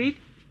agreed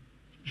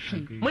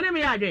mone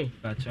me adwen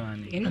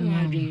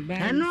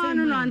eno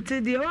no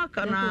ante de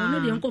waka na no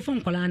de nko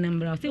fon kola na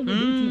mbra se wo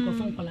nti nko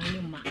fon kola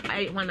ne ma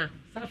ai wana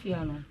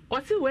safia no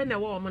o si we na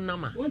wo mo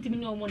nama wonti mi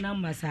no mo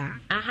namba sa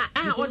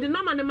aha o de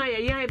nama ne ma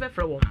ye ye be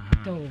frɛ wo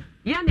to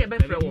ya ne be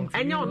frɛ wo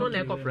enya ono na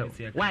eko frɛ wo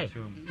why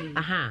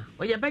aha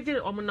o ye be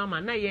gire o mo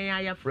nama na ye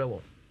ya frɛ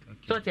wo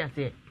so ti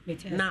ase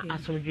na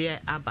asomdwe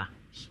aba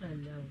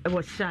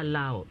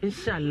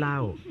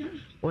inshallah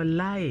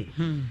wallahi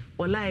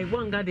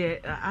wanga de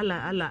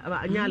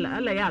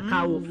ala ya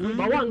kawo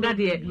ba wanga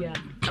de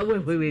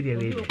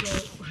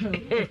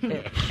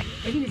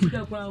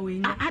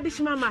we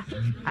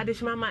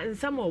adishmama in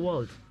some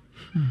world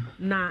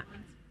na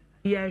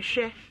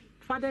yehwe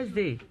Father's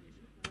Day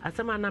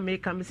asama na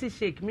make am see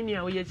shake mini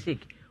a we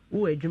shake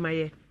wo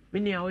adwumaye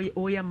mini a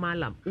wo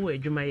malam wo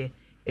adwumaye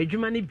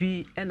adwuma ne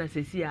bi na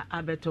sesi a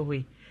abeto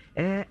hoyi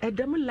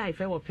Edem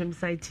life wa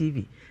Pimside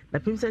TV. Na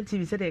Pimside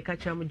TV said they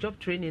catch am job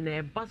training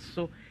na bus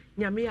so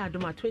nyame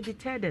adoma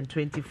 23rd and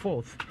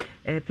 24th.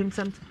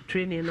 Pimside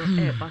training no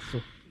bus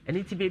so. And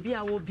it baby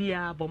a wo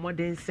bia bo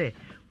modern say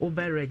o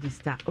be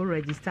register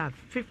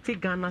 50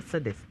 Ghana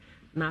cedis.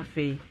 Na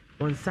fe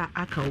onsa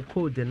aka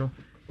code no.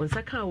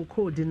 Onsa ka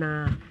code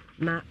na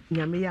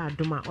nyame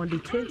adoma on the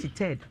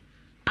 23rd.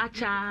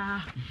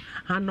 Acha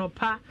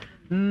hanopa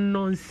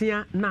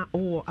nonsia na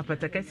o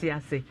apatakasi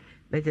ase.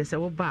 Na jese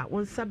wo ba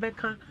won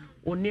sabeka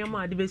oniam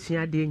ade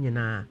besua de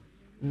nyina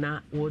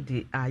na wo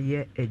de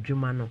aye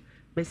adwuma no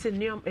me se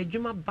niam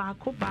adwuma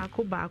baako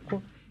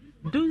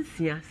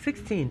dunsia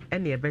 16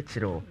 ene e be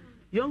kire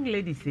young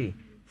lady say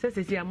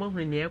se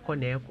amahunu ne ekọ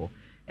na ekọ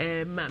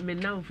me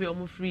namfo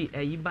omo free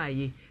ayi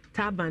baaye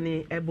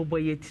tabane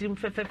eboboye tirim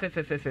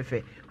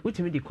fefefefefefe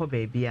utimi di ko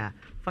ba bia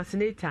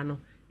fascinator no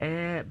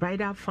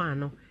bridal fan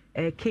no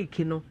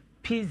cake no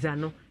pizza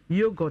no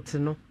yogurt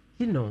no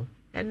you know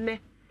enne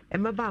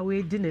Emaba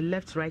we din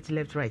left right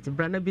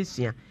brana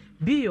besua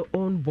be your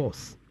own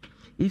boss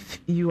if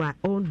you are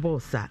own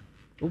boss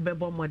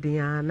ubebo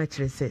modern na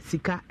kire se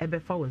sika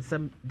ebefa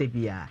wonsam de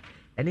bia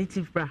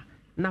enitif bra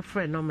na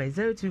friend number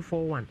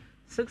 0241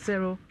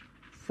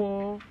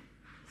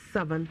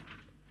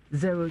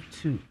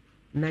 604702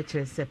 na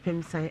kire se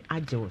pemsan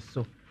agye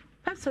so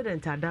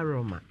president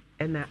adaroma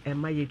ena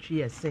ema yetwi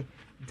yese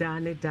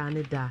dane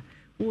da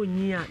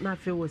wonyia na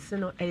fe wo se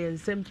no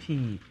eyensem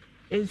pii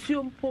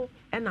ensuompo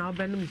ena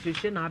obenum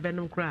hwehwe na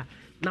abenum kra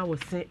na wo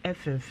se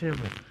efenfem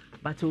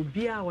but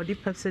obia wo di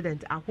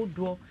president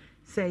ahodo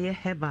say ye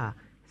heba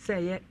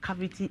say ye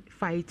cavity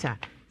fighter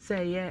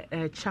say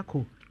ye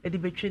chako edi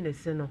betwe ne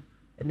se no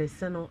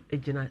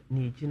ejina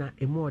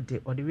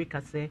emode odi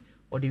wika say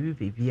odi wi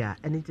bibia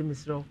enitim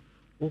misro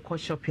wo ko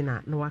shopping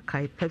na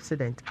wakai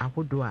president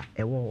ahodo a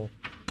ewo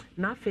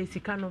na face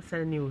sika no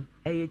send new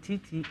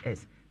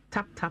TTS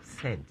tap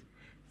send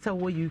so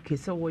wo UK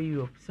so wo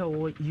Europe so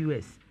wo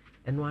US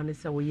and one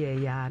say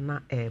we ya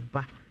na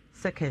eba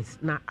seconds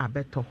na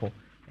abeto ho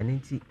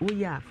enti we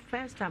ya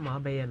first time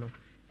abeye no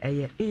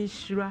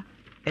Insura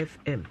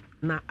FM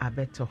na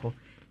abeto ho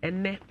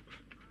enne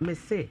me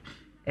say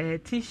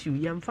tissue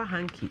yamfa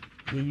hanky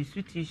ye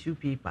use tissue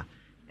paper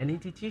and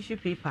enti tissue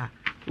paper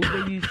we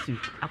be use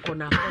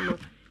akona hono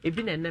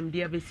ebi na nam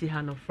dia besi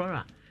ha no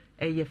flora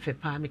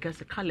fepa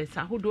because colors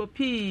ahodo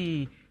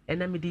pi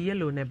enam di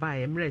yellow ne ba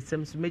emre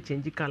sem so me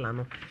change color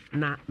no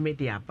na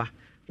media ba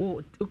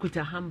wo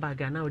ukuta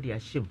hamburger na odi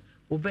ashim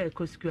wo ba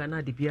ekosku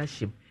na de bi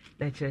ashim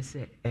na kire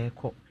se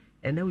eko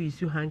ena we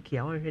use hanky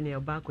a wonhwe ne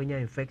ba akonya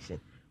infection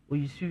we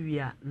use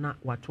wia na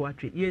wato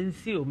atwe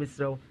yensi o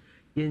misrew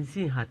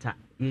yensi hata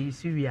ye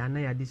use wia na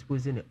ya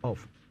disposing it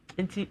off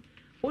enti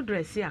wo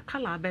dress ya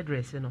color bed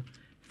dress no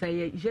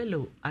say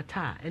yellow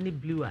ata any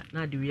blue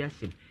na de wi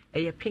ashim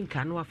pink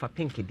na wafa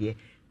pink de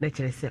na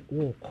kire se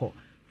wo ko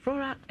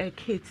flora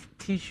kids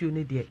tissue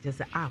ne de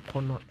just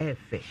akono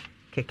efe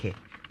keke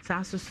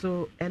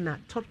so ena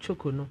top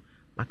choco no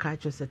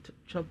makacho se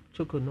top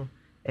choco no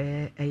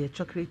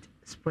chocolate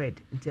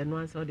spread nti no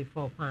answer the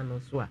 4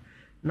 pan so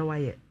na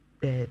why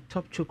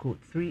top choco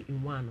 3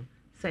 in 1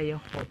 say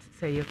hot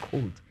say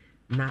cold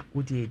na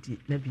udi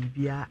na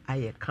bibia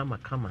aye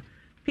kama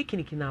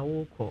picnic na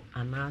wo ko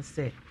ana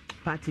say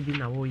party bi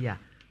na wo ya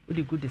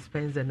udi good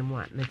dispenser no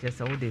mo na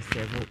just wo dey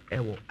serve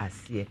ewo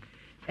asie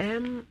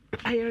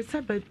ayer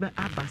sabe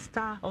aba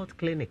Star Health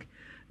Clinic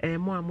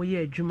mo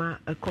amoye adwuma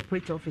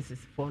corporate offices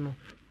for no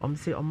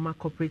say ma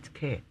corporate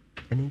care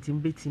and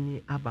intim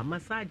betimi aba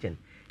massaging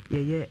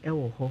ye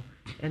ewo ho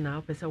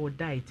na opese wo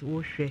diet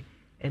wo hwe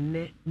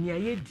enne nia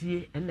ye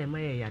die enne ma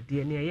ye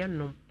yade nia ye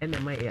nom enne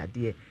ma ye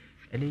yade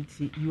and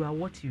inti you are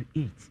what you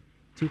eat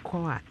to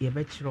call ye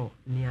be chiro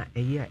nia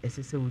eye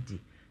esese wudi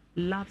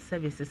lab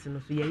services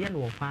no so ye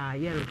no fa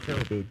ye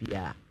retel baby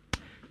a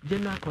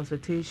general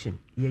consultation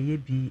ye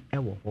bi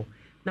ewo ho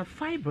na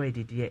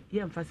fibroid de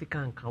ye mfasi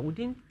kanka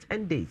within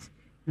 10 days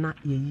na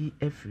ye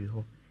every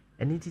ho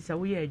and it is a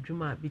we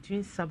adwuma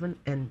between 7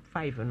 and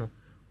 5 no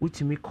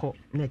utimi ko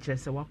na kire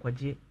se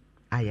wakwaje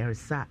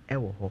ayarsa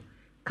ewo ho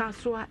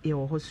kaswa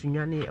ewo ho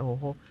sunwane ewo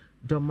ho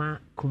doma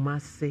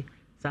kumase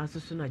saa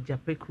so na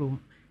Japekrom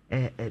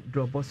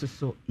drobo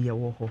so ye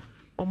wo ho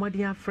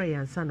omode afra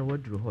yansa na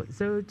waduru ho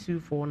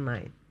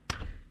 0249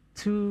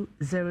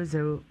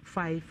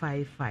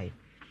 200555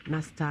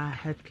 na Star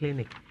Health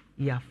Clinic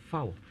ya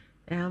faw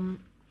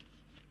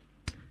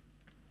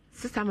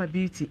Sistema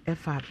Beauty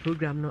FR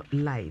program no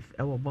live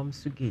ewo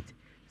Bomsu Gate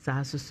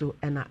saa so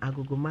na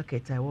Agogo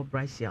Market ewo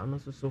Brashia ono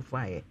so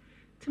fire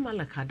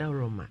Timala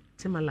Kadaroma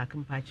Timala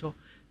Mpacho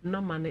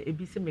no man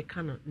ebisi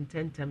mekano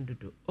ntentem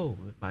dodo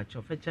me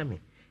pacho fecha me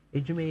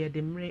edwuma ye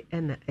de mre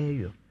na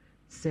ayo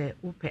se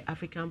upe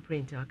African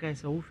print aka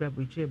se wo fra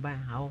buche ban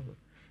ha ho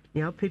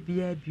ne ope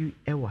bia bu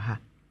ewo ha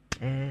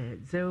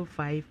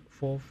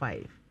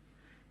 0545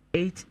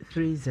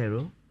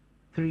 830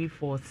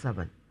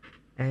 347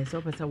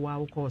 so pesa wa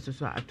wo call so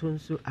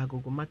atonso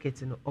Agogo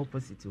Market no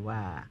opposite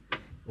wa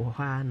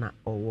ha na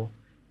owo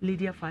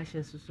Lydia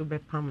Fashion so be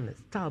permanent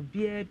style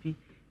bia bi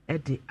e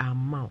de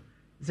amount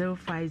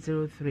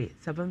 0503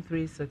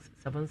 736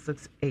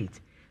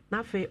 768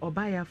 na fe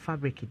Obaya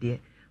Fabric de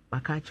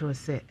makacho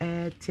se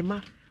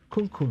Tima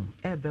Kunkum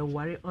be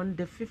wari on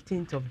the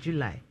 15th of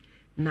July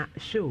na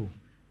show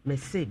me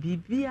say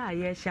bibia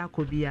ye sha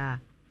kobia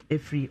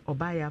efri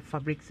Obaya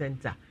Fabric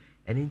Center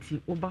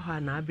enti obaha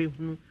na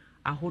abehunu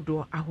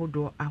ahodo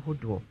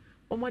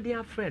omode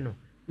afre no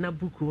na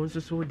buku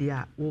wonso so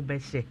dia wo be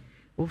hye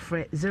wo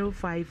fre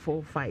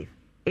 0545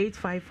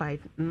 855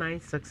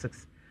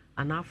 966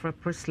 and afra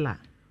Prisla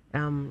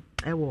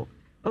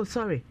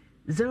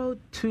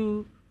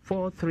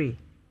 0243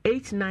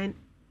 89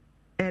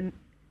 and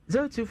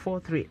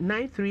 0243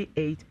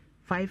 938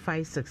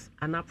 556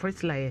 and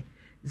Prisla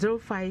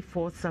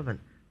 0547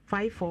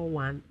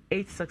 541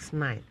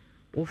 869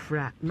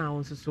 ofra na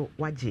onso so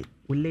waje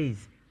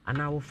ulays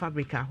and our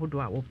fabric ahodo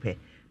a wope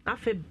na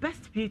fe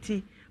Best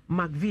Beauty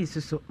McV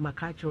so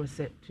makacho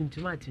se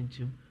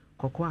tuntum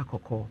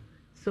kokko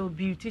so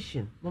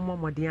beautician momo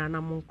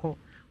modiana monko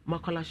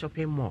Makola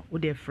shopping mall wo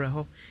de frɛ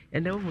ho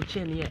and then wo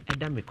chain ye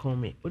eda me kon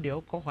me wo de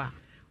okɔ ho a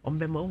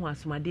ombe ma wo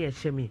asomade e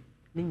hye me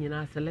ni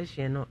nyina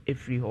selection no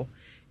efri ho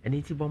and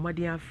iti bomade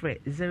afrɛ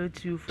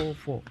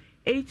 0244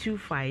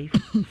 825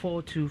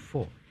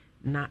 424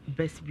 na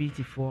Best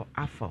Beauty for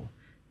afọ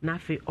na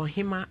fe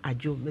ohima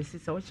ajo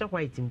Mrs. Ocha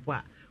White mpo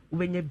a wo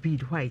benya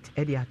bead white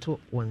e de ato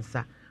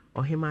wonsa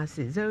ohima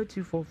se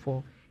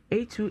 0244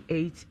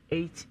 828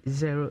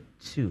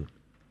 802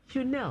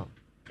 Chanel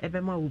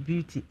Ebema will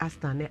beauty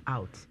astane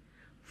out.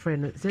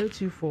 Friend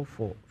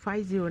 0244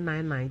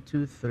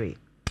 509923.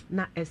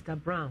 Na Esther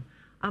Brown.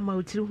 Ama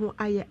utiri hu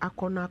aye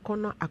akona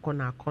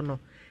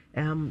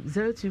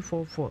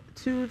 0244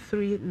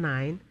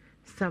 239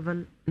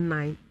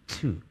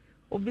 792.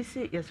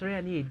 Obisi yesore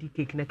ani edi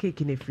cake na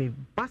cake ne free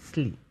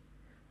Basley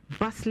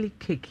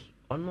cake.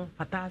 Ono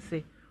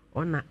patase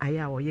ona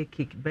aya oye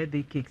cake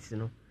birthday cakes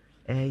no.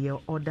 Ye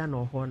order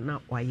no ho na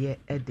waye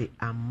ede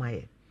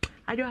amaye.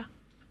 Adwa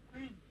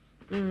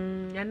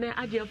and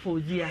Adia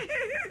Fozia.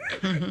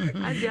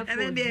 Adia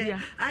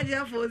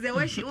Fozia,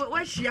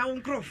 where she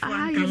own crop.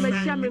 Ah, you may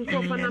shaman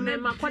crop and a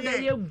Macoda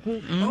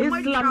Yagu,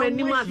 Islam and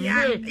you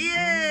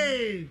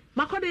say.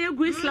 Macoda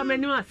Yagu, Islam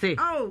and you say.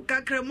 Oh,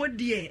 Cacramo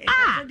dear,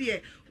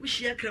 dear, we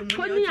share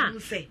Cramonia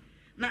say.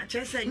 Not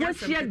just a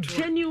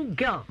genuine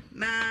girl.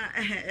 Na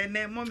and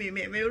then mommy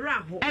me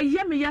raho. A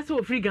yummy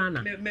yaso free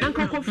Ghana.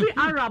 Uncle free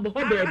Arab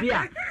hobby.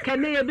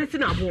 Can they be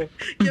in a war?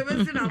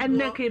 And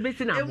neck a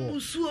bit in a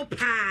musu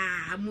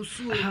pa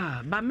musu.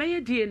 But may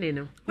a dear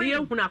nino. We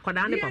open our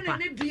Kodani papa.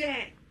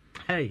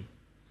 Hey.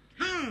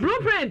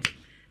 Blueprint.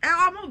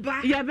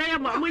 Yeah, very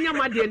much when you're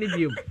my dear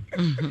you.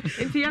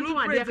 It's your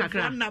idea.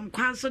 I'm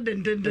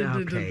confident.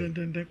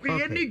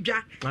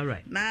 All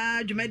right. Now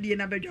you made the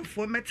number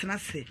for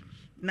Metanasi.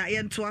 Na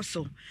yento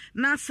aso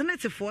na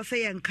senate for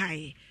say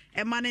yankai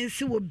e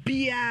manensi wo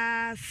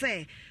bia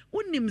say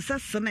unim sa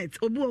senate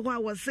obi wo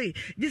ho say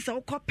this a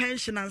wo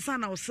pension ansa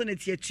na wo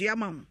senate yatua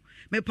ma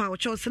me pa wo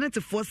cho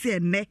senate for say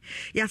enne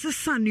ya se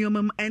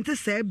sanuomam ente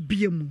say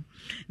biemu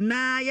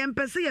na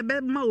yempese ye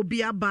be ma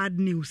obi a bad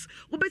news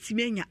wo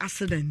betimi anya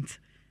accident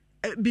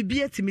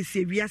bibia timi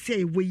se wiase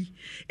ewe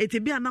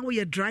etebia na wo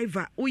ye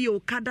driver wo ye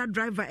okada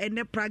driver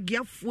ene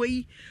pragia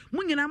foi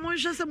munyina mo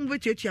nhwe se mo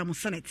betuatua mo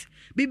senate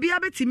bibia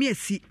betimi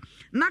asi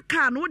na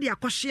car no de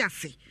akohye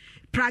ase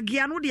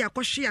pragia no de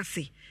akohye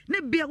ase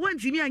ne bia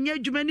wantimi anya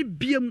adwuma ne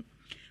biam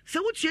se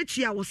wo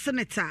tuatua wo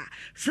senator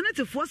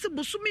for se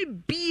bosumi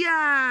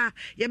bia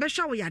ye be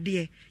hwa wo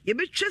yade ye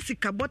be twa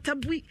sika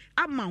botabui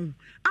ama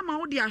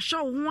wo de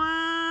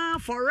ahwa ho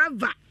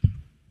forever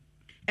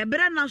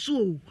ebere na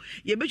so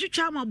ye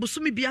betwitwa ma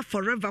bosumi bia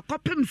forever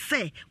kopem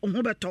se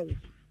oho beto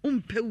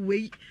umpe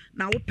wei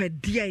na wo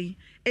pedie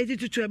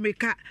etitutu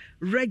America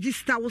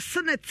register wo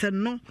senator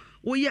no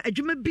wo ye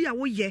adwuma bia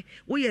wo ye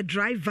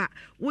driver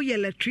wo ye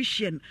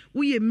electrician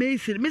wo ye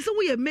mason me se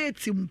wo ye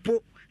mate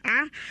mpo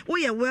wo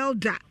ye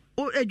welder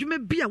o adwuma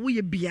bia wo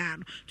ye bia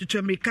no tutu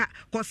America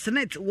ko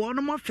senate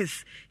wonom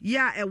office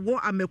ya ewo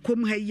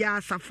amekom ha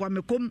ya safo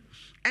amekom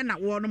ena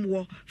wonom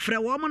wo frɛ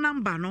wo mo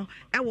number no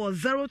ewo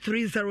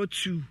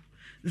 0302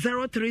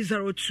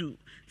 0302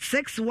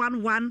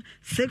 611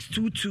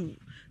 622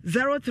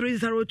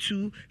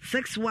 0302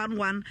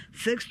 611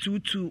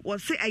 622 or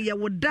say a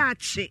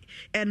wodache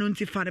and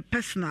untifa the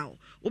personal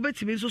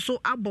obetimi so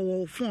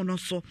abo phone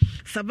so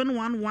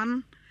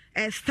 711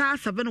 star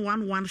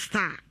 711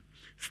 star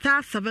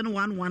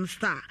 711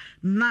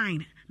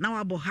 9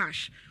 now abo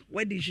hash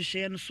where did you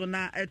share so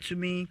na to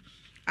me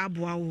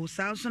aboawo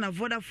Samsung na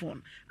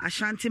Vodafone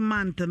Ashanti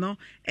month no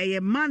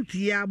month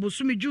ya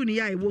bosumi June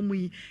ya ewo mu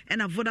yi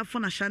na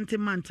Vodafone Ashanti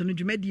month no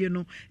dwumadie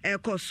no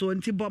so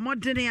nti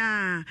bomodene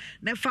a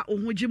na fa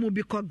ohoji mu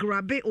bi ko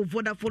grabe o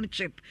Vodafone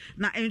chip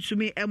na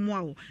entumi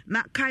emoawo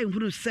na kai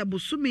hunu se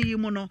bosumi yi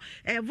mu no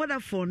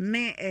Vodafone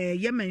ne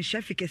yemen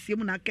chef kese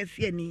mu na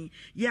kese ani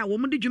ya wo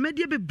mu de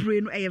dwumadie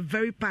bebre no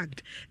very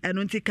packed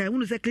eno nti kai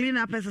hunu se clean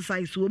up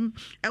exercise wo mu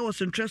was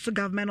Central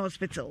Government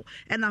Hospital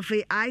and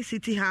afi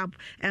ICT hub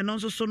and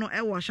also so no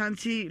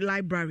Ashanti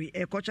Library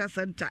culture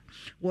center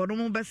wono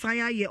mo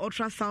besanya ye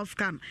ultrasound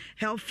scan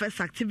health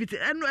first activity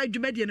and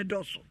adwumadi ne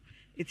doso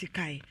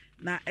etikai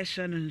na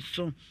ehye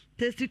so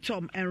Tasty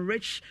Tom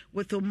enriched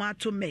with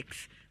tomato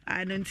mix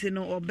and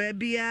no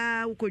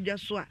obabia ukodwa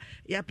so a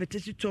ya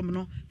Tasty Tom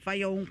no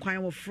fire on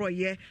kwan wo fro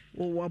ye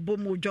wo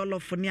abomu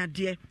jollof ne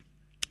ade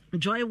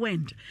Joy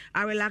Wind,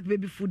 Arelac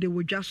baby food, they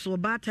will just so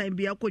bad time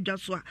be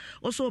just so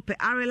also pe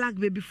Arelac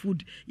baby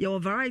food, your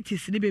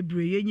varieties ni be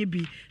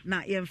be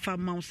na yen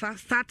fam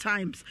start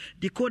times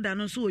decoder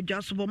no so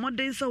just but more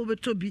days over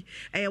to be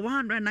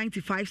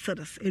 195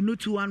 cedis and no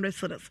 200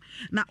 cedis.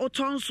 Na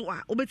oton so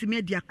a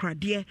obetimi di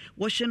akrade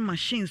washing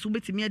machines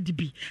obetimi di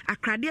bi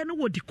akrade no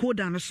wo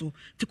decoder no so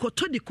to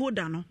koto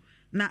decoder no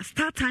na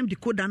start time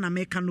decoder na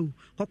meka no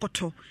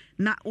hokoto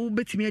na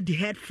ubetimi the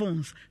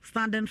headphones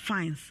standing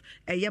fines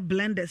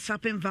blended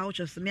shopping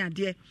vouchers ne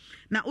ade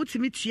na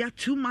utimi tua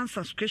 2 months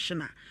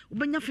subscription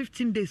ubenya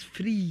 15 days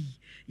free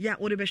ya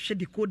ore be hwe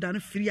decoder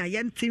no free a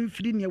yentim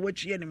free ne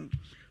wachi enim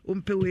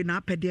umpewe na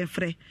apede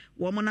frɛ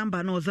wo mo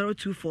number no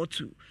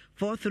 0242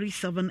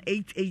 437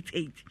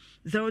 888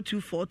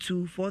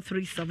 0242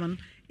 437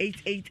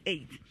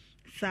 888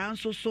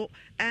 so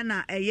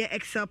ana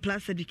Excel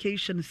Plus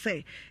education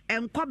say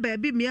enkwa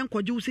baabi me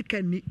enkwaje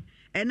usikani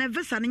ene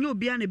visa ne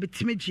obi a na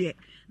betimegye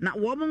na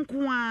wo mo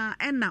nko a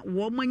ena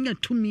wo mo nya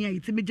tumi a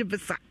yitimegye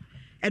visa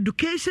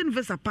education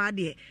visa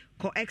pade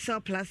ko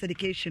Excel Plus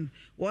education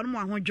won mo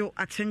ahodwo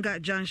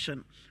Atenga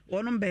Junction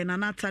won be na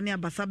natane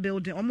Abasa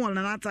building omo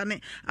na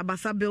natane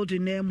Abasa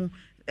building na mu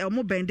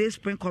omo Bende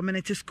Spring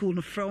Community School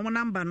no from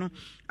number no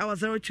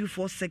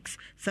 0246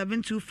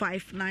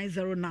 725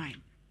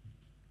 909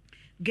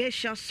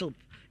 Geisha soap,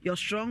 your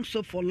strong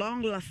soap for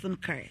long-lasting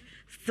care.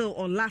 Still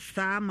or last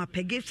time, my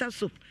Geisha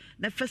soap.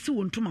 Na first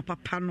one to my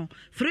papa no.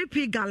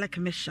 3P garlic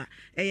mixture.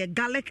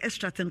 Garlic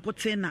extract and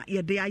container.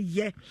 They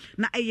are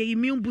na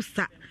immune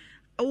booster.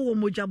 Oh,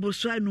 mojabo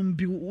so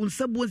numbi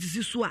unsabu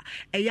sisi a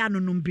eya no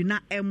numbi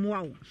na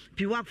emwa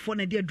piwak for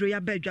na dia droya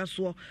bedwa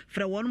so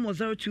fra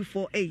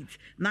 10248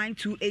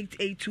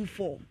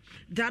 928824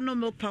 Dano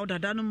milk powder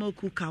Dano milk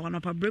cooker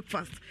one for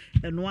breakfast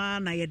enwa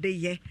na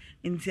yede ye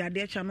nti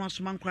ade cha no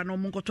asoma nkra no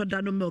monkoto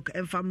Dano milk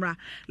emfamra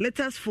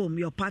latest foam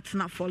your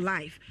partner for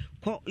life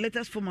ko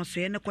latest foam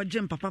aso ne ko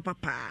gym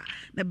papa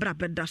na bra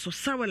beda so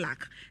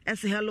Cerelac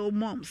as hello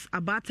moms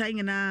abata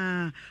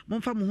nyina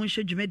momfa mo ho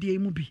hye dwumadi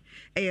mu bi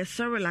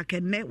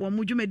Cerelac ne wo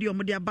mudwumadi o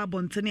mode aba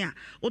bontene a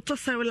oto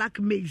Cerelac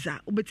maize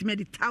obetime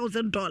di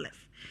 $1,000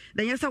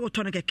 then yes I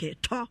to no keke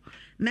to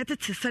net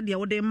te said ya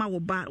wo de ma wo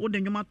ba wo de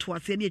nwoma to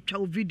ase ne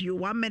atwa video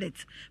 1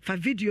 minute for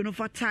video no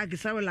for tag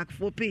Cerelac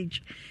for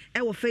page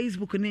wo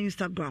Facebook and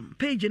Instagram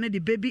page ne the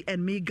Baby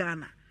and Me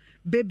Ghana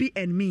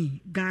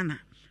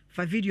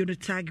for video no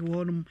tag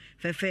wonum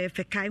fe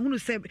kai hunu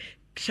se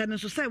channel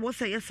so say what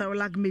say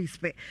Cerelac maize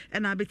pe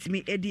and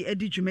abetime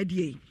edi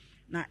dwumadi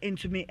na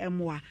into me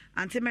emwa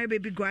ante Mary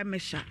baby grind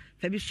mesha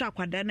fa bi so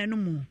akwada na no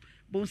mu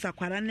bonsa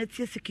akwada na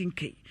tie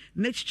sikinke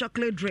nich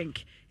chocolate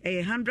drink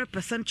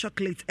 100%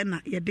 chocolate na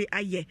yede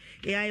aye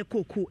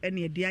cocoa na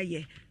yede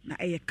aye na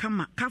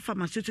kama ka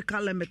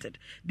pharmaceutical limited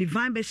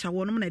divine besha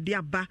wonum na de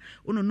aba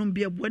ononum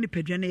bia bo ni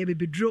padua na ye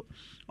bebedro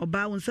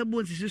oba wonsa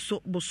bo nsisi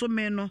so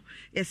bosome no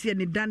yesi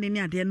ni dane ni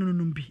ade no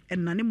nonum bi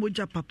na ne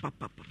moja papa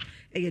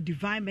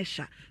divine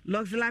besha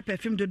Luxury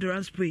perfume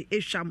deodorant spray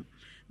esham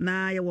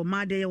na ye wo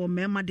made ye wo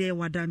mema de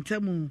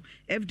wadantamu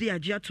FD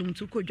agiatum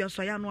to ko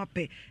dwaso ya no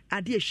ape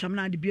ade ehwam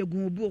na ade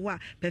biagu obi ho a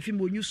perfume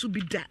onyusu bi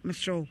da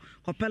Mr.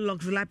 Hopel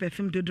Luxury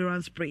perfume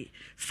deodorant spray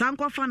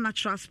Sankofa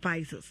natural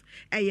spices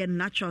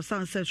natural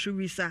sunset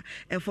shuwisa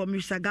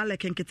formisa garlic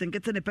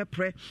nkete ne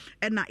pepper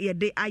na ye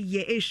de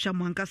aye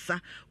ehwam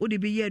ankasa odi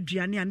bi ye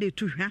aduane a na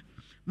etuhwa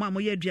mo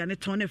ye aduane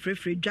ton na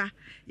frefre dwa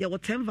ye wo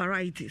 10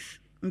 varieties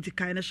nti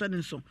kind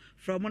of so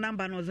from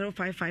number no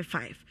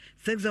 0555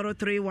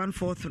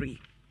 603143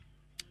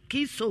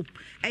 key soap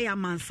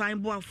man sign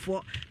board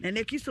for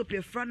na key soap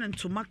your front and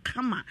to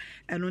makama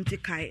and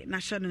unti kai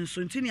national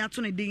so ntini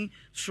ato ne din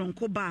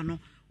stronko ba no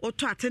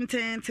oto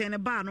atenten ne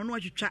ba no no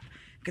atwitwa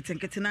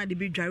ketenkete na de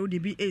bi dware de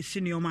bi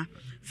esinioma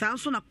saa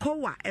nso na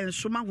kowa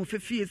ensoma ho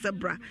fefie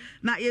sebra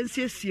na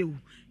yensiesie wo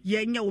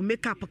yenya wo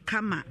makeup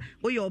kama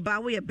wo ye oba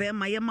wo ye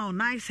bema ye ma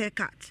nice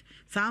haircut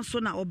saa nso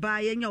na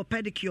oba yenya wo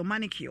pedicure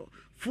manicure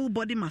full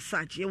body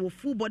massage ye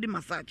full body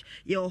massage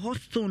ye hot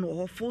stone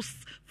or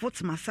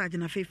foot massage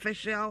na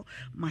facial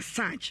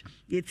massage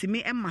ye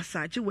timi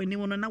massage wani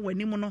mo no na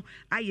wani mo no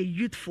aye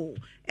youthful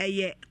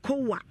eye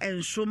kowa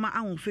ensoma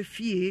ahon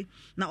fefie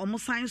na omo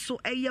san so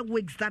eye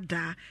wigs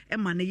dada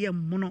ma na ye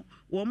mo no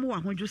wo mo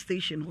ahonju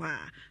station ho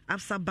a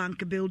Absa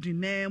Bank building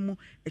name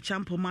e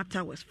Champo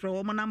Mata West for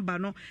wo number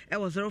no e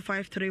was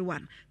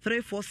 0531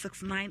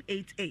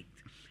 346988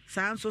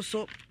 san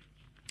so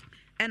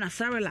and a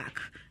Cerelac,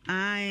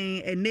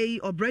 a nay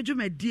or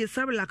Bredum, dear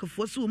Cerelac of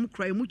Fossum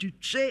cry, would you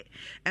che?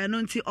 And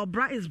until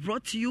Obra is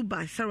brought to you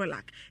by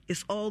Cerelac.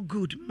 It's all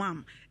good,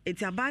 ma'am.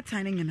 It's about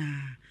timing in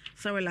a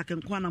Cerelac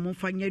and Kwana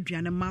Monfanya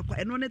Diana Marco,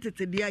 and when it's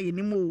a dear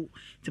anymore.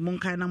 The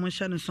Monkana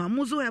Monshan and so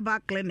Muzo Eba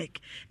Clinic,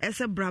 as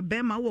a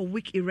Brabema or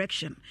weak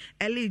erection,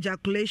 early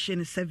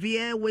ejaculation,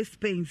 severe waist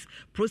pains,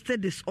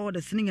 prostate disorder,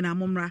 singing in a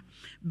mumra,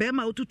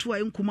 Bema Ututua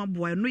in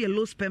Kumabua, no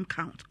low sperm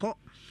count.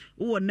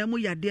 Wo nemu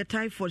ya de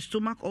typhoid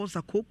stomach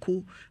ulcer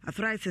koko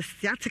arthritis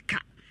sciatica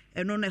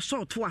eno ne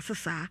so to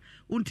asesa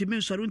untimi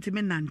nsoro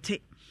untimi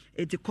nante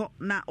etiko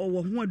na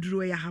owo ho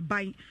aduro ya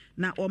haban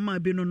na oma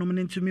bi no nom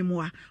ntumi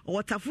moa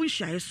owotafo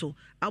nhyae so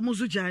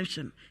Amuzu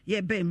Junction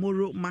ye be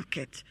Moro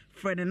Market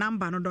for the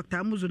number no Dr.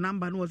 Amuzu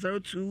number no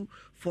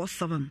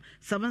 0247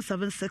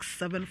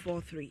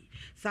 776743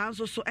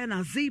 so and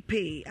a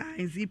ZPay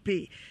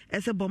ZPay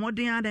as a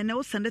bomodin and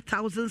they send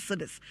 1,000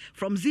 cedis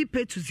from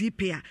ZPay to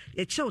ZPay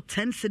ye show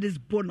 10 cedis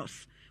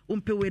bonus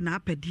umpewe na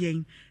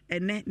apedien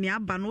ene ni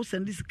aba no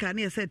send this sika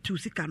na say 2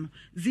 sika no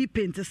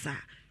ZPay ntesa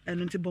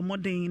eno nti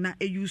bomodin na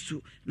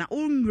eyusu na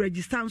on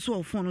register so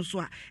of phone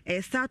so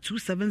a star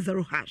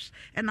 270 hash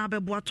and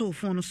abebo to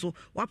phone so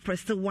wa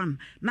press 1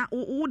 na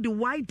o the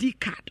YD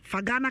card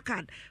Fagana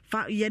card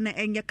fa ye na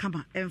enye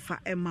kama emfa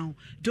emma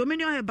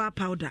Dominion Herbal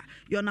powder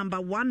your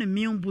number 1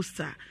 immune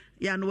booster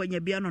ya no nya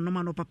bia no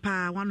no no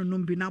papa wano no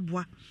bi na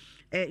boa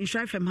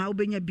insure fam ha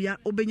obenya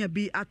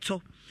bi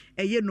ato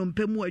eye no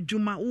mpemu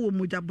adwuma wo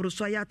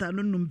mujabroso ayata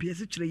no no bi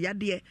esi kire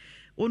yade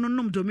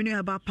ononom Dominion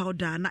Herbal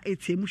powder na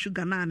etemu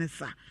sugar na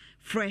anesa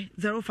fre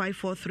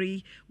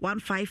 0543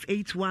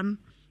 1581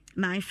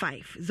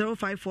 95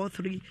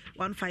 0543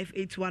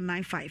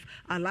 158195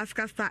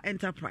 Alaska Star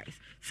Enterprise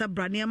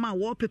Sabraniama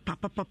wallpaper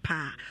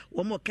papa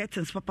womo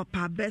curtains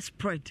papa best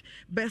spread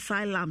best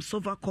alarm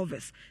sofa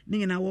covers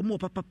ningina womo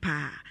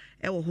papa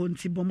ewo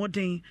honti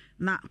bomoden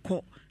na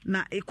ko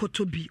na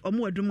ekotobi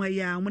omo aduma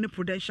ya omo ne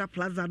Prudential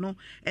Plaza no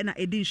na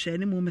edin hye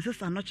ne mu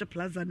Mrs. Anoche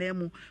Plaza na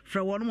mu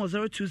fra wono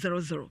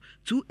 0200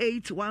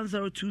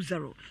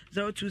 281020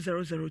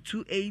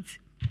 0200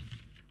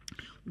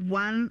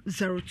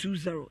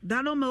 281020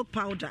 Dano milk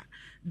powder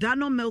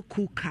Dano milk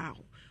cool cow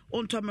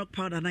onto milk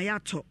powder na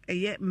yato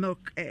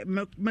milk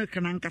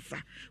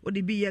nankasa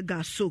odi bi ye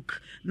ga soak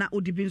na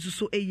odi bi nso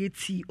so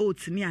tea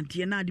oats ni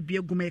ade na ade bi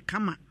agume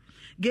kama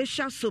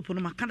geisha soap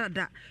no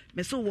makanda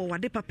me so wo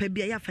wade papa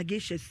bi ya fa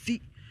geisha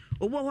si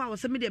obo ho a wo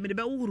se me de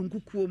be wuru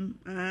nkukuom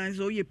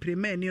so ye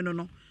premier ni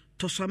no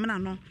to so me na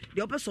no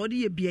de opeso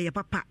odi ye bia ye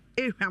papa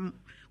ehwam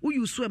wo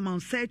yusu e man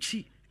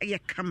searchi ye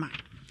kama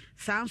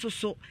sanso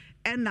so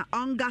and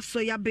onga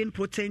soya bean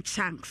protein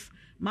chunks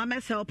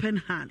Mama's helping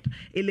hand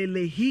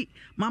elelehi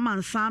mama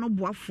nsano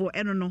boafo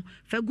eno no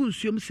fagu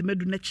nsuom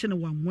simedu na chene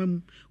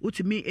wanwam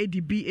utimi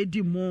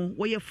edi mo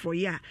woye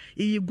froya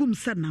yigum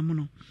sanam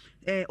no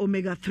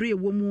omega 3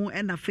 womu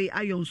and afi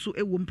iron so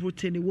ewom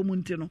protein ewom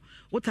ntino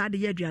wota de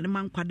yaduane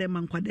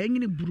mankwada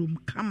nyine burum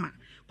kama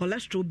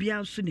cholesterol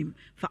bia sunim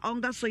fa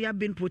onga soya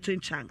bean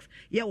protein chunks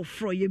ye wo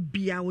froya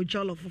bia wo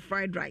jollof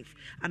fried rice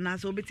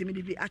anaso obetimi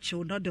de bi ache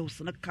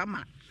noodles na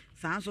kama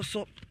sanso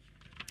so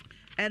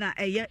ena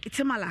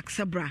Timalak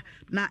Sabra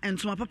na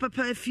entuma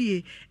papa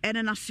fie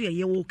ena na so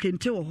ye wo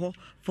kente wo ho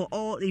for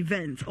all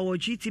events or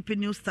GTP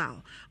new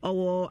style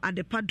or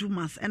adepa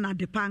dumas and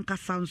adepa anka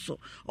sanso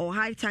or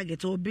high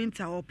target or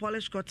binta or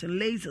polish cotton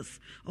lasers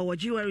or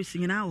jewelry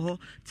singing ho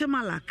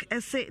Timalak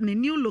ese ne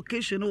new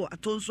location o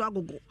atonso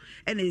agogo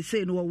ena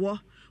ese no wo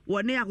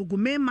wone agogo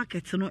main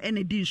market no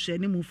ene di nhwe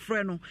ne mu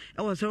frɛ no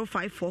e was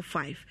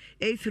 0545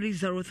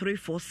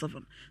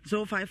 830347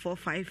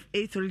 0545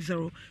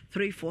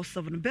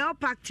 830347 Bell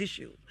Pack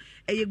tissue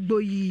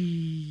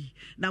eyegboyi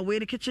na we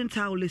kitchen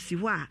towel si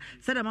ho a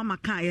said mama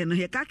kan ye no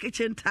ye ka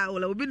kitchen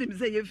towel obi nim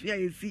say ye fia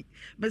ye si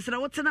mesra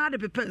wotena de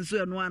pepa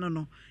nso eno ano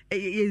no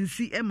ye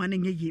nsi e ma ne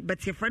nye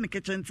but ye friend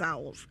kitchen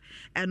towels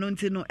eno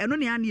ntino eno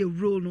ne an ye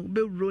roll no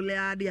be roll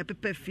ade ya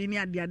pepa fini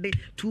ade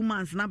 2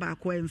 months na ba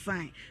ko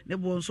ensan ne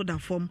bo nso da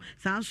form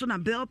san so na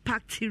Bell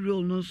Pack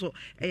roll no so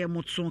eye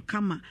motso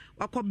kama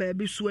wakọ ba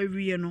bi so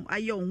awie no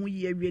aye ohun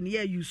ye awie ne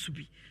ye use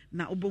bi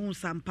na obohu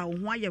sampa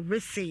ohun aye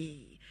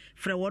rese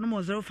Fra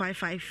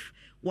 055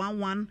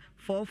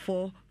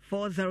 1144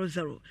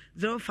 400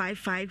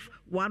 055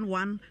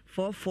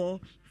 1144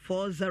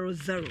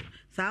 400.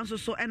 Saa nso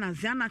so ɛna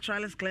Zion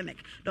Naturalist Clinic.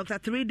 Dr.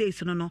 3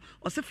 days no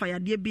ɔse fa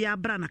yadeɛ bia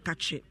bra na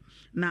kache.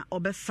 Na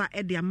obesa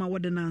edi ama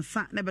wode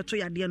nansa na beto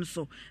yadeɛ no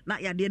so na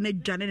yadeɛ na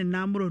dwane ne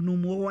namro no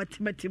mu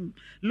watimatim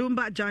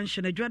Lumba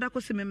Junction adwada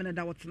kosi memene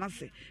da wotena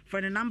se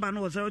for the number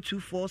no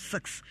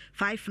 0246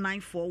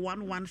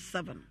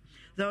 594117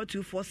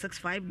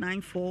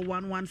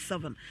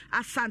 0246594117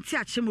 Asante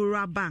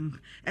Achimura Bank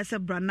ese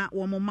brana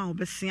wo moma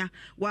obesia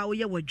wa wo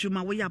ye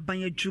wadwuma wo ye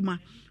aban adwuma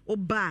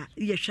oba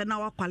ye hwe na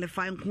wa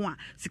qualify nko a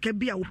sika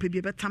bia wo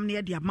pebie betam na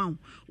ye de amaw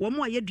wo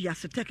mo ye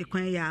duase tek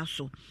kwan ya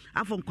so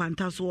afọ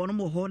nkwanta so wo no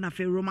mo ho na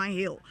fe Roman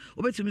Hill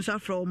obetumi so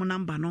afro wo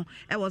number no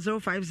e was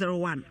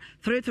 0501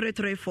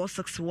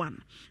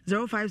 333461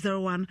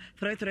 0501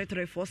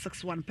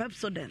 333461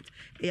 Pepsodent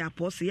e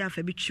apos ya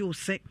fa bi chi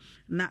se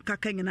na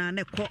kaka nyina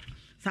na ko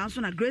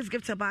Sansona Grace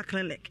Gift Bar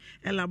Clinic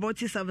and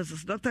Laboratory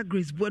Services. Dr.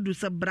 Grace Boadu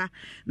Sabra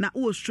na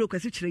uo stroke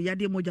as chire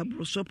yade moja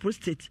broso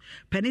prostate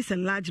penis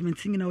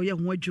enlargement na oye ho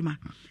adwuma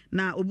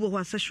na obu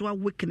ho sexual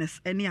weakness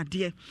ene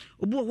ade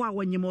obu ho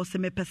awanyem se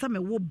me pesa me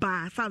wo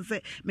ba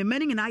sanse me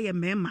mani na aye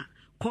mema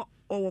ko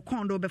owo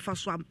kondo be fa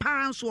so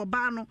ampa so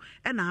oba no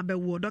e na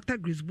abewo Dr.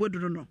 Grace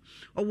Boadu no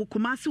owo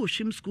Kumasi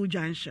Oshim School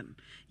Junction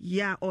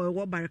ya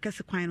owo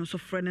barekese kwan no so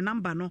frɛ ne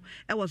number no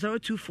e was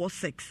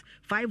 0246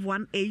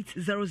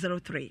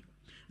 518003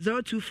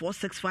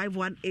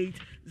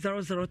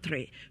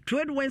 0246518003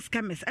 Trade Winds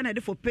Chemist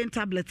and for pain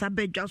tablets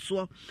abedwa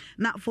so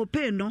na for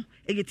pain no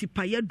egeti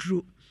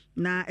payadro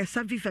na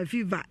esa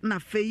viva na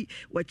fei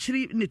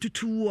wachiri ne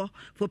tutuwo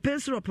for pain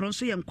syrup no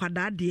so ye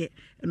nkwada de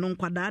no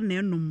nkwada na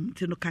enum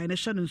ti no kan ne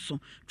hye no so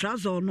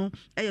trazol no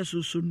eye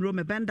sunsunro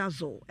me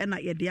bendazole na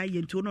ye de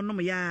aye nti no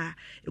nom ya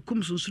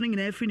ekum sunsun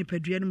nyina afri ni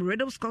padua no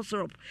red of skull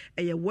syrup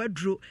eye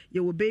wadro ye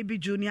wo baby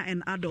junior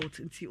and adult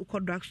nti ukọ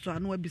drugstore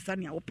no abisa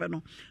ne awopɛ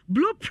no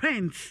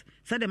blueprints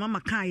said mama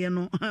kan ye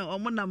no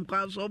omo nam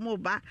kwa so omo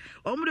ba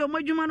omo de omo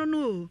adwuma no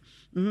no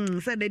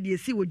said de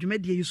esi wo dwuma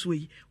de yiso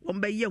yi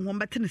omba ye ho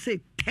mbete ne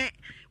say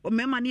o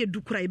mema na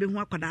edukura ebe hu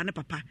akwada ne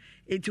papa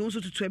enti won so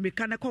tutu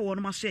America na kwa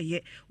wono maso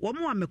ye wo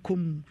mo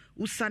amekom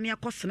usane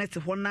akosnet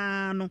ho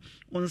na no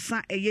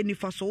onsa eye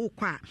nifa so wo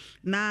kwa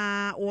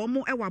na wo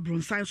mo e wa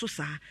bronsan so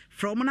sa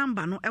from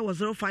number no e was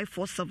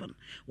 0547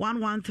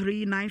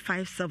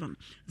 113957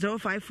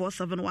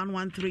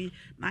 0547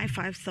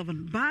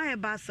 113957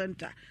 Ba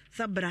center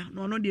sabra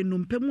no no de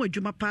numpemu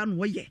adwuma pa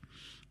no ye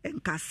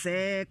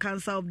enkase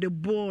cancer of the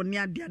bone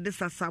nia de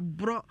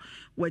sasabro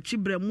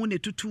wachibremu ne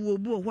tutuwo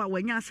bu ho a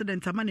wanya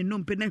accident ama ne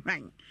nompe ne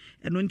hwan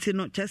eno nti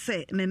no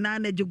chese ne na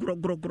na gi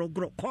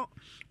grogrogrogro ko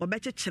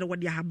obechekere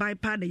wode haban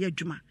pa na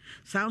yadwuma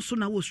sanso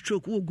na wo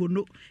stroke wo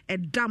gono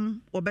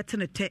edam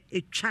obetene te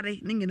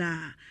etware ne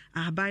nyina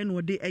haban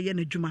no de eye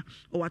na dwuma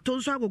o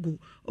watonso agogo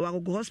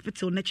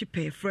hospital na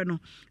chipe frɛ no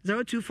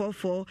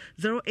 0244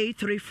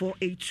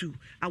 083482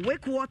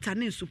 awake water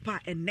ne super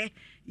enne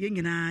ye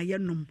nyina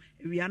yenom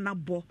wiana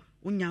bo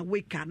unya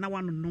weka na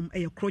wanonom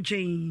eye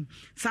krogen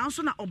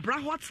sanso na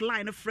obra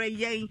hotline frɛ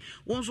yen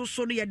wonso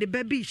so no ye de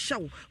baby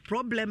show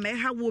problem e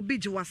ha wo bi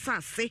ji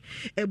wasase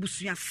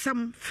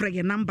ebusuasam frɛ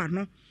ye number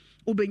no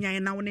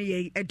ubenyan na woni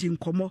ye edi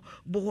nkomo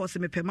bo ho se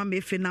mepema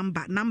me fe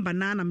number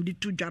na na mdi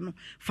tudwa no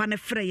fa ne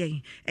frɛ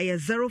yen eye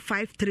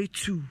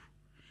 0532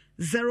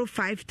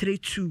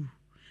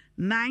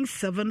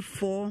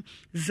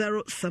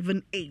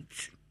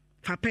 974078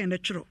 fa pen de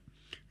chro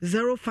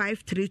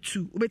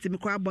 0532 ubetimi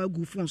kwa boy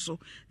gu phone so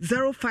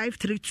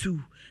 0532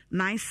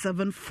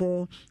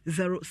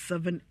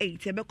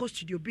 974078 ebeko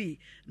studio B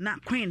na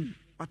Queen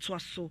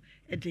watwaso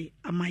ede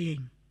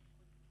amayen.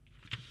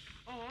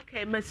 Oh,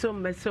 okay,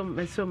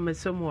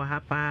 mesom wo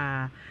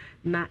hapa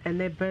na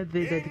ene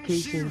birthday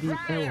dedication bi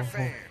ewo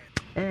ho.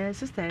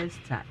 Sister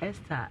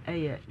Esther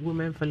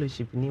Women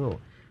Fellowship ni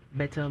o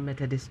Bethel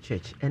Methodist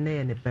Church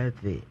ene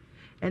birthday.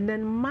 And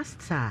then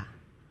Master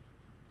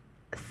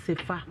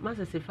Sefa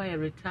a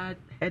retired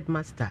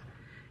headmaster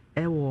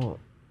ewo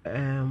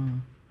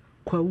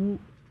Kwawu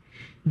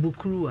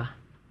Bukrua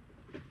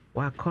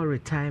wa call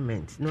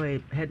retirement no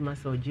a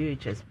headmaster of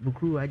GHS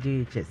Bukrua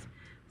GHS.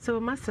 So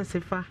Master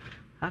Sefa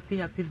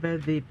happy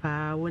birthday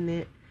pa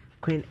wone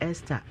Queen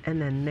Esther and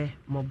then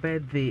mo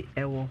birthday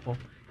ewo ho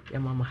ya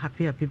mama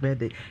happy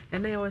birthday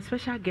and then your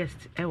special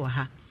guest ewo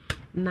ha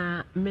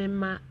na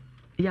mema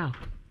ya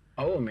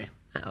me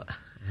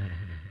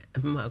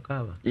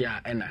Makawa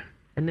ya ena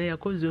ene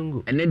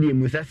yakozungu ene de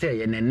musa se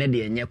ye ene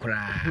de enye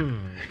kura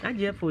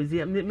aje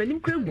fozi menim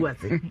kregu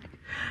ase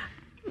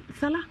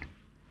sala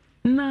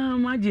na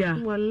majia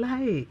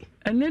wallahi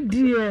ene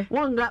die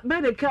wonga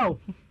bede kaw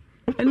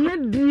ene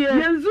die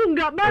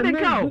yanzunga bede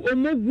kaw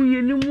omogu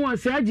yeni mu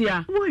ase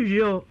ajia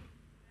woyo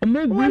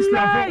omogu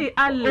islam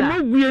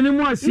omogu yeni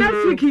mu ase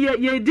next week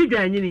ye di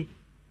dwanyini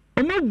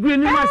omogu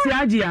yeni mu ase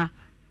ajia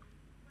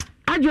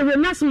ajo be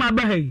nasma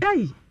ba hey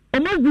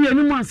omogu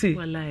yeni mu ase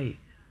wallahi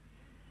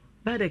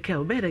Better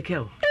kill.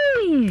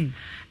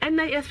 And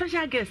a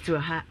special guest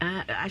to her,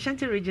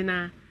 Ashanti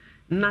Regina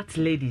Nut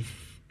Ladies.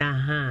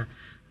 Adiba,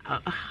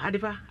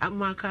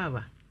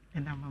 Amakava.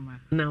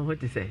 Now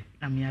what to say?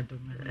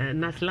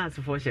 Nas last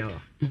for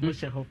sure.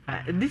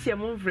 This year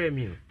more frame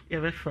you.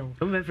 You're from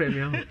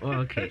you.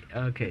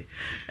 Okay.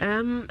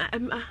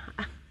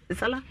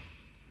 Sala.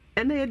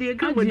 And I did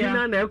come with you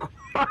now.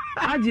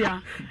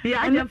 Adia.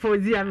 Yeah, I for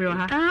Zia.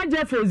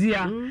 Adia for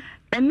Zia.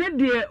 And let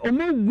the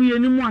Omo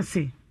anymore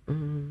say.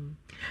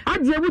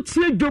 Adia would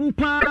say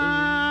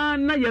Jumpa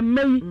na ya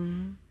may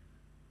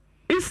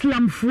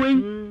Islam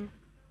free.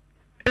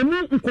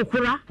 Emu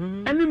nkokora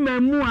ene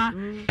mamua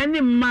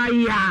ene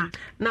maya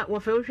na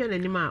wofa wo hwe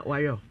n'anima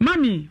wayo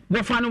mami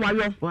wofa no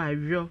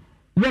wayo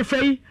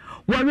wofai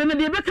wayo na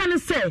de beka ne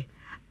se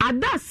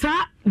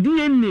adasa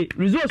DNA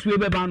results we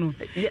beba no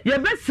ye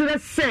besere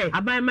se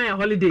aban my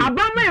holiday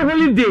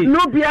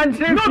no be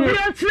antre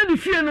the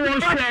fie no wo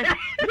hwe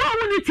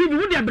wo ni TV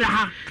wo de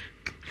abraha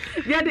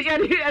ya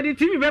de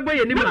TV bebo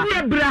ye ni ma wo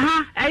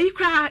abraha ayi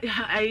kra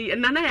ayi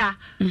nana ya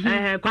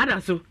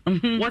kwada so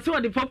what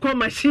the popcorn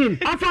machine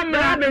afam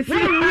na be si na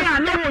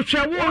wo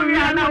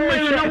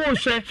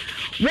hwe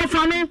wo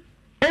fa no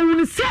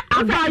owuni se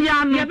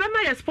abaya no ye be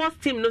ma sports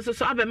team no so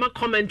abema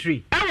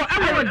commentary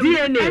ewo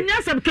DNA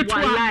anya sam ketua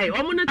wallahi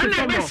omo no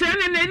to be se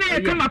ne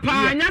ye kama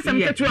pa anya sam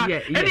ketua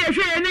ene ye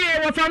hwe ne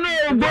wo fa no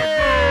go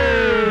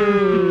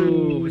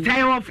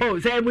say wo fo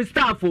say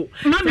Mustafa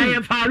say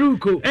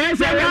Faruko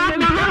say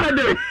Muhammad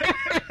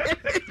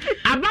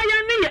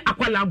abaya ne ye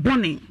akwala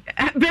boni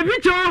baby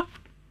jo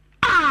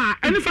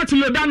any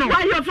fatilo dano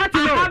why you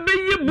fatilo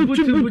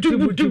butu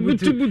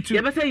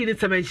you be say you need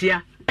some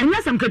enhia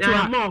enya sam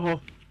ketua mo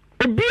ho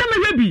obia me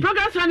hwebi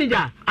program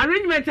manager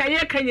arrangement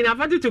aye kanyina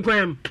fatu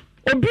kwam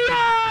obia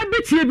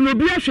betie bi no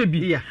obia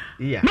hwebi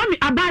mami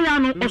abaya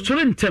no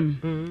osore ntem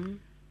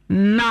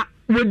na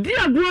wodi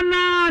agro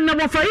na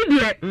wofari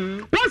de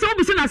won se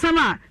obi se na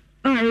sama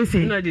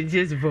say no the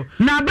Jesus for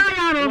na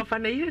abaya no wofa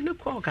na yire ne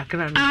ko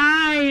kakra no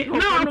ai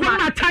na ko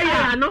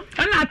mataya no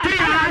na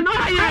taya no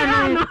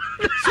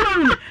so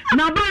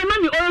na abaya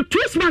mami o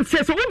twistman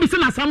says so obi se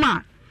na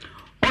sama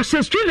o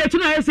se street let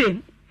na say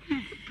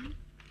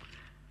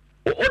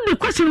the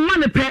question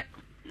man pe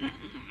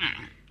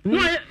no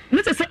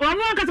say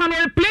one ka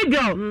say play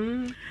girl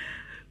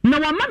na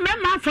wa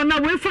ma fa na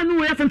we fa no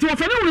we fa nti wo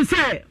fa no we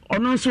say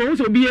ono so wo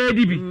so bi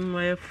edi bi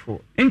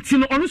nti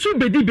no ono so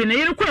bedi bi na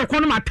yere ko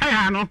ekọ no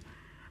mataya no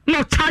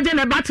no charge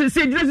na battery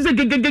say just say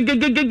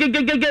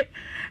gege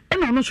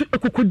and ono so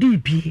ekokodi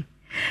bi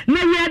na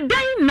ye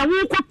dan na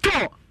wo ko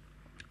to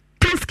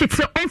test kit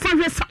say on fa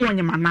hwe sa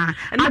wonyema na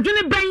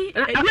adwene ban ye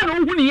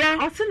no hu ne ye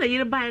o se na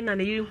yere ban na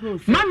yere hu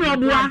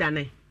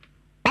mami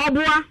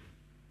oboa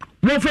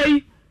wo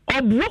fei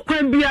oboa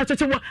kwan bia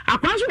cheche wo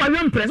akwan so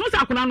wa impress wo sa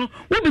akona no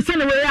wo bi se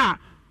ne we a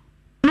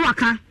no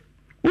aka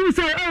wo bi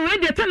se we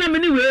de tana me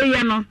ni we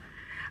ye no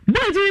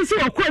boy ji si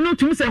okwa no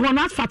tum se ho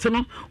na fat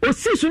no o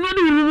si su no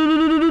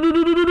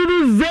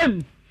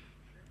zem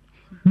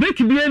break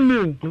bi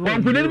enu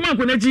wankuna ni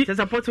wankuna chi se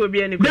support we bi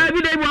enu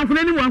David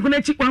wankuna ni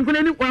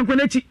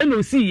wankuna chi e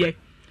no si ye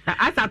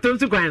asa to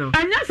su kwan no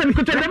anya se mi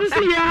ko dem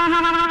si ye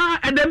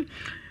edem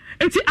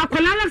eti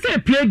akwala na say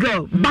play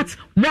girl but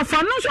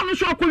wofa no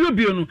so akoyo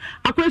bio no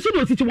akoyo so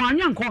no titi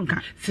wanya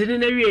nkonka sini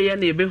na wie ye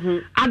na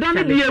ebehu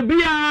adane bia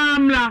bia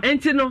mla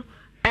enti no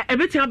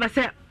ebetia ba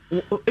say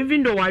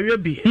even though wayo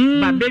bi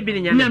ba baby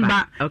ni nya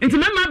ba enti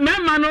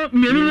mema no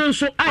mienu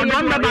nso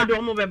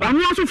odo mbeba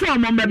onu so for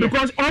omombe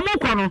because omo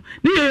kwa no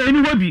ni ye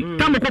eni hobi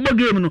tam ko bo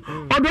game no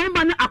odo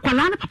mba ni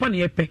akwala na papa na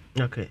ye pe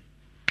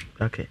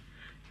okay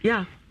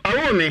yeah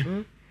awo me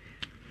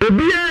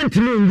obia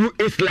ntimi ngu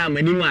Islam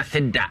ani mu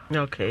aseda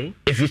okay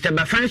if you say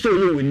ba fan so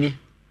no woni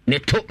ne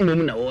to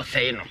mom na wo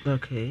say no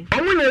okay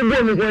omo na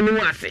ebo mu ani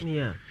mu ase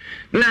yeah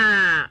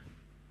na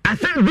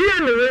asa bia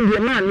no we bia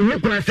man ni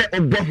kwa say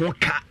obo ho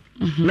ka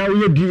na wo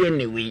ye bia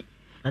ne we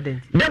the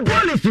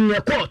police in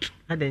the court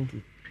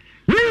identity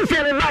ni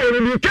say le ba wo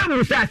bi ka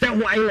mu say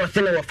ho ayi wo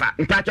se ne wo fa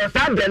mpacho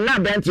sa be na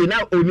banti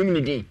na onum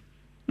ni din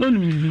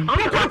onum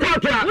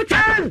ko which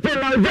is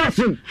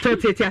penalization so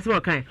tete as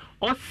what kind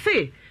or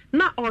say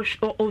na o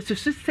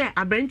susu se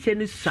abrantie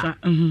ni sa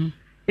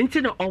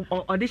nti no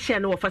o de share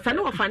no fa sa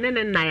no fa ne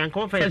na yan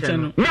kon fa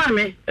no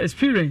mami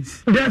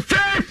experience the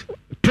first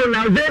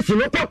pronunciation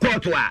no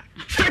court wa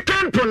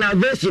second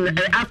pronunciation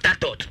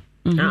afterthought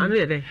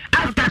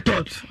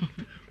afterthought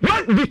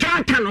what the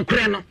can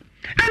okre no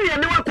and you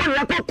know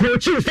what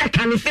coach say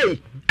can say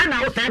and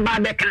I say ba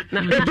beka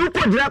e do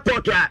ko dira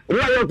court a wo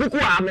yo kuku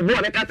a me bo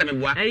beka ta me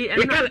boa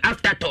you can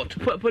afterthought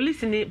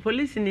police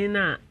ni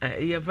na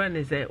ye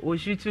van say o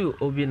shoot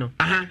obi no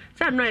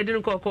say no e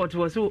dey ko court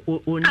was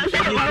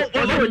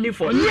only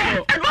for yeah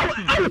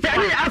I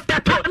say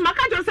afterthought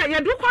maka just say ye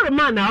do ko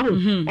man na ho o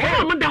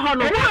mo da ho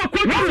no o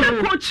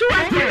coach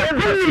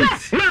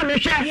na me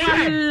share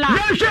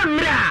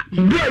mra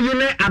boy you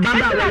ne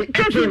ababa we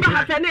e ba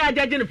ha na ya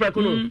judge no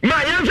preko no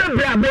ma ye share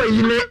bra boy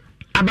you ne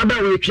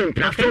ababa we twin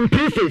from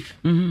pieces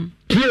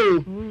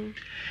you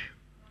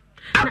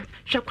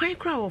shakwan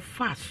kra of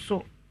fast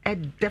so e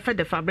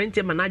defa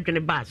brente man adwene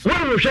bass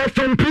one share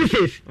from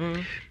pieces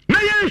na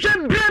ye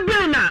share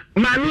brebe na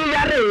mami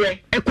yare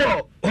ye e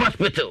ko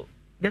hospital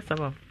Just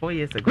about 4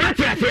 years ago. What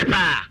you say,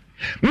 pa?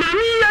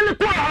 Mommy and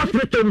the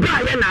hospital,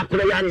 Brian,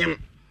 Akoyanyam.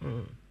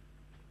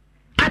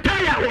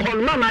 Ataya,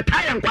 Mama,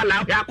 Ataya,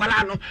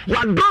 Kwalano,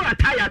 what go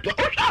Ataya to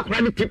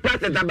Oshak,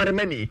 present about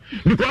many.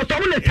 Because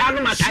only Tano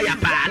Mataya,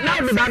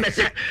 now the Baba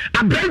said,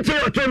 a branch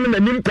or two in the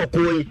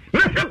Nimkokoi,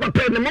 not to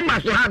pay the Mama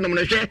to have them,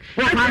 say,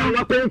 what I am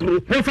not going through.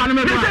 What I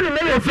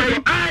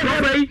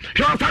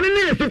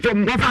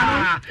from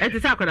Wafana at the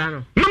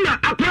Sakurano. Mama,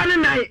 a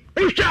plan night,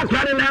 Ushak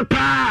running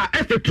pa,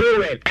 as the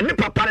true and the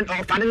papa and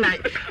all funny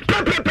night.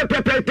 Papa,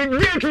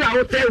 I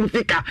would say,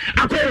 Usika,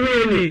 I call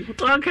really.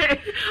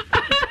 Okay.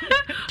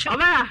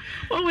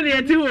 What will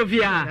you do of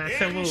ya?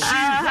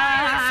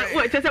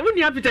 What does I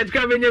wouldn't have to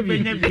come in your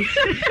baby?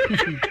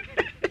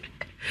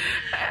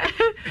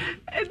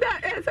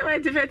 That's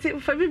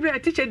right. For me, a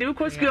teacher, do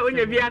course go in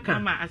your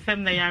Biaka.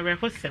 Assembly, I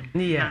rehearse them.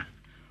 Yeah.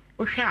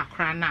 Osha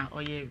Krana,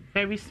 or you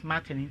very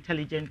smart and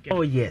intelligent girl.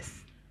 Oh,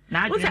 yes.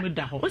 Now, what's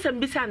a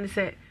bisan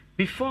say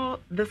before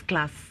this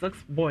class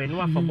 6 boy, no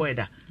one for boy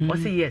that. Or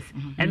say yes.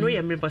 And we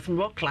are members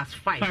of class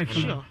 5.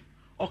 Sure.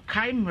 Or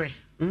Kaimre.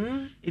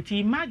 It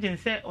imagine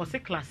say or say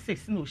class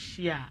 6 no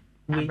share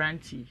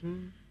abranti.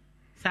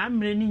 Sam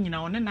reni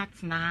nyina one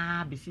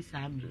natna besi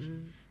sam.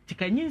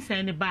 Tikanyin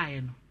say ne bae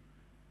no.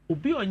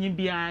 Obi onye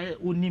bia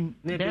onim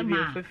dem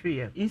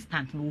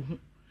instant no hu.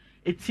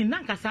 Eti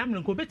nanka sam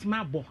nko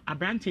betima abo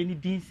abranti ni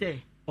din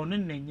say ono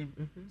nanyim.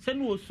 Say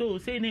no so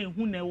say na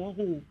ehu na wo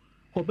ho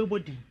ko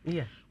bebodi.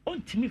 Yeah.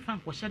 Ontimi fa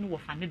nkwohye ne wo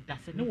fa ne da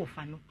se ne wo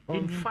fa no.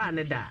 Onfa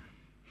ne da.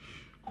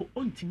 Ko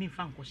ontimi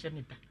fa nkwohye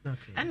ne da.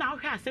 And now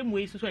hwe asem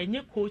we so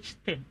enye coach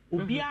 10.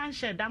 Obi an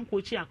share dan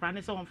coach akra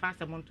ne se won fa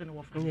asem nto ne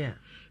wo fa. Yeah.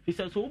 Fi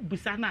so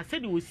busa na se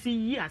de o si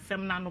yi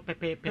asem na no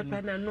pepepe no.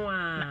 Pepe na no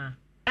a.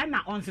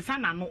 Na onsesa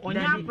na no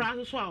onya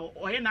akra so a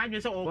oye na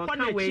adwe se o ko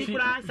na chi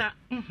kra sa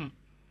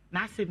na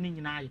asem ni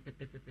nyina aye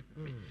pepepe.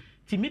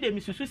 Ti mi de mi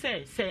susu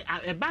se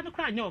e ba no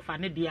kra anya ofa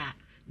ne de a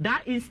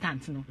that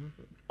instant no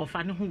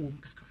ofa ne ho wom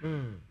kakra.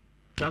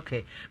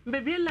 Okay.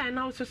 Baby line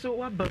now so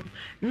wabam.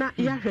 Na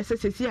ya hwese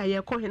sesi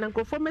aye ko hena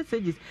ko for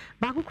messages.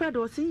 Ba ko kra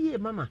do see ye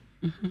mama.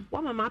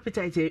 Wa mama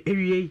appetite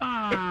ewie.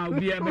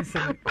 Obi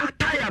amesa.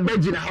 Ataya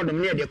bagina hodom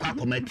ne de kwa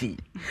komati.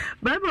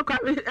 Bible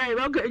kwame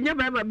nya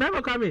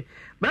Bible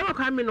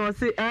kwame no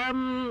say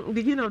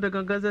beginning of the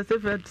Gangaza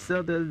Sefet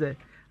so the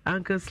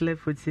uncle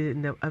slept with you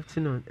in the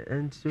afternoon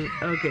and so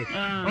okay.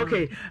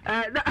 Okay.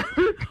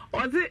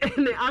 Was it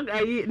the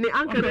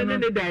uncle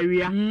and the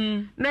diarrhea?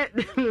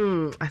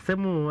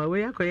 Asemu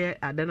we akoye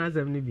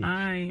adanazam ni bi.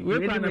 Ai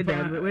we pa na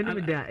when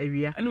we da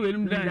area. Anu we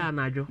da da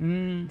anajo.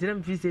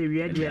 Didn't fi say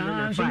area dey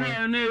na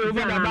fire.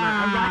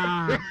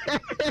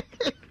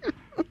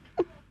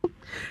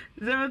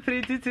 No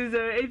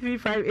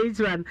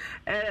 0322083581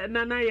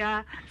 nana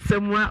ya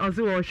semwa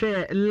osi wo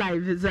hwe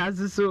live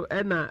zazu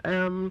na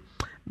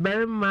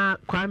Berma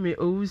Kwame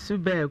Owusu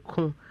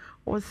Beko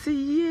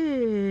osi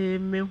ye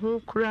me ho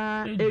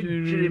kra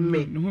ejiri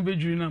me ho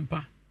bejiri na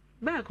mpa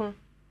Beko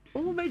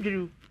ho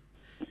bejiri.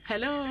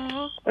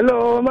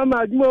 Hello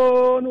mama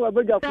admo no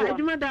abeja ko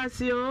admo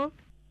dasi o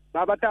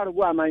baba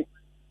tarugo aman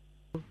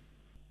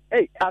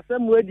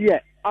asem we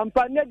die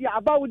ampa ne die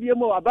abawudie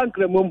mo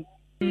abankremom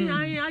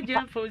ai aje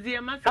fozi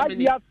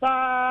amasabeni aje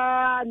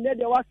pa ne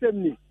de wasem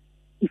ni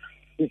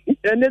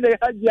ne de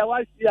aje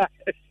wasia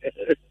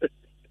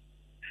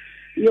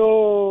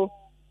yo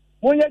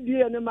monya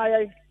die ne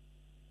maye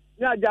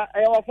ni aja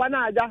ofa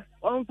na aja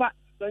onfa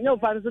so nya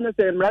ofa nso ne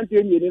se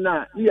mrante ni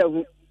na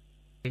yehu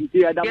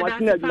ti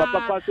adamwatina juma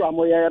papa so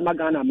amoye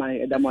magana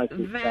man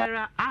adamwatina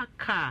Vera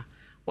Aka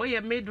we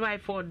are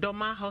midwife for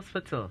Doma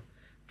Hospital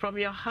from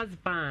your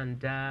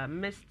husband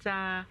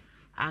Mr.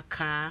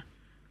 Aka.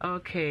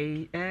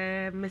 Okay,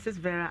 Mrs.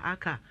 Vera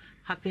Aka,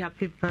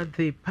 happy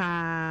birthday,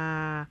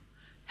 pa.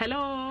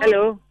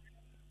 Hello.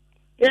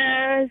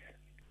 Yes.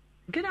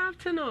 Good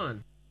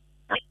afternoon.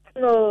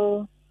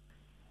 Hello.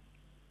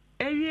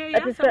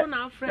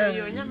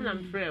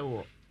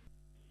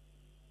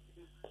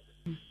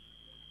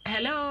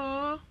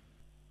 Hello.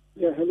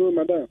 Yeah, hello,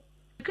 madam.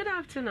 Good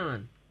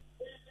afternoon.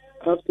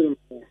 Afternoon.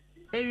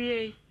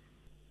 Hey.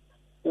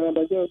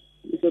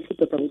 It's a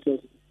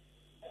foot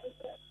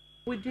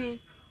with you.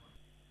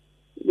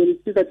 The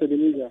chica to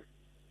Ebenezer.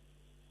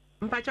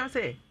 Mpacha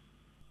say?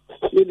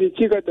 The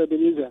chica to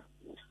Ebenezer.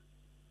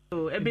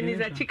 Oh,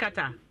 Ebenezer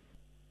Chikata.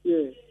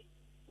 Yeah.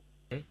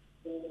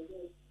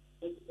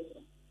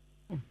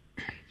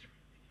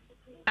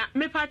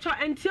 Me pacha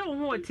until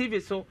who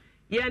TV so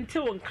ye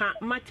until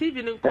my TV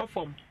in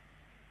form.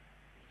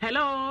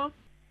 Hello.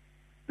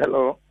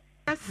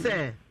 Yes,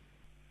 sir.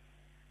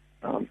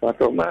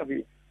 Pastor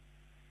Mavi.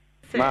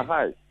 My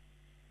hi.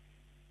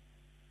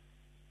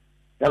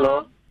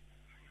 Hello.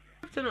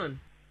 Afternoon.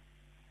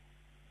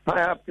 Hi,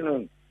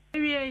 afternoon.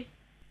 Hey.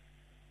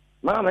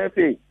 Ma'am,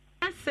 happy.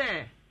 Yes,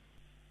 sir.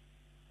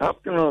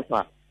 Afternoon,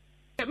 sir.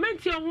 I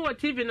meant you who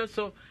TV no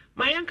so.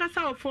 My young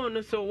cell phone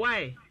no so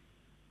why?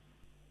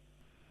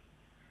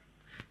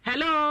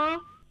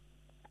 Hello,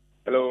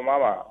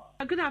 Mama.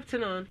 Good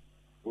afternoon.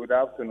 Good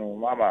afternoon,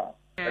 Mama.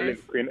 Yes.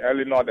 Queen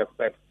Eleanor the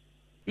First.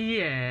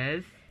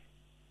 Yes.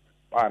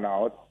 Man, I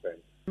would say.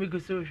 We go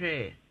so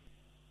share.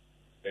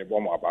 A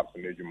bomb about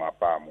to need you my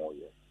palm or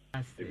you.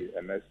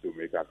 And that's to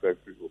make a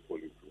third people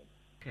police.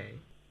 Okay.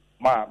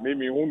 Ma,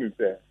 maybe only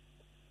say,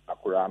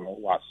 Akurano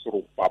was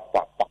so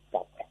papa.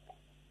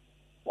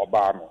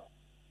 Obama.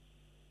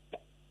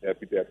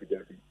 Happy.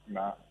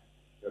 Now,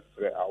 that's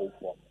where I will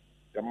form.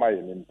 The my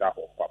name that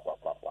of papa.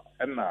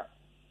 And now,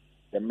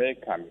 the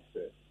American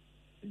say,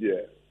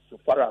 yeah, so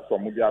far as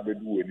some Mugabe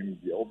do in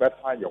India, or better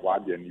find your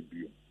wadi and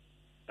you.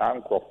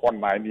 Thank you for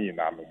 90 and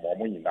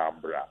Momo in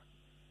Ambra.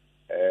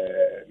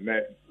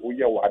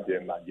 We are wadi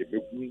and you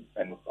be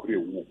and crew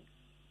womb.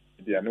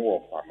 The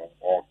annual farmer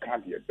or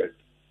can't be a best.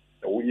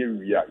 The way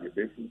we are, you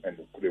be and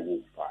crew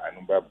womb,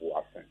 and Babu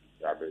accent.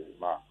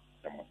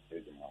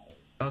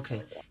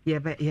 Okay. Yeah,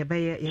 the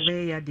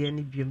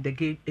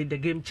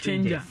game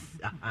changes.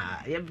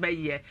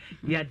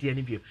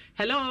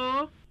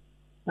 Hello.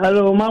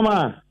 Hello,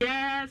 Mama.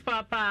 Yes,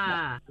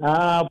 Papa.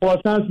 For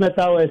Sans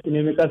Metal West in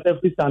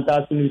the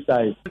Santa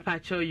Suicide. I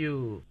show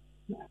you.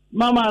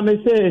 Mama,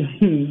 me say,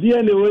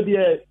 dear,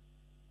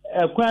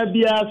 quite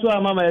be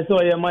so, Mama, I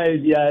saw your my.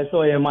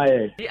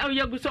 Oh,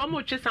 you so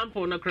much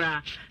sample, no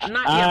cry.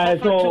 I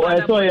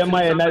saw your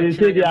my, and I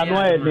said, they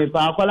annoyed me.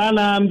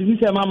 Pacolana, this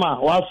is Mama,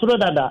 was so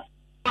that.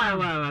 I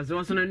was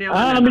also near. Miss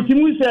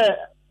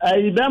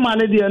I be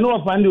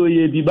no fund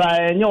you by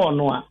and your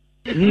no.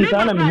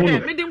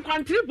 Medim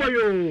contribute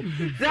you.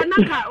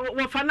 Zanaka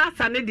or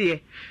Fanasa Nedia.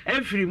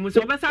 Every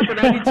Musovasa could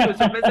have been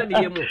so better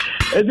than you.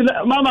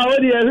 Mama, what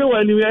do you hear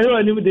when you hear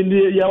when the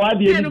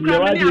Yawadi and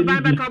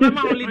Yawadi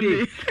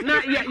holiday?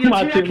 Not yet,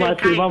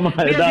 Mama,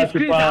 that's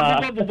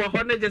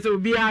just will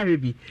be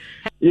Arabi.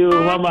 You,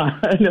 Mama.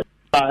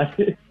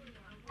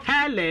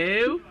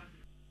 Hello.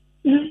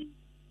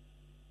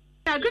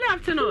 Good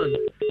afternoon.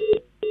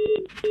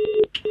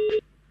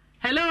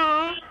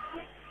 Hello.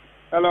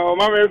 Hello,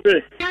 Mama.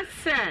 Yes,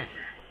 sir.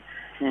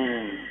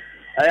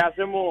 I ask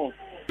him more.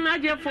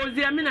 Nadia for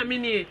the Amina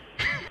Mini.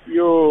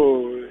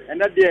 Yo,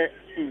 and that dear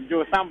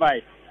Joe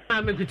Sambai.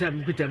 I'm a good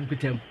time.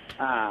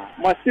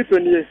 My sister,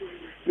 me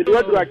do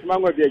what like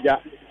Mango Beja.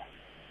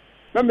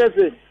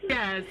 Remember,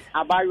 yes,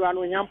 I buy you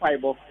on Yam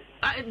Pibo.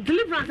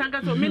 Deliverance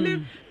Ancaso,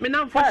 me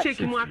now for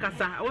shaking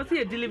Wakasa. I was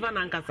here delivering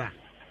Ancasa.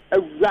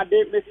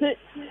 Me say,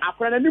 I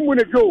can't even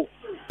go.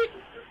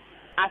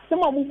 As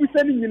someone who be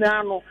sending you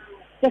now.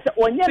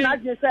 When you're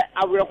not just say,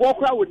 I will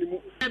walk out with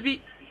you.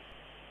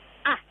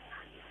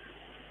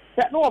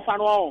 That no fun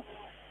all.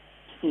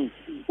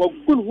 Well,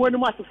 good when you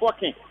must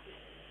fucking.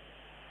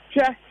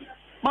 Che,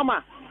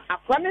 Mama, I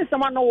can't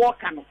someone no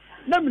walk.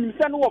 No, you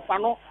send no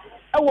fun.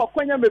 I walk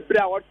when you're a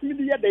brow or 2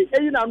 years. They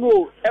ain't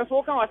know. And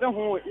so come at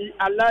home.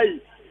 I lie.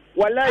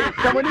 Well, I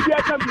somebody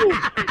get you.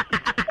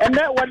 And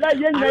that what I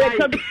young I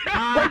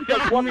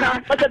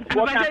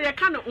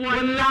cannot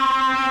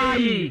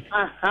lie.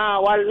 Aha,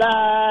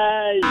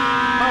 wallahi.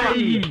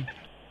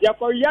 Ya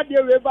ko ya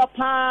de we ba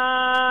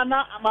pa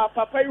na ma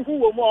papa hu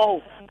wo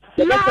mo.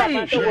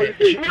 Wallahi,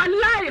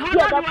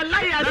 hold on,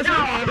 wallahi aso.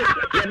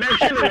 Ya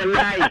mention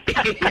wallahi.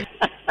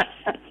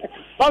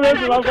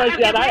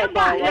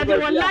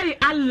 Wallahi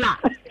Allah.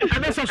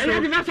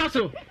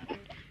 Abeso.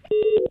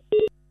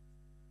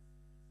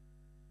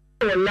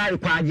 Wallahi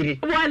kwajiri.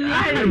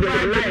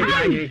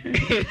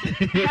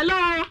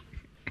 Hello.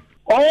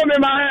 Oh me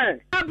ma.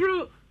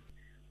 Abru.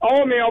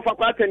 Oh me of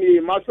akwatani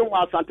maso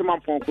wa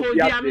santeman pon ko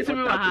ya.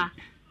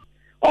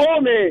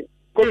 Oh me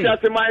ko ya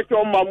se mai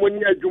to ma mo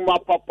ni adwuma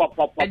papa.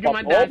 Oh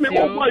me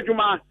ko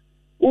adwuma.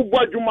 Ugbo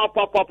adwuma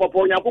papa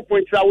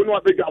Onyankopon tira wo no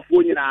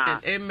abedwafo nyina.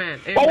 Amen.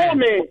 Oh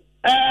me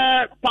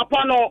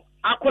papa no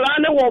akola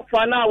ne wo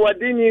fa na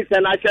wadi ni se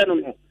na hye no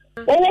mo.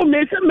 Oh,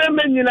 me say me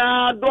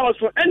nyina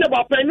doso ene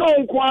papa no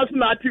nko aso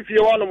na atifie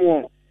wono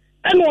mo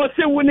ene o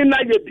se woni na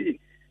ye bi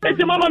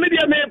enti mama me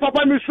dia me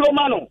papa mi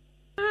sroma no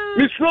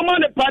ne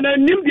pana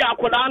nim dia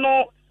akoda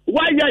no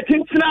wa ya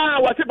tintina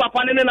wa se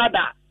papa ne na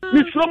da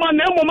mi sroma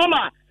na mo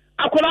mama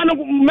akoda no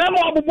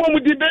memo abubo mu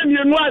di be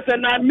mienu ase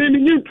na me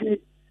nyintu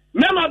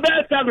mema be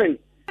 7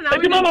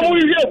 enti mama mo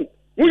yie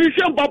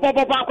papa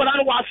akoda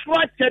no wa so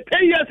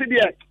 10 years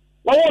dia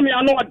wawo me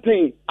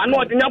anotin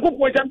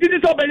Nyankopon cham didi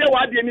so be ye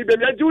wa de ni be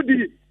ya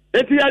judi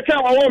eti ya cha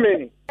wawo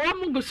me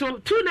omugo so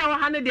tu na wa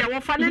hane de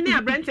wo fa ne ne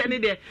abrante ne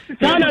de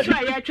na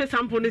try ya twe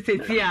sample ne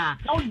sesi a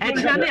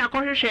etia ne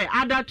akohwehwe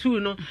ada tu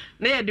no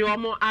na ye de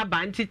omo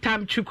aba nti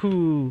tam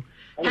chuku.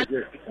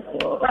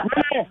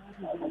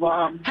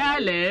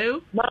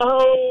 Hello.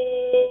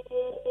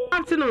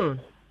 Afternoon.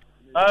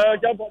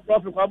 Jump up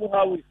profit kwa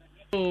buhawi.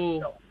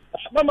 Oh.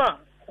 Mama,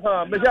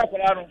 me ja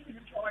kola no.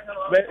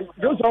 Be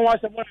you so wa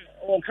someone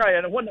o kai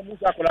and when the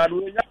musa kola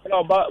do ya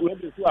kola ba we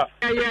do so.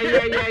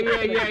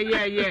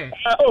 Yeah.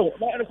 Oh,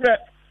 na friend.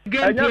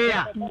 Game player. I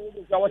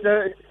was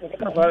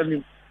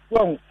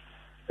well,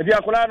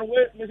 the kola no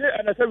we me say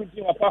under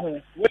 17 wa pa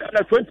ho. We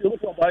under 20 we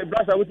so ba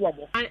brasa we to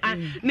abo.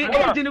 Ni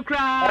age no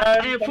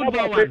kra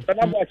football one.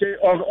 Na ba che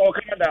o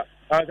Canada.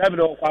 David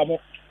o kwa mo.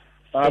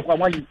 Kwa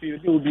mo yi ti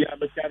do bi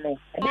abetia no.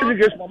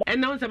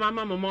 And now say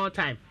mama more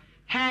time.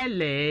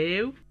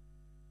 Hello.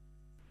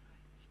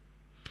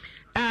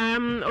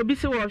 Obi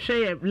se wo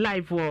hwe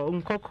live wo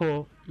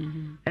nkoko.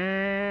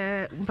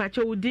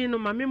 Mpacho udin no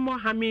mame mo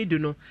Hamidu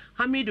no.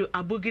 Hamidu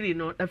Abugiri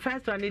no. The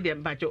first one dey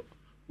mpacho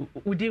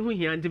udi hu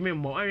hia ndi me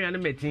mo anwa na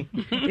meti.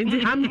 Ndi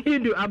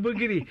Hamidu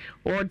Abugiri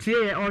o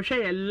tie o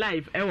hwe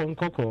live e wo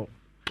nkoko.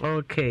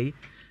 Okay.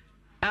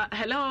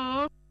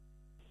 Hello.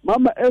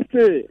 Mama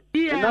Efe.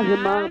 Yes. Na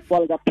hema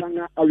folga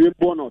panga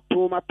awebono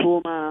toma.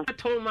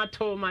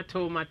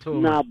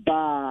 Na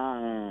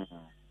ba.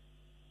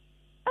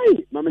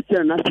 Hey, mama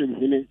tia na sem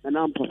hine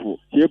na mpofo.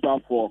 Tie ba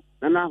fo.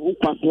 Na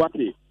nkwaso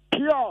ate.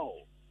 Pio.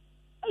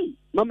 Hey,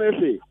 mama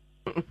Efe.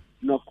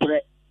 No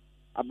kure.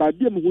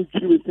 Abade mu hu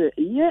jiri we se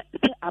nye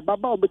se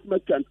ababa obetima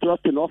twantro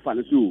te no fa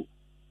ne so.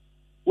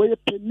 Wo ye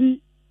peni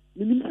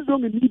ni nimsizo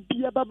ni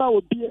bia baba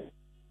obi.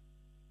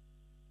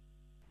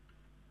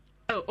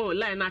 Oh,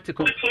 line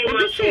article.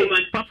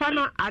 Papa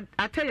no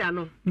ataya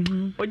no.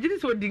 Ojiri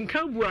so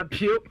dinkambu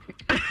apio.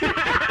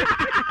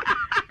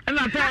 And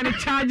I tell you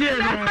charge it.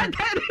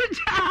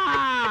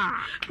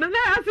 No,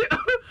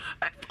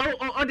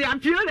 oh, the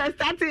apio that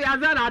started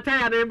as an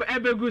ataya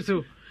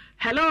ebeguso.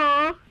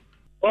 Hello.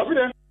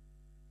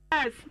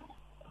 Yes.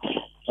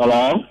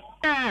 Hello.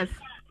 Yes.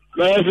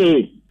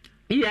 Baby.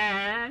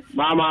 Yes.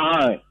 Mama,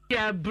 hi.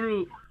 Yeah,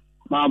 bro.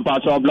 Mama,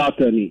 Pacho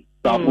Blackberry.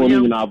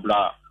 Saponi na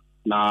bra.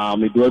 Na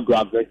me do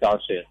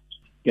agriculture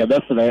ke be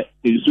fere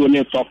izu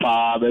ne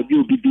topa ba bi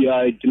obi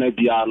bia gina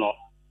bia no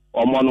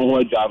omo no ho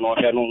agya no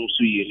he no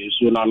nsu yi ne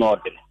su na no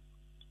de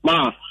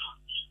ma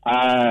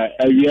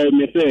awie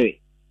me say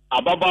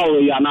ababa o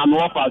ya na no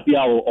fa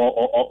sia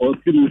o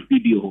simu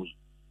studio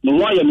no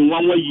wa ye me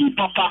nwanwa yi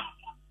papa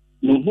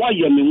no wa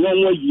ye me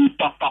nwanwa yi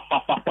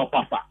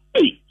papa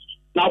ei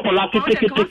na kola keke